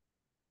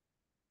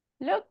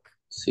 Look.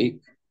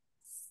 6.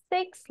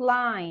 6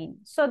 lines.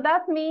 So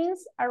that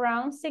means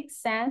around 6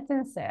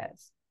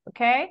 sentences.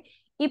 Okay?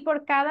 Y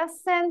por cada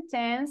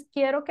sentence,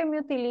 quiero que me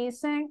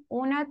utilicen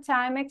una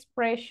time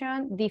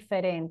expression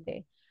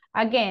diferente.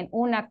 Again,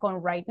 una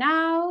con right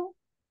now.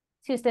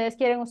 Si ustedes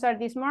quieren usar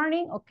this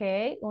morning,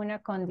 ok. Una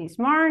con this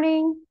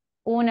morning.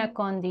 Una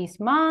con this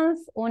month.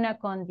 Una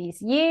con this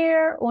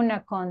year.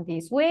 Una con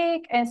this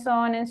week. And so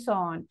on and so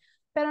on.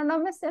 Pero no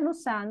me estén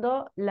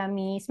usando la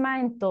misma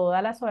en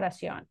todas las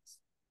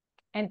oraciones.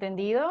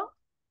 ¿Entendido?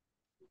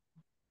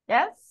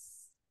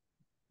 Yes?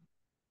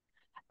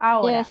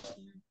 Ahora. Yes.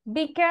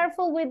 Be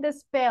careful with the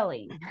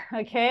spelling,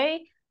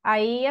 ¿ok?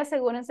 Ahí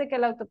asegúrense que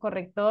el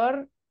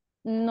autocorrector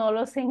no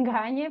los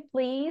engañe,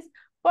 please,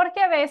 porque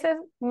a veces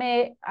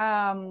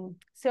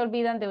se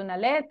olvidan de una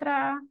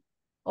letra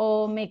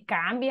o me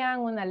cambian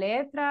una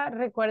letra.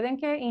 Recuerden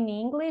que en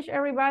English,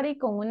 everybody,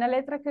 con una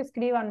letra que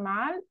escriban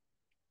mal,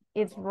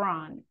 it's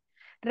wrong.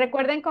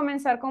 Recuerden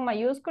comenzar con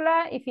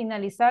mayúscula y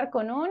finalizar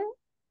con un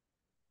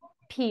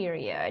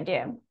period.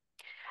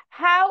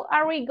 How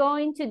are we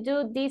going to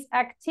do this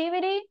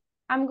activity?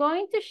 I'm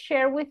going to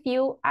share with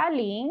you a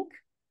link,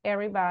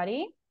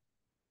 everybody.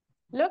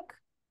 Look.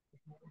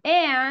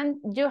 And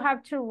you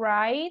have to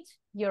write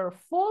your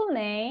full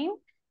name.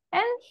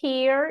 And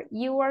here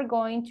you are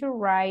going to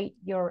write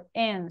your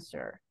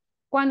answer.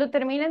 Cuando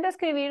terminen de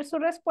escribir su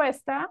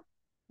respuesta,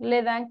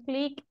 le dan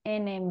clic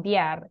en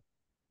enviar.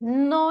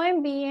 No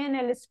envíen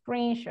el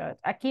screenshot.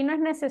 Aquí no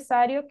es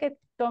necesario que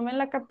tomen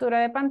la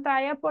captura de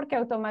pantalla porque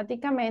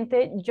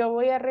automáticamente yo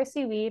voy a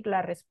recibir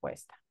la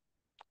respuesta.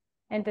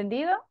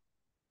 ¿Entendido?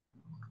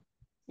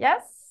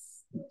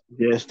 Yes?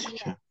 Yes,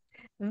 teacher.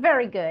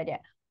 Very good.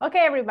 Okay,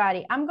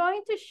 everybody, I'm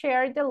going to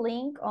share the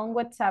link on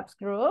WhatsApp's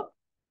group,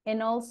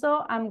 and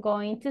also I'm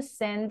going to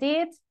send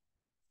it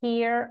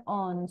here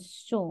on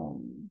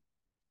Zoom.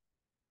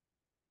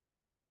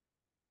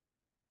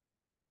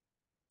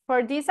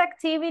 For this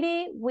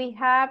activity, we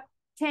have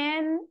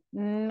 10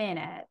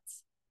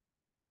 minutes.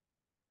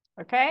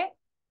 Okay?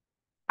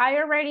 I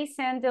already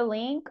sent the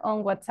link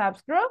on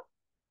WhatsApp's group,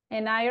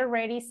 and I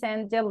already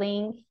sent the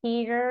link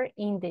here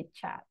in the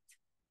chat.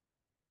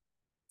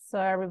 So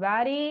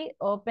everybody,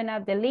 open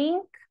up the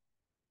link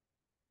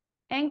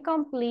and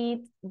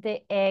complete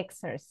the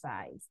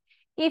exercise.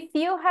 If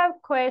you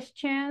have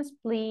questions,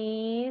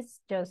 please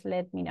just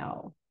let me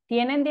know.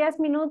 Tienen 10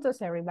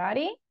 minutos,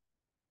 everybody.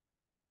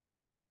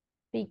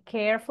 Be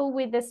careful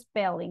with the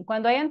spelling.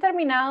 Cuando hayan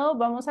terminado,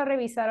 vamos a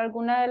revisar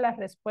algunas de las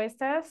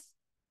respuestas.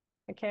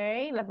 Ok,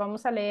 las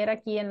vamos a leer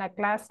aquí en la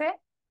clase.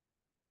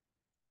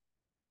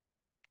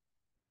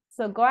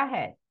 So go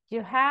ahead.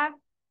 You have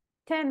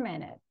 10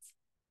 minutes.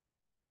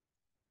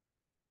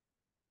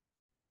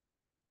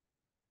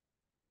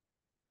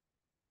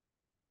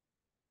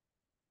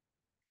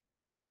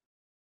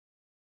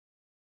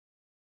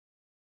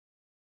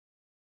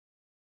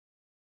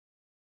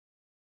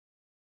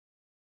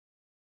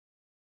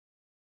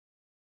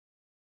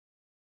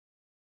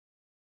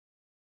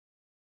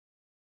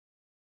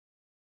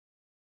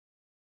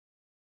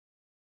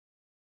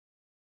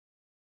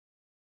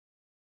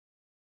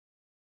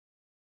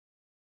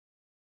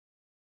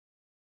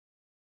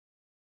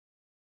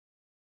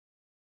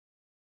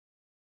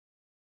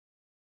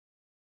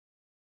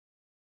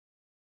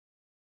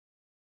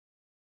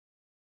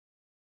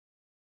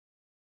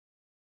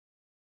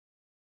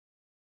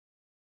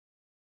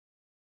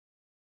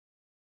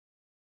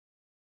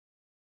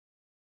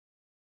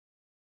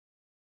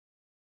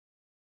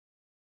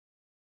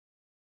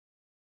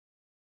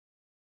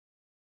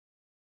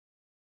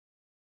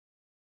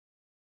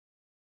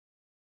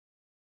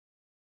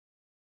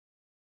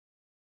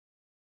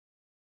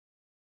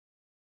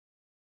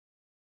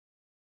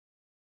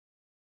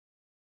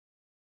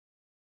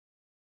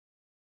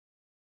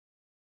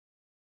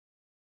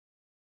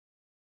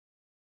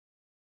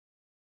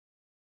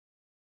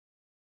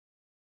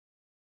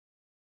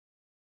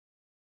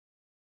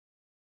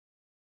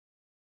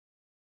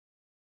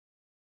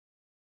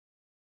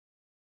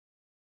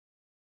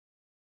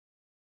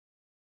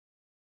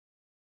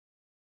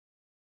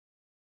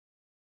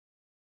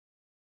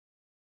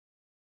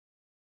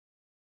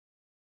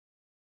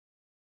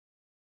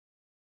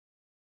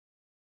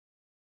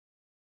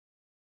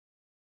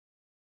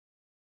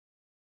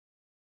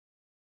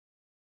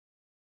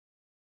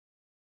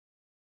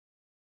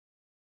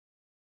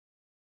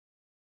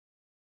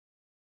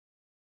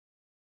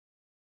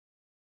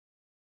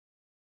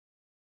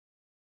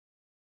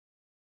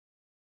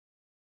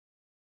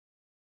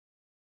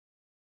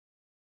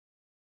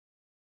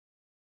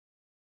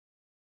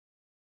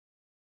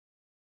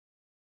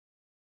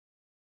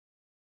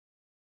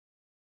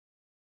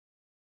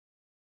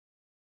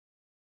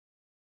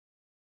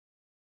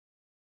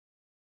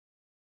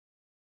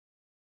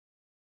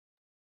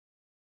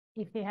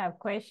 If you have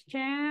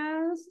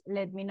questions,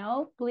 let me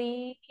know,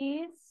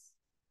 please.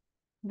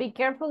 Be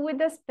careful with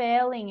the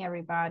spelling,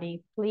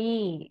 everybody,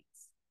 please.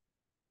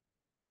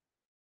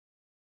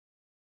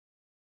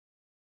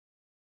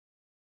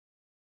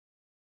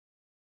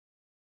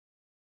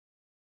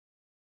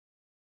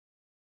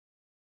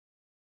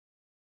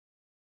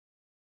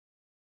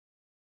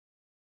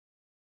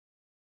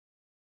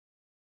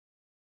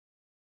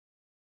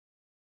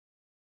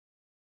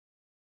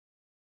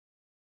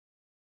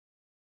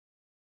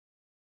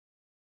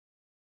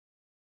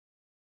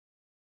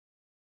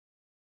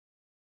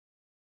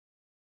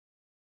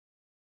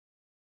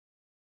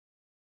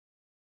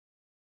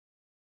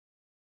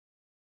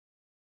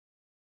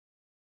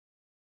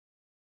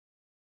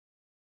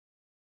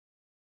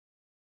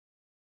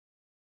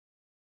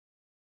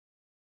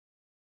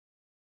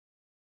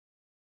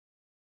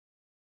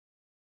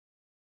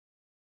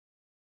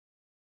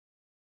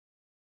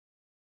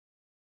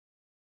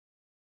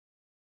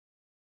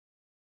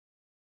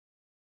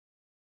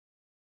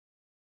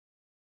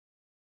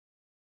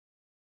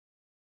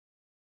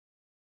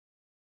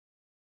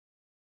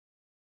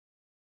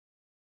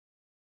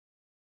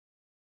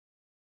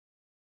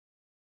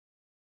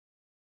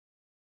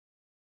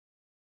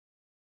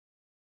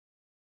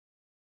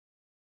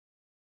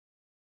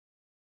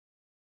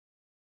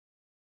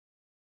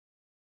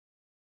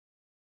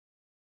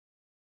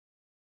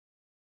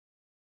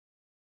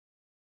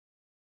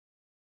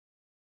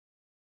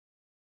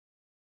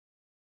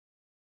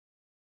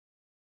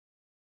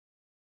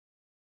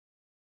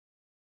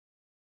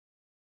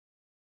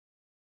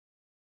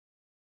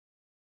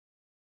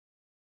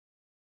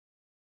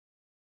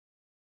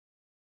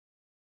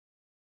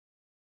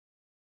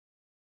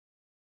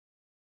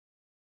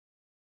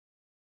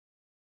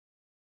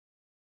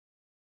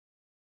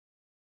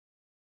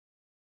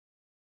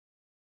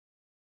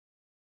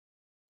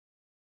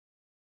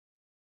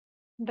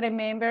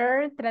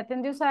 Remember,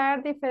 traten de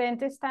usar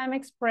diferentes time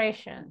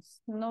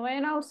expressions. No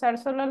vayan a usar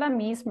solo la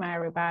misma,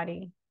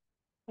 everybody.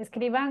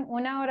 Escriban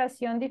una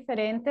oración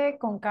diferente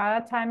con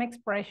cada time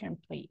expression,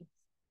 please.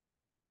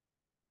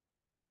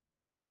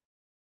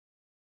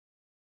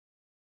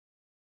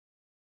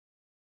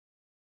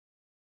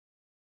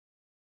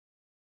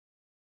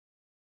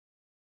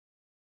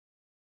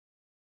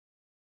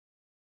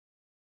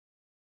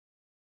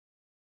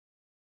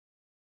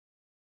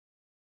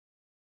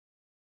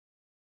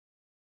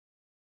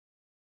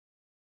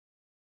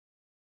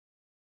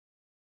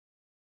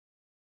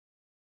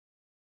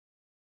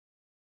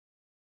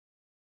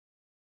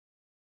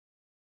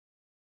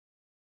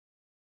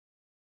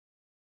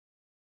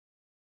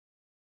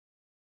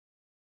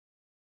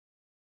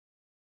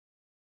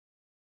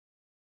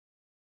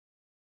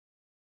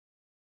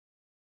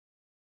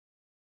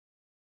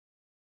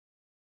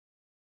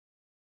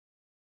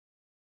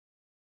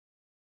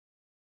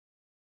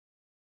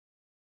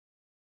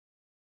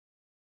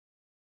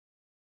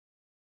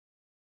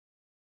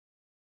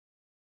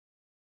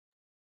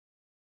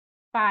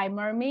 5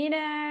 more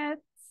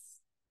minutes.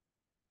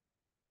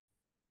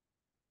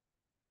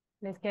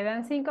 Les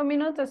quedan 5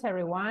 minutos,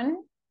 everyone.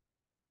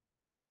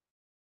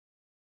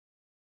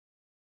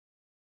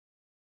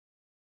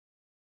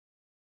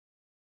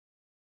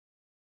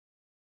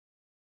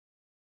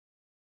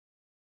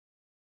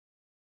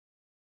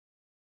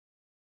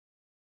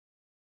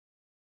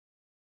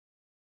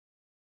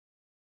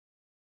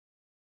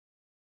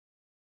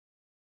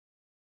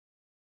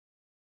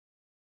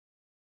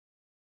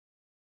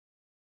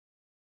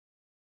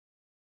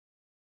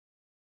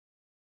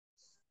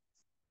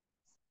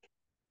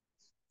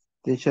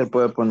 Teacher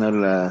puede poner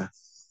la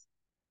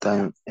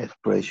time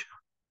expression.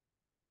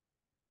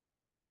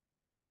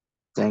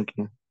 Thank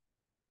you.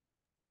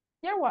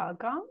 You're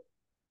welcome.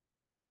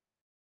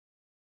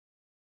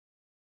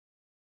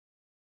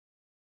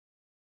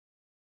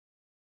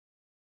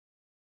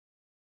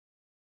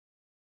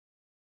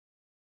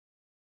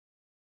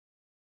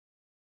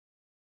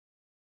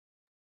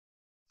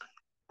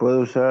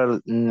 Puede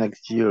usar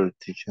next year,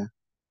 teacher.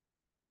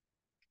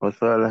 O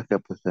solo las que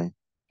puse.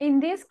 In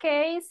this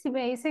case, si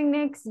me dicen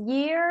next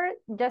year,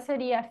 ya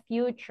sería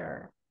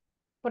future,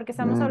 porque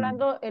estamos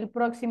hablando el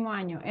próximo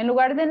año. En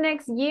lugar de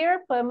next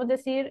year, podemos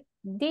decir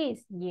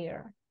this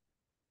year.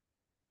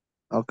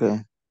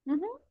 Okay.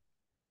 Ujú.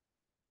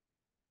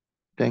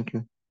 Thank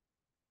you.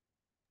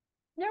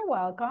 You're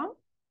welcome.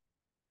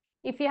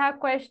 If you have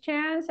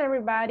questions,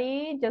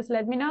 everybody, just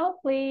let me know,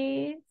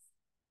 please.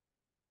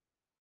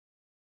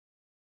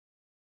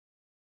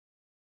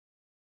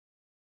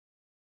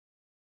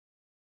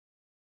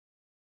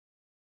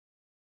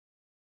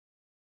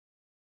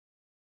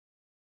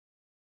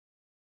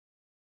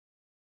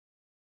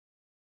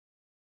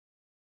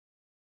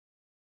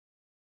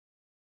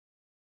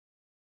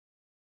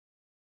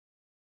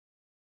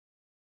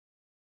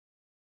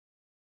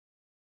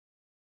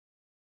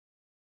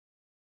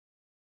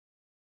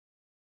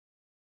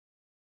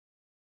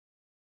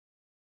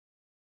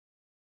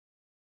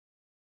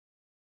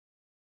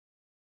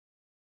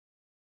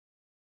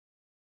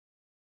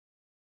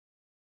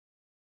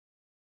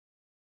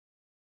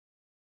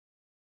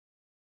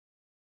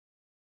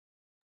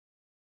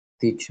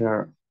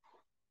 Teacher,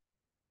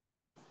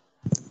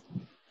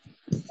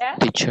 Yes.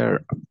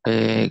 teacher,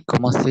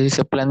 ¿cómo se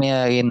dice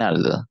planilla de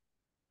aguinaldo?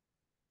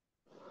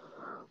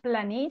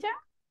 Planilla.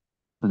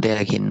 De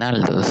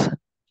aguinaldos.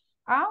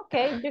 Ah,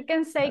 okay. You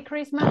can say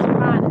Christmas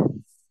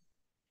bonus.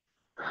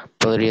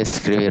 Podría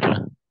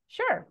escribirlo.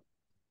 Sure.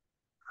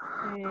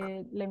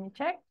 Let me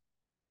check.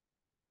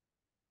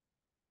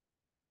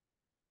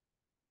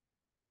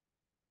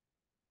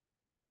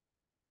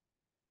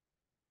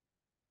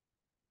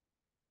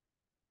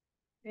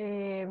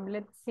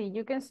 Let's see.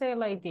 You can say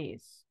like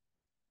this.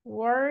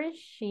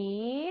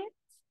 Worksheet.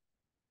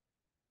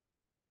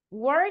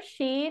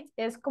 Worksheet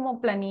es como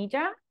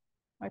planilla.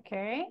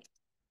 Okay.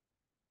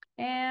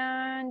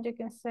 And you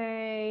can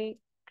say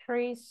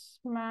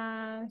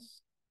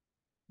Christmas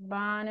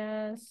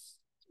bonus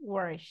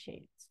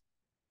worksheet.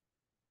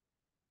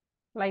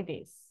 Like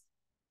this.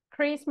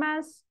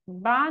 Christmas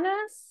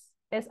bonus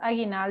es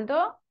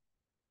aguinaldo.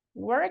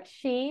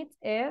 Worksheet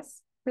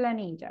es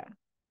planilla.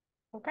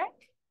 Okay?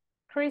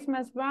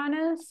 Christmas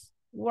bonus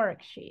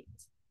worksheet.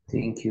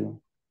 Thank you.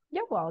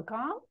 You're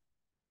welcome.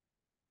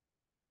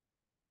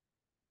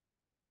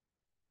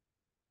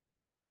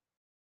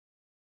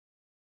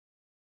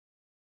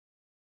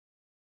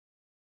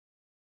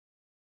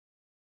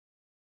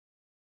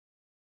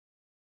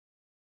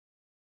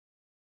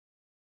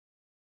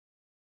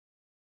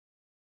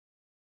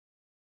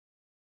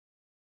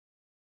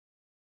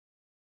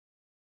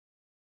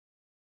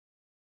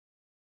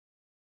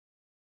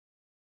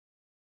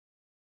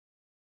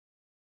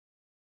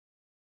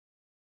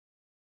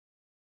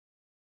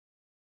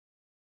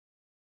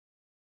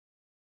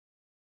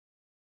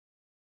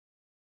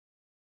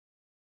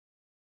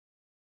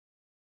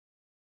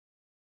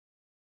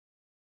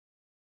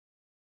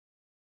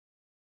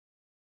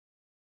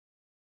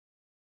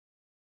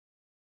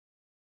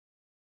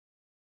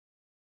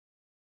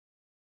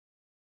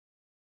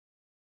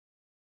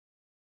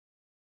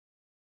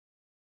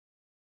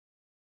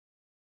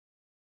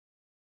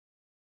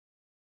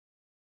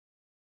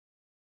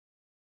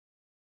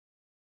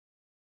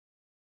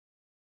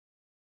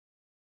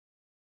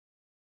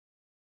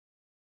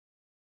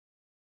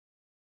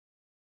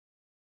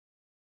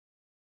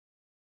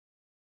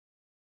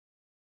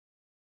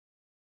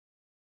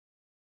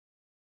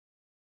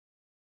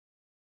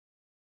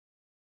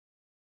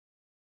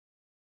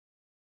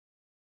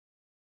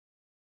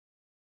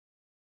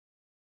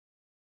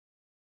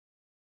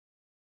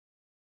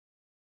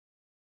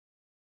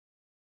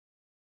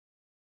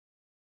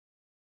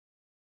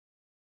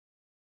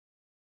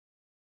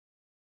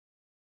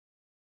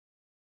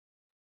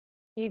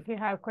 If you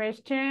have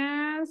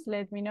questions,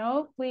 let me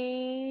know,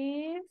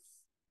 please.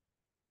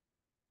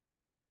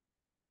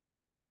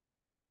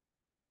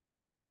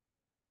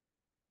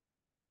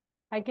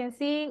 I can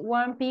see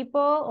 1 people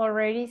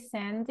already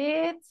sent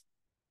it.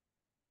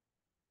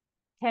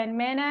 10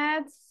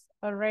 minutes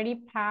already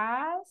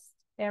passed.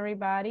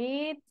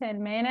 Everybody,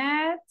 10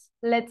 minutes.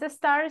 Let's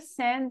start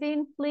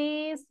sending,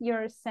 please,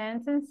 your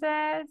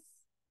sentences.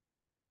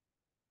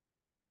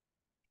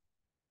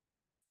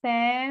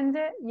 Send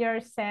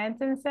your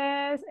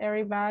sentences,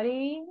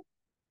 everybody.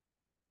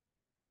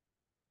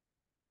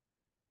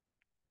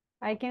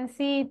 I can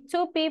see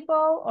 2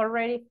 people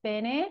already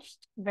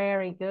finished.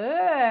 Very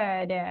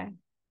good.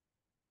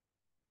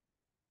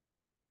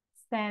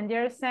 Send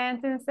your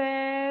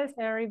sentences,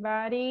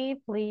 everybody,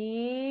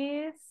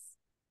 please.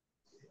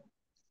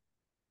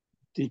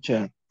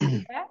 Teacher,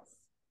 Yes.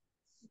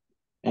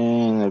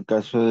 en el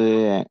caso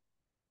de,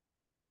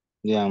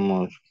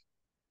 digamos,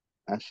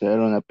 hacer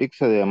una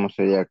pizza, digamos,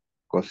 sería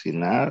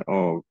cocinar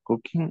o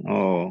cooking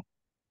o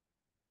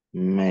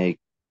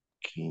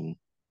making.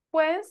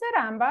 Pueden ser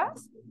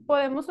ambas.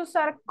 Podemos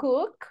usar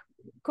cook,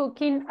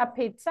 cooking a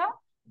pizza,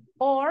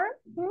 or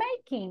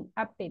making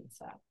a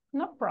pizza.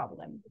 No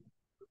problem.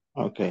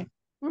 Okay,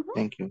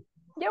 thank you.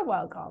 You're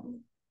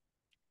welcome.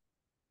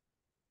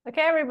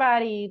 Okay,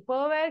 everybody.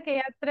 Puedo ver que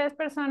ya 3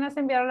 personas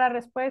enviaron la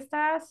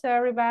respuesta. So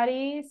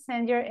everybody,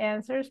 send your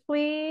answers,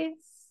 please.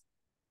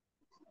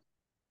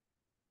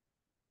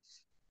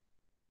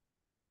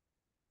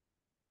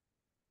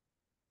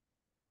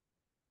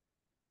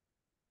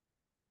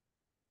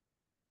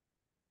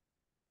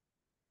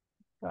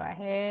 Go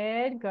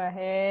ahead, go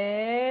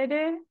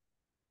ahead.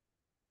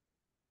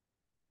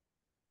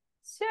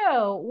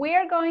 So we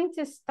are going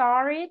to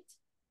start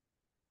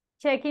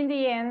checking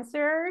the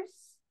answers.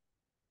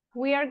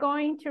 We are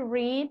going to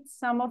read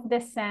some of the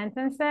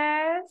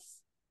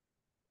sentences.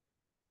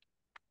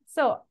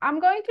 So I'm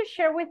going to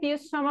share with you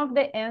some of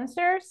the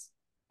answers.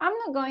 I'm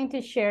not going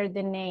to share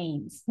the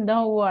names,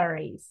 no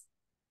worries.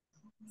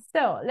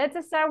 So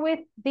let's start with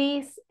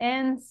this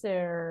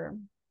answer.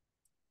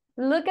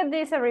 Look at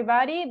this,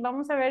 everybody.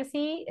 Vamos a ver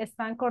si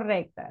están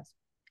correctas.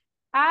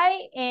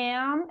 I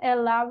am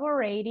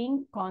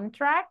elaborating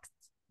contracts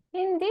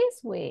in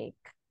this week.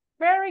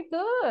 Very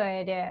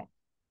good.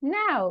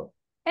 Now,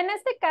 en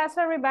este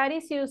caso,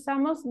 everybody, si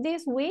usamos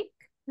this week,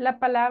 la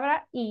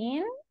palabra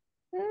in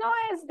no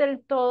es del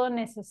todo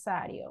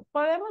necesario.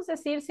 Podemos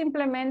decir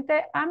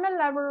simplemente, I'm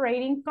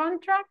elaborating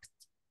contracts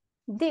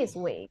this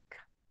week.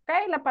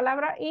 Okay, la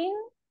palabra in,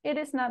 it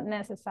is not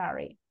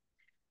necessary.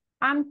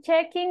 I'm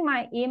checking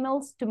my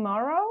emails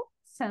tomorrow.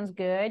 Sounds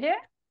good.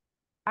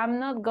 I'm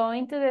not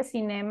going to the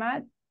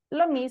cinema.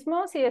 Lo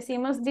mismo, si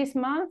decimos this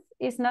month,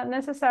 it's not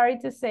necessary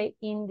to say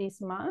in this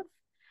month.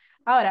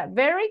 Ahora,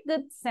 very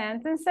good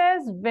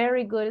sentences,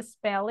 very good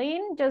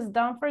spelling. Just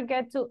don't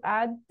forget to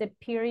add the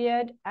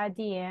period at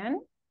the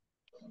end.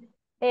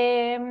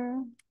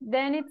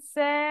 Then it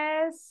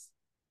says,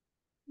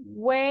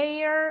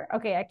 where,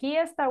 okay, aquí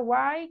está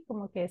why,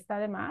 como que está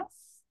de más,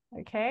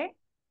 okay?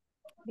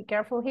 Be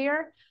careful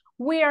here.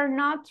 We are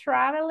not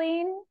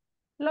traveling,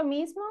 lo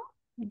mismo,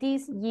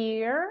 this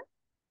year.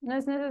 No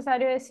es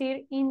necesario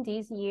decir in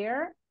this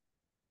year.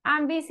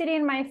 I'm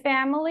visiting my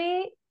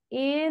family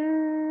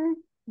in,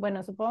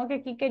 bueno, supongo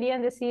que aquí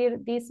querían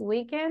decir this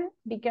weekend.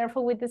 Be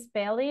careful with the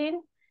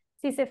spelling.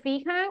 Si se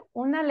fijan,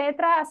 una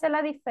letra hace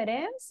la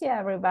diferencia,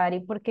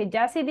 everybody, porque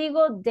ya si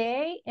digo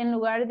they en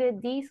lugar de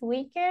this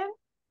weekend,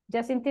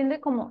 ya se entiende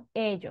como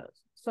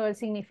ellos. So, el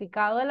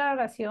significado de la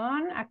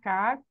oración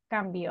acá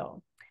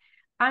cambió.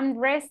 I'm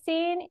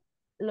resting,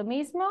 lo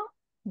mismo,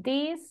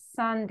 this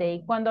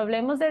Sunday. Cuando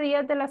hablemos de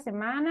días de la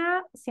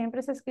semana,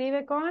 siempre se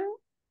escribe con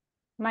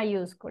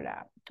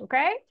mayúscula, ¿ok?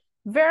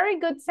 Very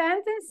good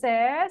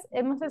sentences.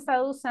 Hemos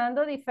estado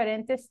usando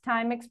diferentes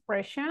time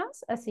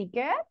expressions, así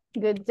que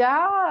good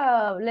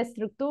job. La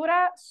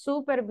estructura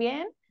súper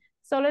bien.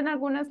 Solo en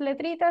algunas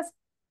letritas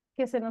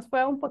que se nos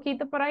fue un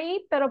poquito por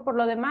ahí, pero por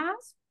lo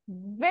demás,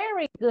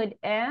 very good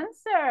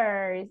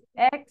answers.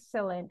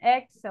 Excellent,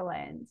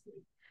 excellent.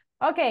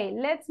 Okay,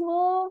 let's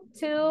move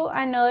to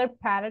another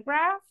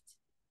paragraph.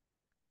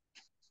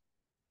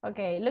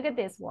 Okay, look at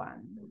this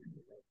one.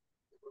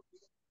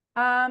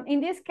 In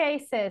this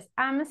case, says,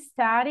 I'm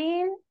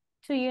studying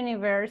to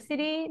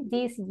university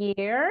this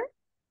year.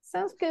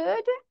 Sounds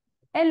good.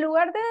 En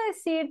lugar de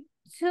decir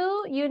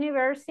to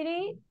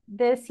university,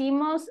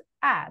 decimos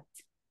at.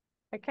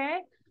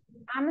 Okay?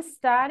 I'm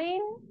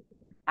studying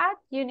at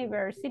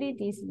university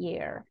this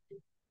year.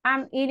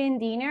 I'm eating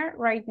dinner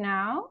right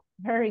now.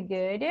 Very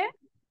good.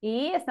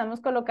 Y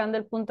estamos colocando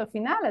el punto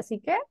final,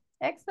 así que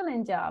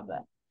excellent job.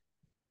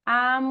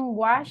 I'm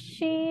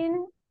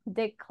watching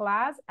the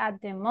class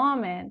at the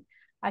moment.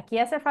 Aquí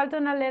hace falta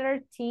una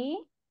letter T,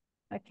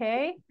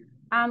 okay?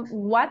 I'm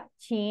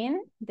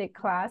watching the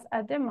class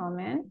at the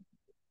moment.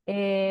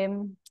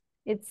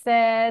 It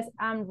says,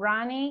 I'm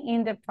running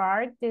in the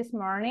park this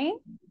morning.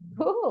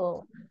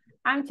 Cool.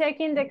 I'm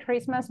checking the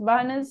Christmas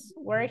bonus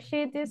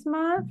worksheet this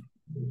month.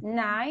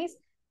 Nice.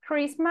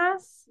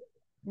 Christmas,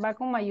 va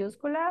con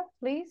mayúscula,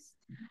 please.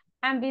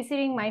 I'm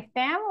visiting my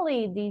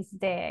family these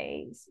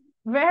days.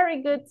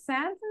 Very good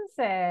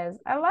sentences.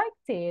 I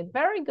liked it.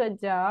 Very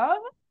good job.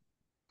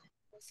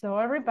 So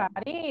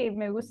everybody,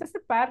 me gusta este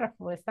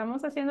párrafo.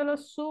 Estamos haciéndolo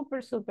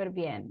súper, súper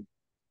bien.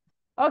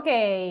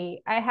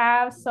 Okay, I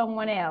have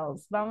someone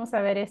else. Vamos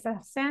a ver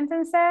esas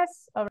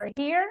sentences over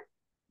here.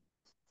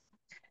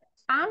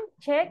 I'm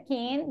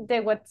checking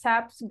the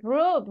WhatsApp's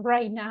group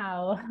right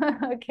now.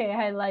 Okay,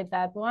 I like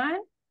that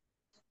one.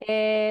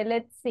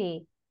 Let's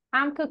see.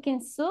 I'm cooking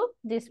soup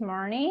this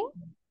morning.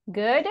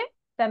 Good.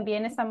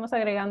 También estamos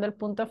agregando el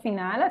punto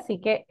final,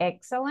 así que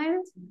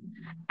excellent.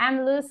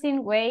 I'm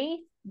losing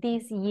weight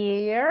this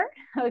year.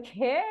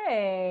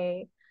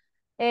 Okay.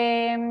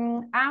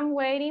 I'm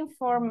waiting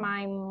for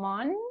my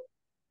mom.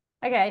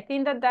 Okay, I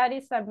think that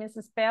is a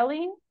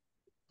misspelling.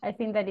 I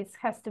think that it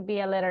has to be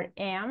a letter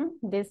M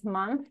this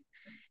month.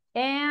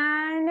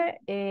 And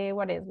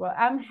what is, well,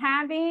 I'm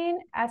having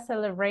a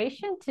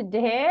celebration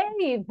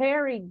today.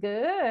 Very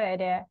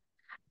good.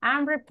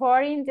 I'm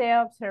reporting the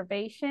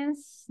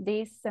observations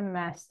this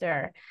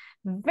semester.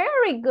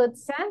 Very good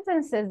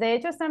sentences. De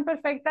hecho, están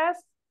perfectas,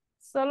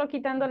 solo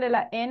quitándole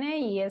la N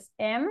y es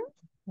M.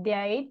 De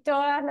ahí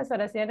todas las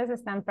oraciones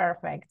están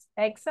perfect.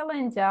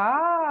 Excellent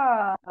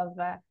job.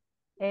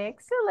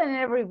 Excellent,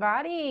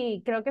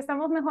 everybody. Creo que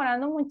estamos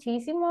mejorando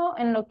muchísimo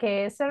en lo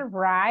que es el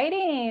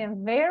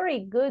writing.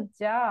 Very good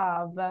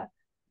job.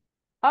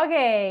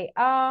 Okay,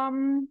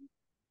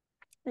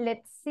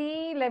 let's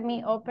see. Let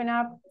me open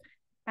up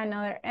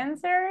another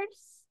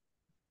answers.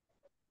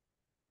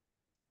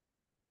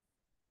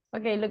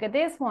 Okay, look at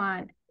this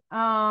one.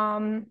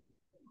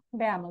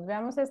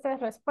 Veamos estas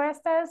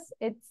respuestas.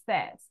 It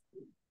says,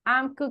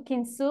 I'm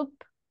cooking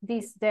soup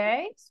these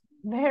days.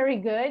 Very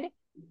good.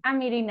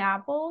 I'm eating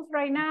apples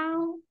right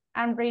now.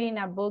 I'm reading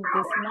a book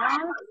this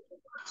month.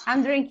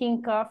 I'm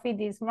drinking coffee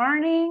this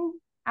morning.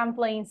 I'm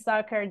playing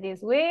soccer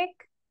this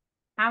week.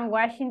 I'm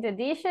washing the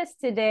dishes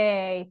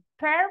today.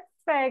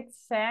 Perfect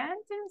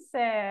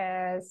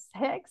sentences.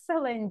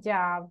 Excellent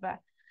job.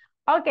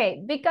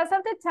 Okay, because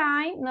of the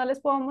time, no les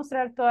puedo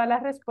mostrar todas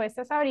las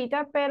respuestas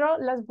ahorita, pero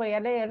las voy a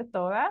leer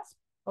todas,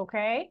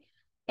 okay?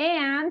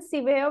 And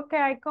si veo que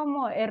hay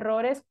como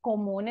errores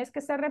comunes que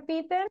se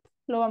repiten,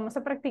 lo vamos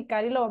a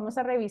practicar y lo vamos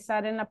a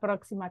revisar en la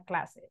próxima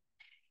clase.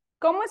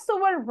 ¿Cómo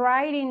estuvo el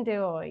writing de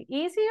hoy?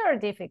 Easy or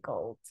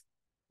difficult?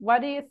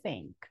 What do you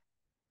think?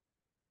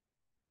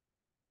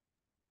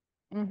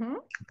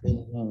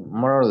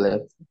 More or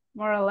less.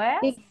 More or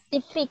less?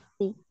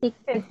 50-50.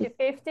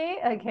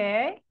 50-50,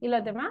 okay. ¿Y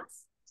los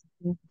demás?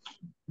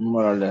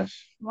 More or less.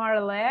 More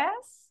or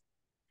less.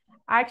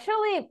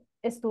 Actually,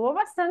 estuvo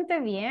bastante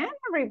bien,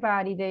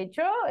 everybody. De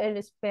hecho,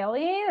 el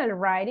spelling, el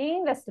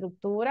writing, la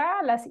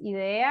estructura, las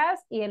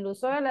ideas y el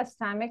uso de las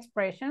time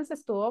expressions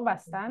estuvo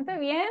bastante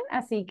bien.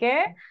 Así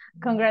que,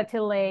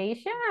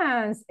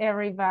 congratulations,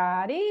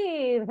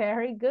 everybody.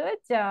 Very good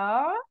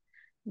job.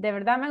 De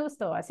verdad me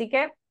gustó. Así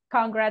que,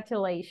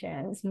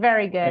 congratulations.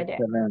 Very good.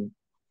 Excelente.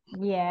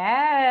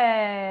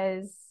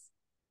 Yes.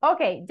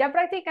 Ok, ya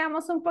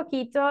practicamos un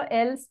poquito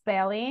el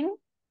spelling.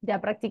 Ya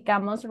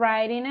practicamos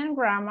writing and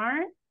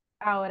grammar.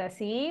 Ahora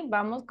sí,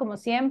 vamos como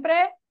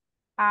siempre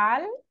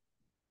al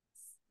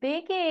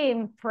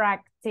speaking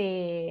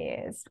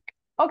practice.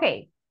 Ok,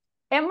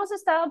 hemos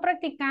estado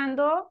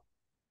practicando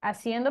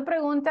haciendo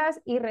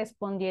preguntas y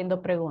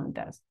respondiendo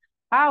preguntas.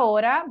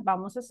 Ahora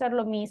vamos a hacer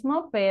lo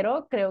mismo,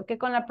 pero creo que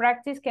con la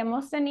practice que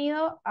hemos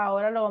tenido,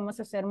 ahora lo vamos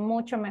a hacer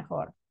mucho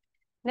mejor.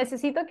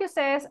 Necesito que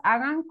ustedes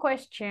hagan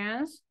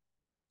questions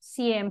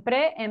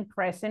siempre en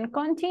present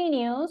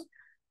continuous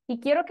y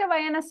quiero que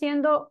vayan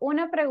haciendo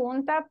una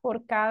pregunta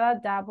por cada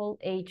double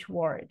H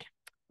word.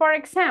 Por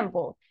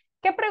ejemplo,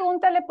 ¿qué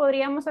pregunta le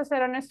podríamos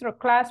hacer a nuestro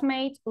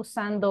classmate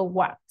usando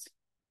what?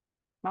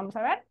 Vamos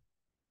a ver.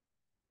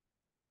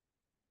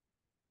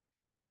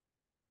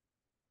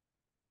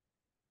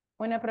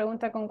 Una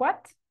pregunta con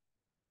what?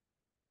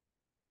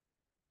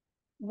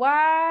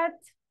 What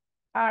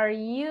are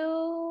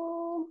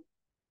you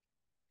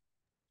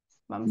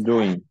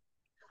Doing.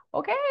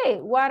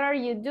 Okay, what are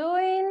you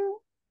doing?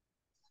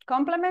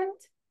 Complement.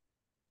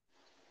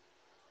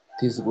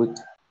 This week.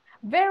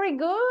 Very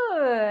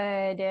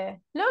good.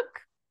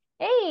 Look,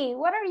 hey,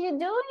 what are you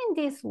doing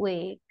this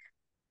week?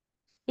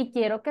 Y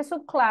quiero que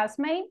su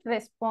classmate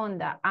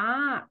responda,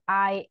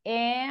 I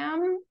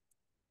am,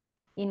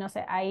 y no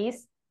sé, ahí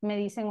me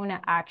dicen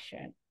una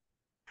action.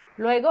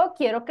 Luego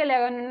quiero que le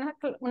hagan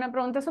una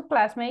pregunta a su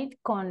classmate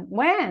con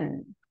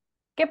when.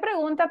 ¿Qué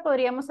pregunta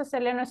podríamos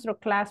hacerle a nuestro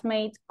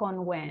classmate con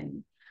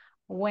when?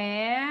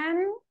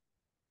 When.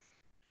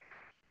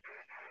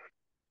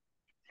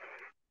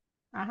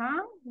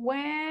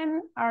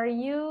 When are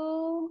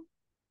you?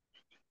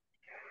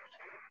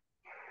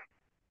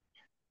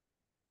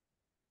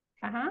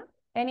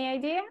 Any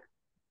idea?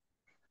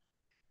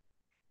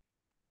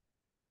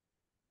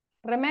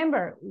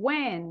 Remember,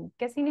 when.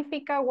 ¿Qué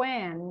significa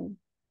when?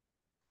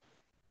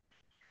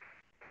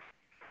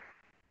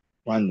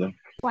 ¿Cuándo?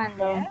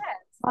 ¿Cuándo? Yes,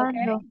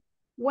 ¿Cuándo? okay.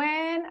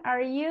 When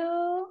are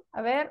you?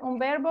 A ver, un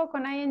verbo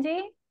con ing.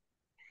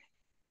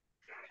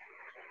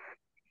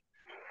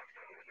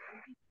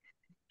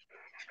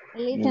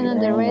 Listen on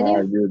the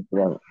radio.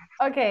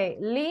 Okay,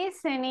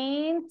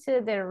 listening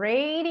to the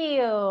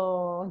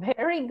radio.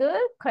 Very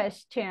good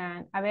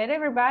question. A ver,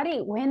 everybody,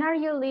 when are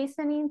you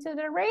listening to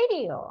the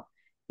radio?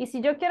 Y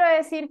si yo quiero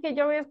decir que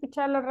yo voy a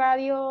escuchar la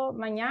radio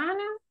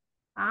mañana,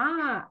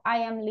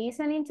 I am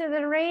listening to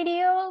the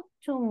radio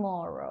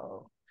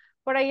tomorrow.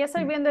 Por ahí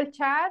estoy viendo el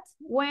chat.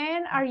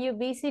 When are you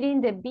visiting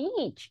the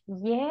beach?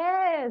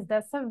 Yes,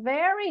 that's a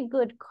very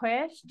good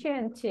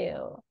question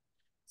too.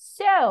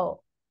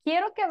 So,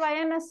 quiero que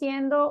vayan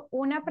haciendo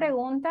una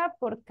pregunta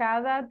por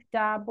cada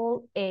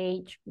double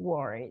H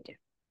word.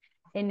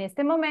 En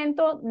este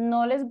momento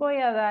no les voy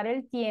a dar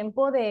el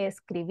tiempo de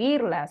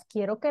escribirlas.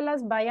 Quiero que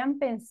las vayan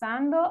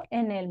pensando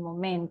en el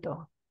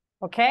momento.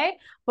 ¿Ok?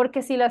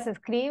 Porque si las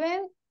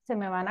escriben, se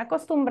me van a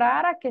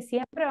acostumbrar a que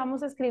siempre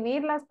vamos a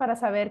escribirlas para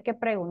saber qué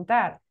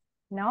preguntar.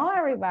 No,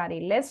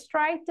 everybody, let's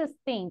try to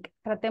think.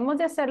 Tratemos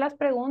de hacer las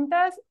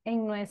preguntas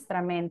en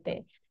nuestra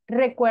mente.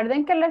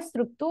 Recuerden que la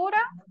estructura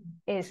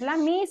es la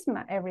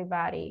misma,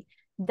 everybody.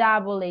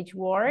 Double H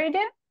word,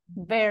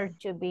 verb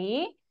to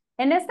be.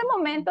 En este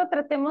momento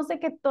tratemos de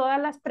que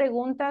todas las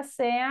preguntas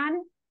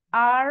sean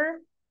are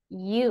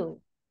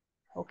you,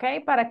 ¿ok?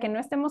 Para que no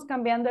estemos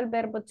cambiando el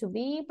verbo to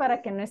be,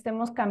 para que no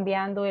estemos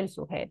cambiando el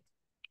sujeto,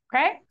 ¿ok?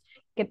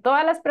 Que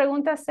todas las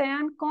preguntas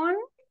sean con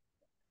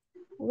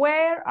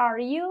where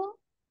are you,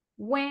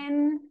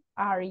 when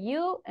are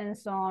you, and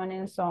so on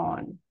and so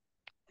on.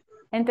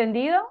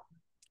 ¿Entendido?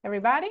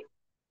 Everybody?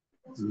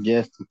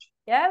 Yes, teacher.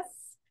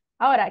 Yes.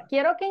 Ahora,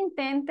 quiero que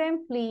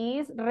intenten,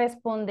 please,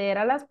 responder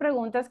a las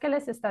preguntas que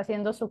les está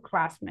haciendo su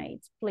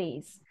classmates,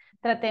 please.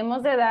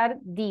 Tratemos de dar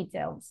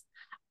details.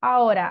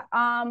 Ahora,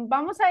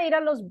 vamos a ir a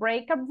los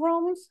breakout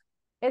rooms.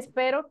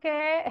 Espero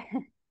que,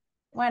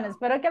 bueno,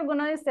 espero que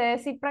alguno de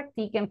ustedes sí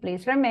practiquen,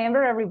 please.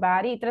 Remember,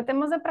 everybody.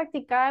 Tratemos de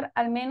practicar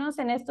al menos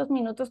en estos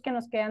minutos que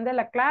nos quedan de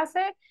la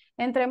clase.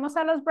 Entremos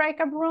a los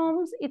breakout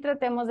rooms y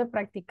tratemos de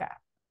practicar.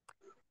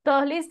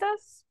 ¿Todos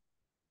listos?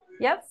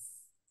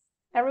 Yes?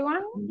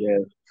 Everyone?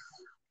 Yes.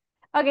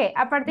 Ok,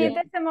 a partir Yes.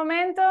 de este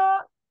momento,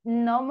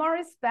 no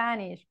more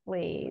Spanish,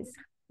 please.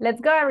 Let's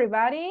go,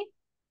 everybody.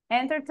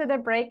 Enter to the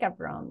breakout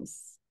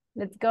rooms.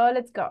 Let's go,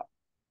 let's go.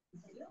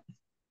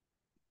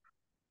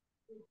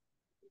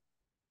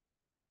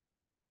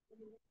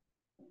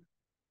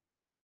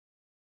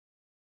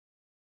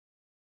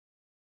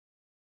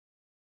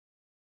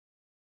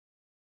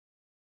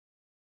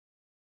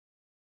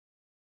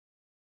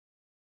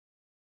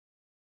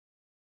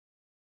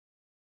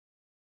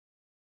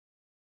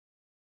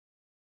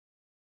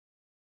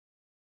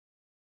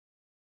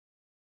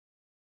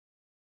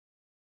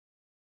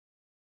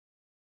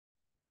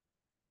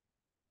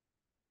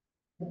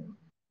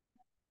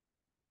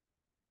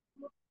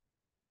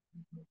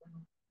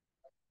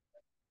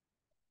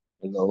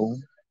 Hello.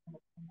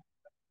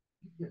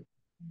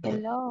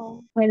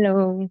 Hello.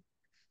 Hello.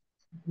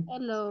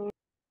 Hello.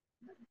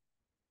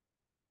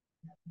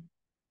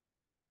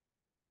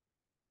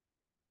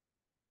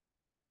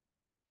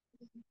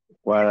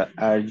 What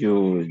are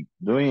you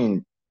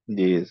doing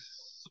this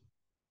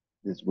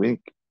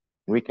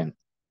weekend?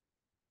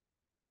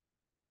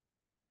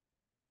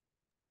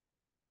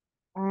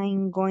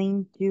 I'm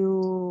going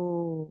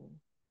to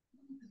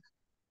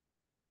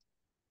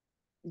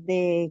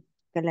the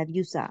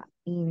Calariusa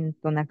in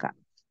Tonaca.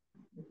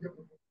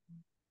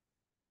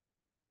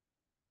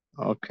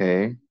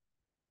 Okay.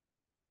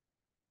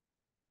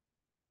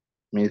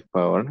 Miss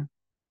Paola.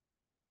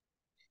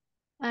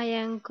 I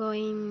am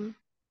going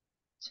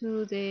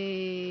to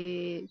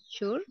the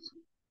church.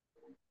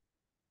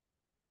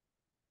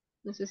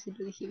 No sé si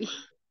lo dije bien.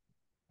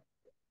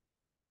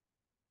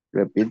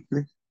 Repeat,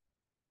 please.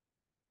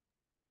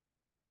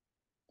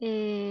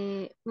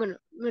 Bueno,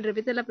 me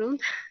repite la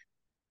pregunta.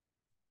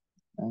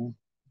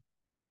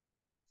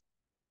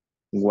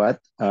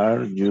 What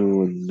are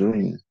you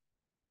doing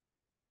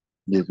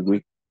this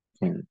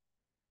weekend?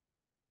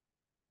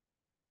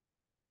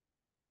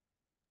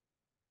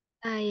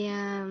 I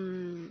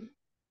am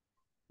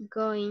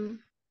going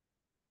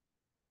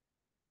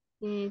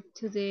to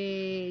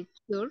the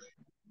church.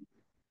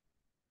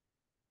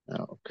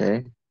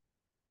 Okay.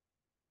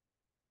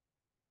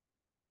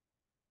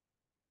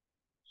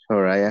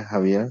 Soraya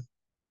Javier.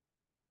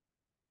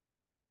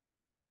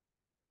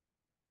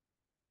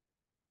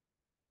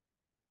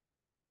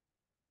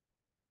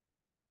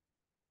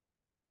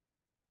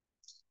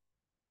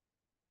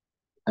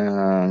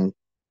 And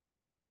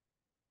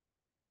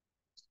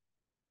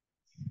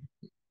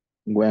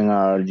when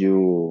are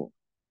you?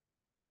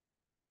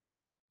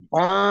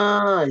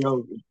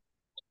 No.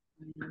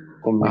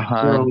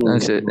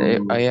 Entonces,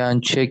 I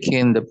am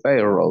checking the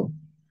payroll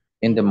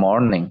in the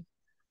morning.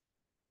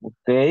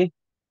 Okay.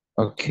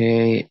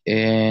 Okay,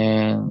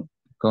 and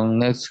con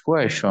next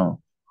question.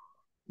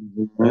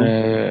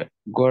 Where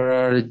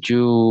are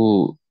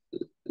you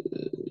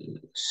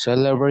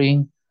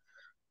celebrating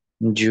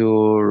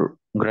your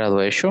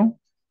graduation?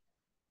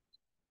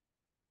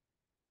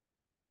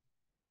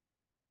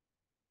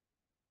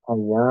 I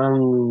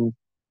am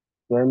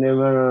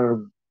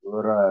celebrate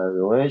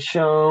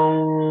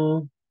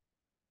graduation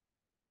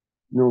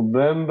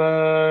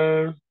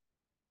November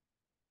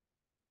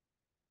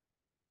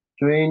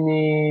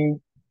 20,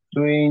 On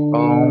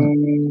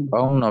 20,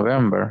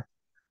 November.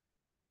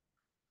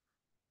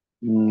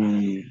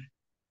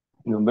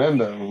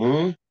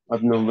 November.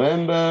 Of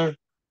November.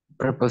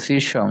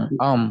 Preposition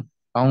on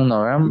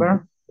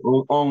November.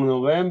 On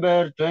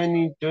November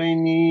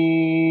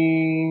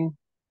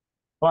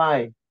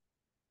 2025.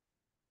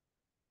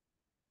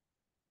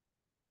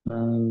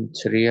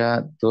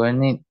 Sería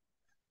 25.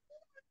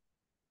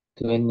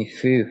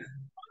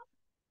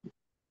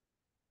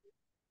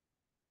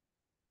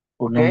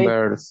 Okay.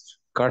 Numbers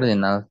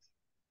cardinal.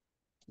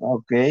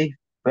 Okay.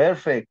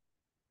 Perfect.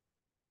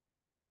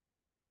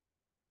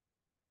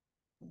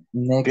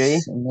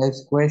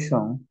 Next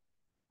question.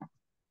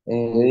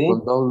 Okay.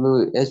 Con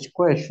WH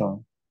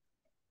question.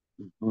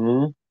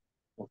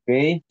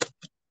 Okay.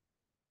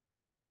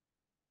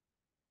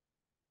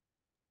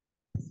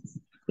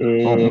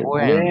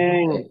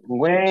 When?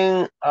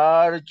 When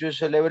are you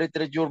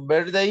celebrating your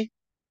birthday?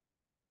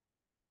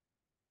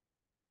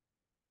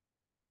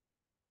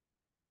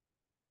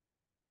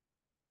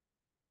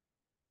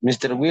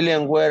 Mr.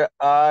 William, where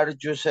are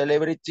you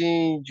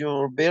celebrating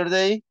your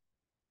birthday?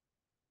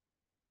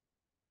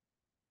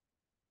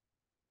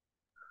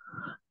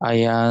 I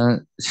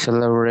am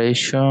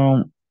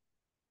celebration.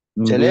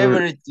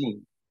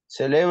 Celebrity.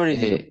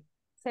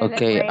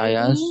 Okay, I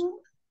am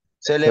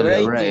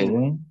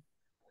celebrating.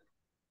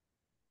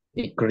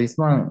 Y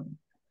Christmas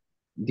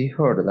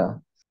dijo, ¿verdad?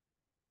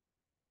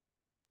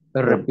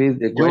 Repeat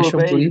the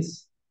question,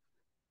 please.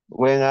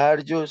 When are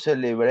you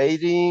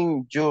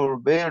celebrating your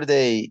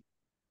birthday?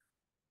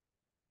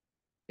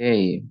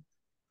 Okay.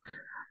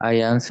 I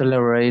am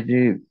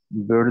celebrating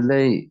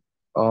birthday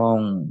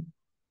on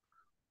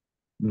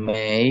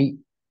May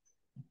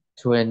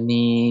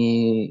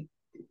 28th.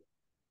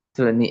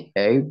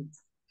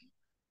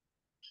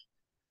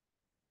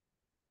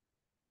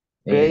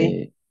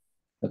 Okay.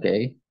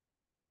 Okay.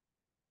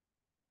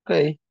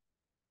 Okay.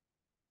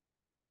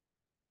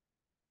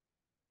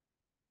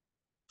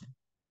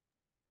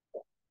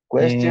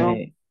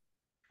 Question.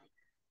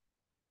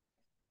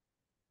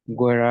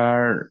 Where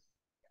are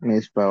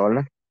Miss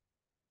Paola?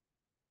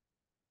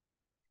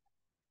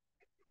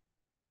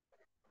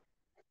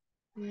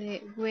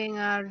 When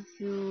are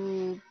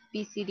you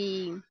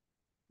visiting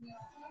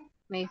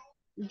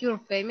your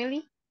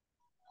family?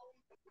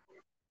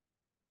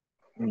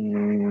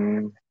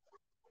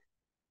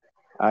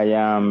 I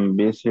am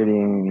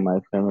visiting my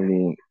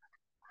family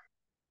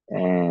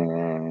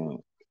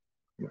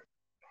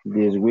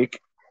this week.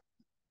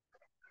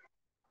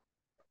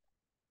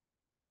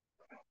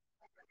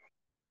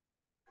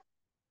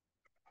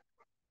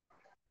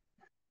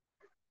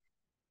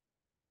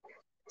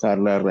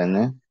 Carla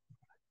René.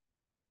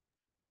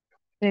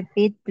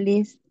 Repeat,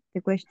 please,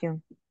 the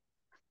question.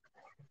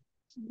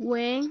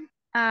 When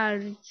are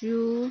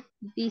you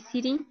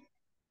visiting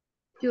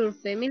your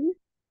family?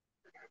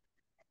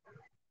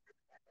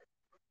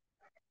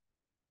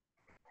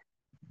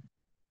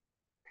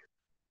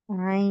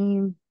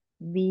 I'm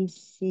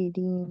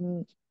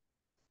visiting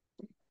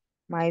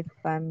my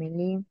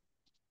family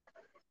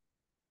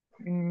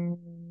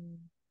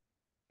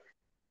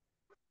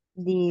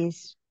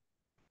this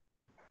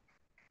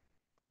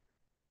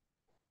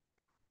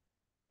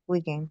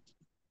weekend.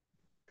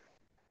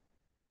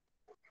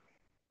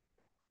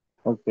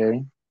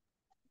 Okay.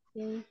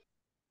 Okay.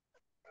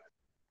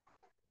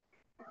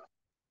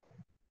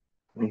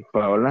 Miss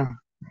Paola.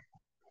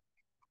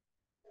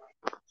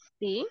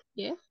 Sí,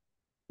 yes.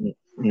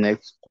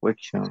 Next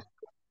question.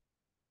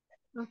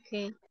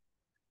 Okay.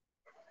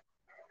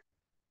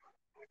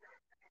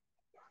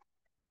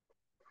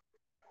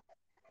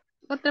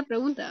 Otra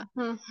pregunta.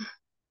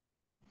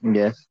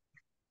 Yes.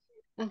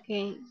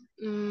 Okay.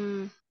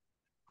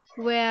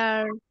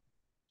 Where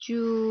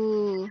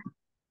you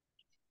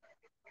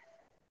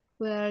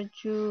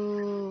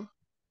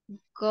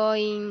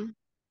going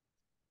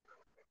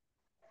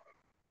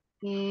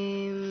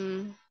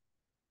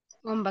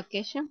on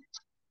vacation?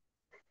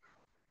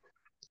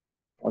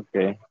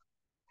 Okay.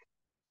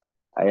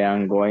 I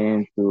am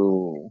going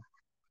to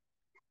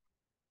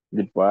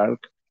the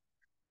park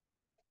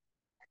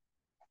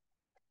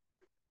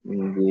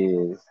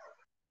in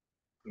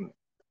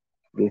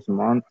this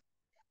month.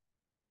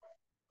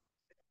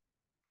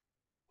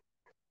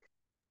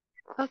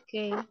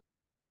 Okay.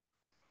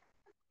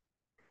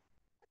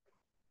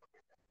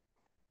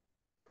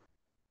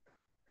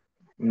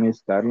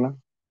 Miss Carla.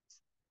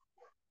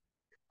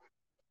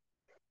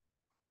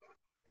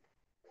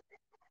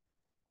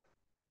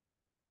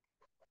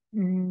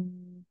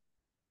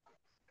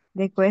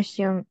 The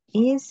question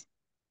is?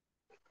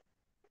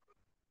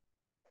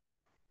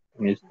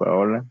 Miss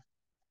Paola.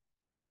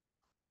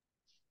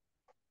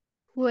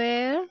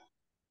 Where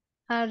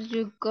are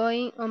you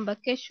going on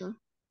vacation?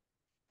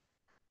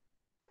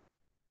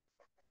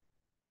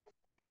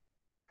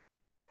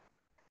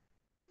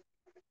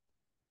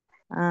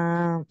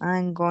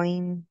 I'm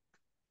going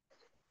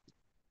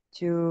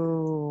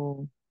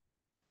to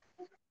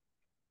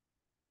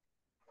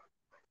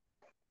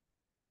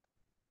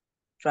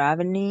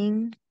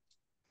traveling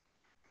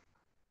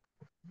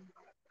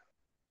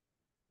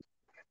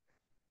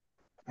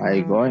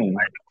I going.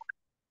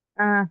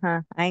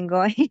 I'm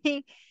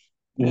going.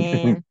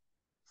 And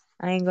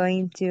I'm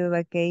going to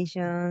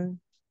vacation.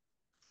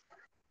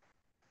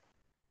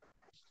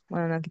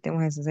 Bueno, no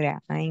quitemos eso,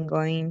 sería I'm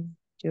going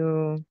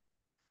to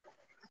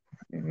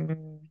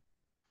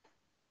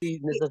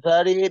It's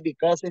necessary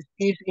because it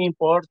is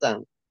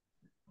important.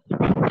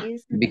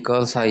 Is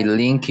Because I necessary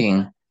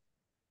linking.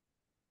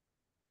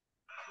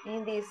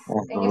 in this,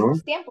 en Ajá.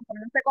 estos tiempos, pero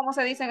no sé cómo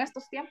se dice en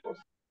estos tiempos.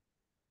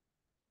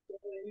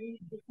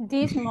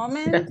 This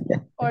moment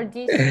or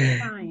this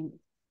time?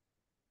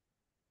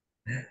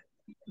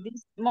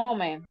 This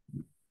moment.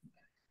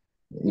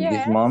 This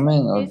Yes,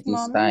 moment or this this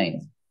moment.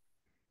 time.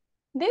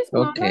 This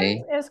moment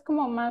Okay. es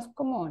como más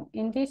común.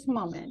 In this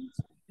moment.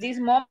 This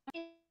moment.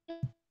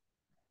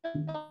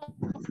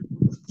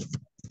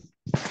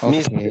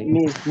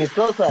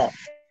 Okay.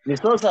 Miss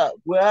Sosa,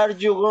 where are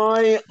you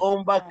going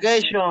on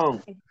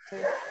vacation?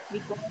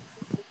 Because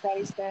that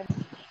is the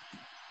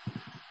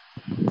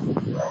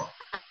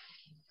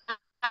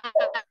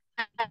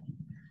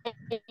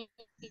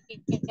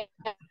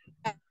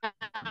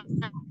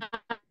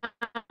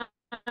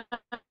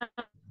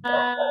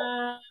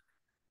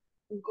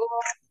go.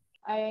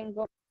 I am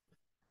go.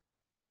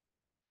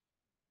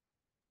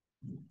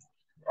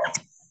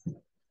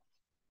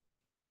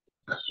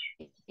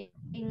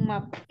 In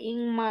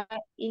my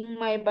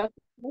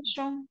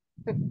vacation.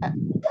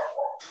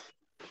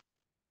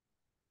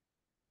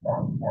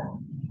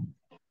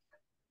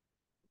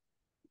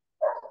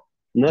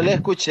 No le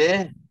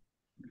escuché.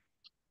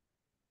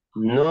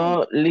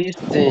 No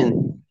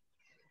listen.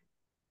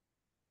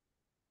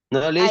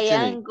 No I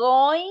listening. am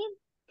going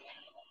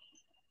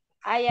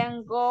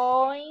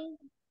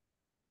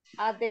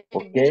at the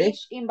Okay.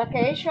 beach in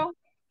vacation.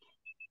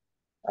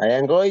 I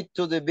am going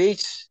to the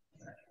beach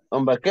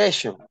on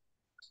vacation.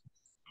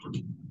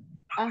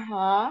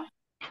 Uh-huh.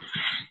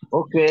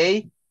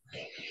 Okay.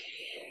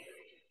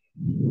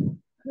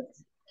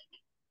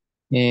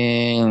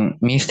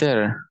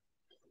 Mister,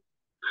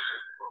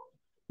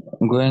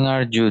 when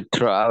are you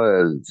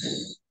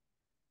travels?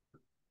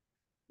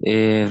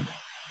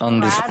 On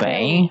the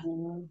Spain?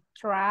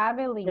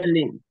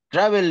 Traveling.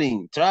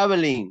 Traveling.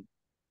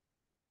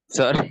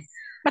 Sorry.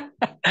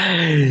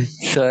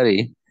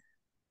 Sorry.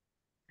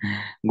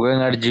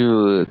 When are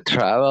you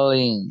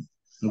traveling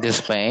to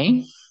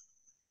Spain?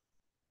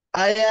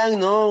 I am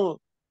no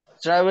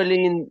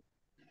traveling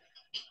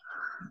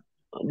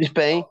to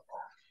Spain.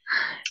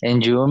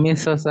 And you,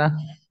 Miss Sosa?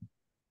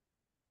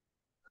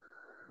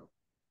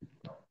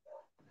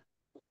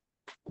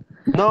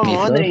 No Miss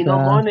money, no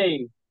Sosa.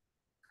 money.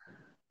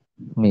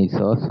 Miss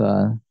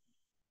Sosa.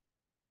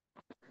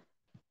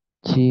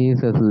 She's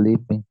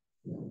sleeping.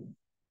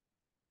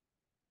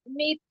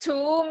 Me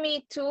too.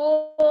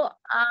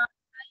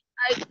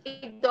 I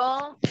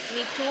don't.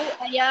 Me too.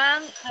 I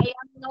am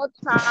not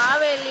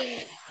traveling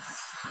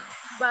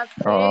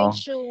Oh,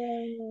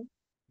 vacation.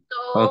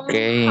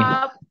 okay.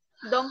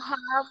 Don't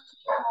have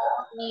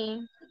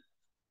money.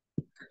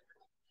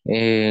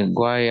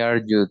 Why are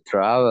you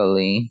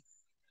traveling?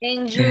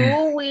 And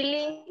you,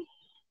 Willie?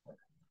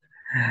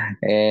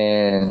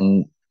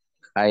 And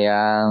I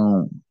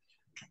am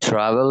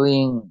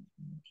traveling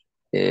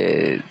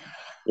the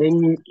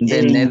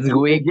next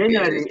week.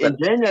 In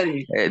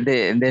January.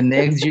 The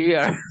next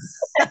year.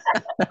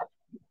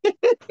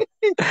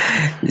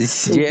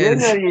 Yes, In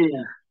January.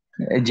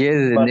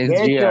 the next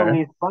Vacation year.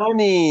 in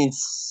Spanish.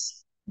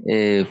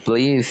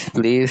 Please,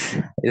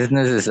 it's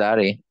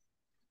necessary.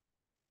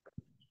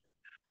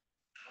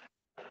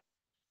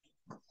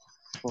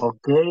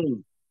 Okay.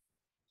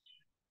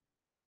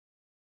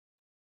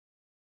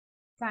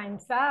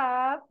 Time's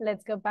up.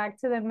 Let's go back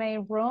to the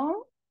main room.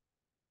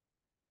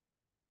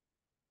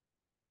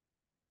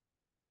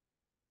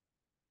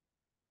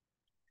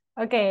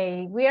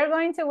 Okay, we are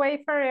going to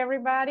wait for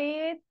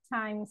everybody.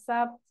 Time's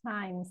up.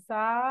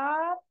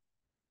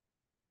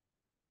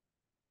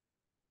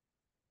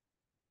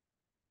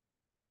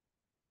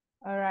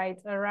 All right,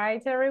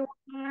 everyone.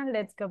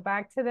 Let's go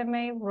back to the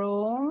main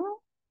room.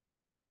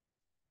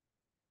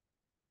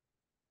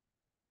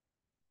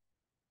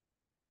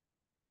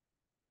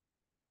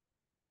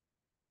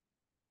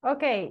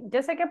 Ok,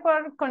 yo sé que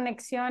por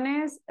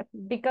conexiones,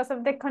 because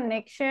of the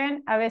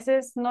connection, a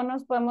veces no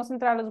nos podemos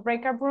entrar a los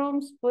breakout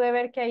rooms. Pude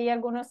ver que ahí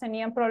algunos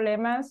tenían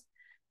problemas.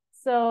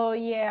 So,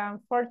 yeah,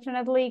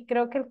 unfortunately,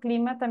 creo que el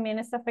clima también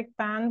está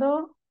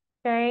afectando.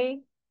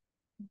 Ok,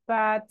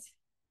 but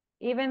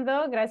even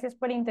though, gracias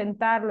por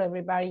intentarlo,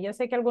 everybody. Yo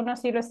sé que algunos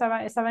sí lo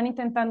estaban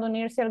intentando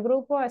unirse al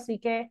grupo, así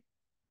que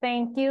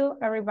thank you,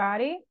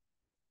 everybody.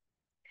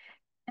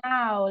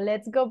 Now,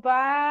 let's go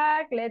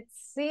back. Let's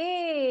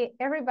see.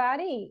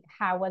 Everybody,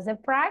 how was the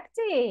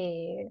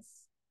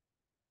practice?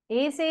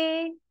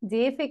 Easy,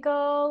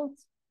 difficult,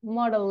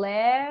 more or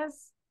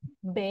less,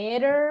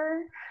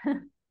 better?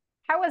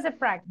 How was the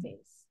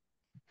practice?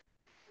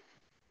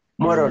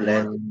 More or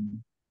less.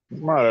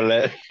 More or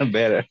less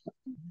better.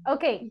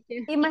 Ok,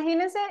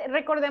 imagínense,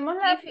 recordemos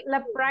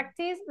la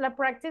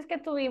practice que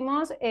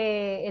tuvimos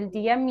el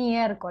día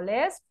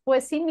miércoles,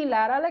 fue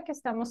similar a la que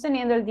estamos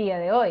teniendo el día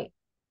de hoy.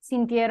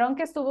 ¿Sintieron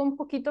que estuvo un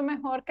poquito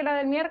mejor que la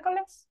del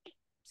miércoles?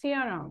 ¿Sí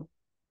o no?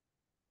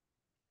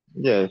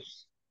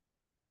 Yes.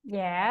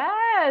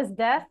 Yes,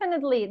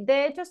 definitely.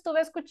 De hecho,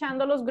 estuve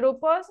escuchando los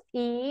grupos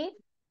y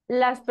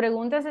las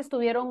preguntas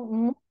estuvieron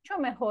mucho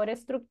mejor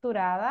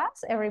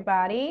estructuradas.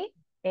 Everybody,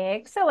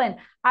 excellent.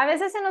 A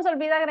veces se nos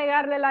olvida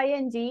agregarle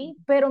el ing,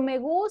 pero me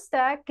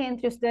gusta que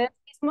entre ustedes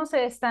mismos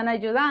se están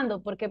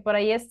ayudando, porque por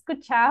ahí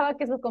escuchaba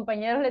que sus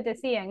compañeros les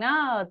decían,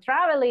 no,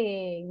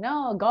 traveling,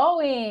 no,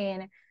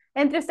 going.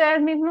 Entre ustedes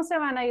mismos se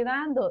van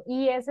ayudando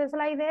y esa es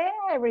la idea,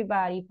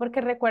 everybody, porque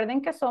recuerden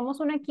que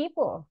somos un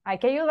equipo, hay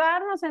que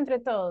ayudarnos entre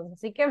todos,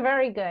 así que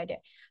very good.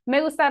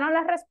 Me gustaron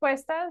las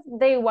respuestas,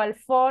 de igual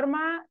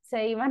forma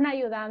se iban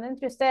ayudando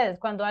entre ustedes.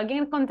 Cuando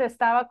alguien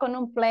contestaba con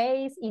un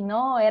place y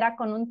no, era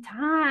con un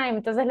time,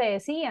 entonces le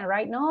decían,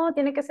 right, no,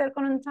 tiene que ser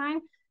con un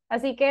time,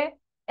 así que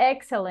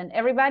excellent.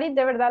 Everybody,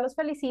 de verdad los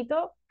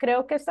felicito,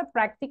 creo que esta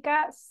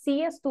práctica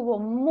sí estuvo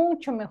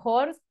mucho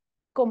mejor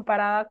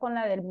comparada con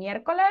la del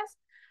miércoles.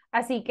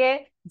 Así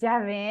que ya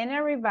ven,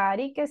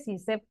 everybody, que sí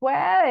se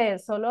puede.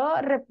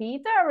 Solo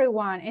repito,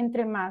 everyone,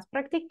 entre más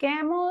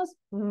practiquemos,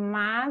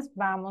 más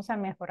vamos a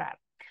mejorar.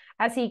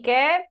 Así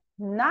que,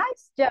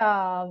 nice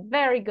job,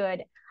 very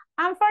good.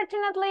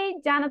 Unfortunately,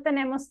 ya no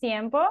tenemos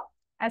tiempo.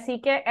 Así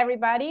que,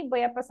 everybody,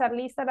 voy a pasar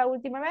lista la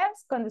última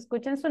vez. Cuando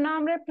escuchen su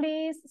nombre,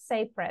 please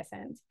say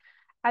present.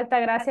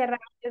 Altagracia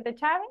Ramírez de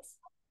Chávez.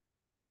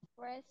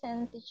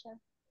 Present, teacher.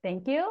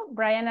 Thank you.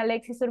 Brian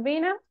Alexis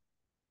Urbina.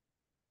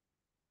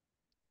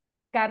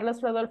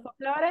 Carlos Rodolfo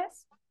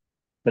Flores.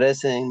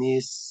 Present,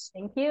 Miss.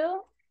 Thank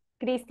you.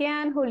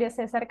 Cristian Julio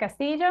César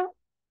Castillo.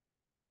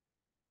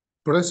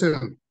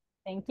 Present.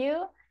 Thank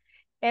you.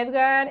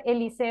 Edgar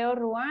Eliseo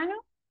Ruano.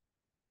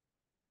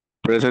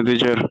 Present,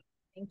 teacher.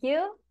 Thank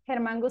you.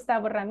 Germán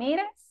Gustavo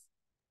Ramírez.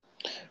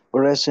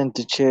 Present,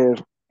 teacher.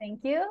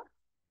 Thank you.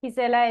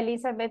 Gisela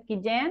Elizabeth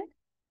Guillén.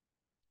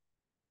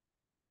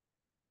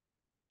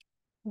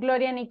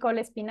 Gloria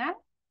Nicole Espinal.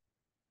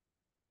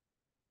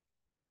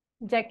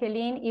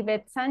 Jacqueline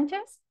Yvette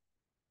Sánchez.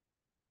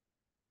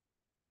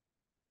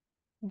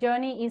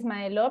 Johnny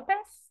Ismael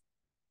López.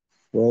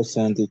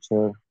 Present,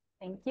 teacher.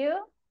 Thank you.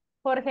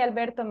 Jorge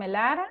Alberto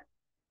Melara.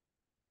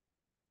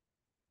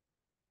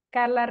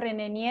 Carla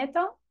René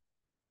Nieto.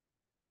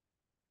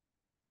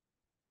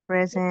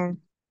 Present.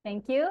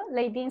 Thank you.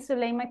 Leidín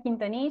Zuleima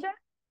Quintanilla.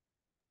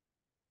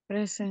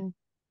 Present.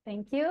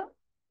 Thank you.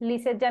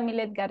 Lizeth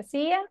Yamilet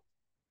García.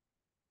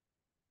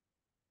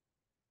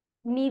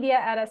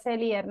 Nidia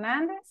Araceli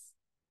Hernández.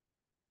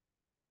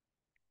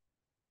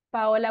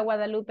 Paola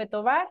Guadalupe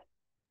Tobar.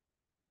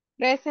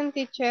 Present,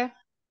 teacher.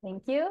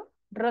 Thank you.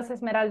 Rosa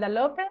Esmeralda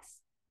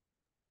López.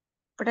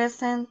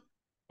 Present.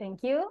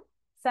 Thank you.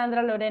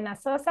 Sandra Lorena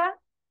Sosa.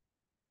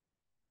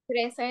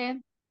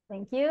 Present.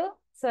 Thank you.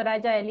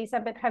 Soraya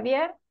Elizabeth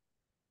Javier.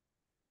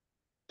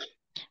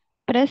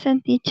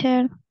 Present,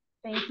 teacher.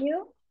 Thank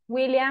you.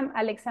 William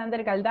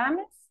Alexander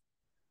Galdames.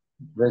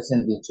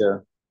 Present,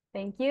 teacher.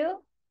 Thank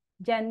you.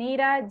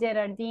 Yanira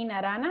Gerardine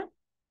Arana.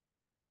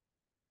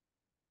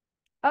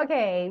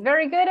 Okay,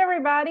 very good,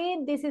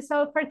 everybody. This is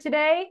all for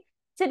today.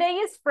 Today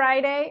is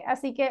Friday,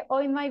 así que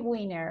hoy no hay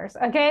winners,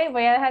 okay?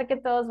 Voy a dejar que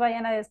todos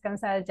vayan a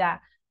descansar ya.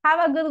 Have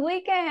a good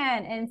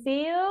weekend and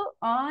see you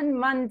on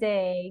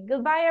Monday.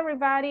 Goodbye,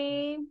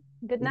 everybody.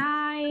 Good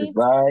night.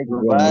 Goodbye,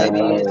 goodbye,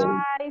 Miss.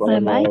 Bye.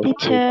 Bye-bye,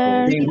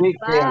 teacher. Happy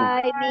weekend.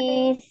 Bye,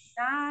 Miss.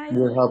 Nice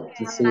We hope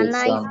to see A you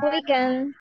nice soon. weekend.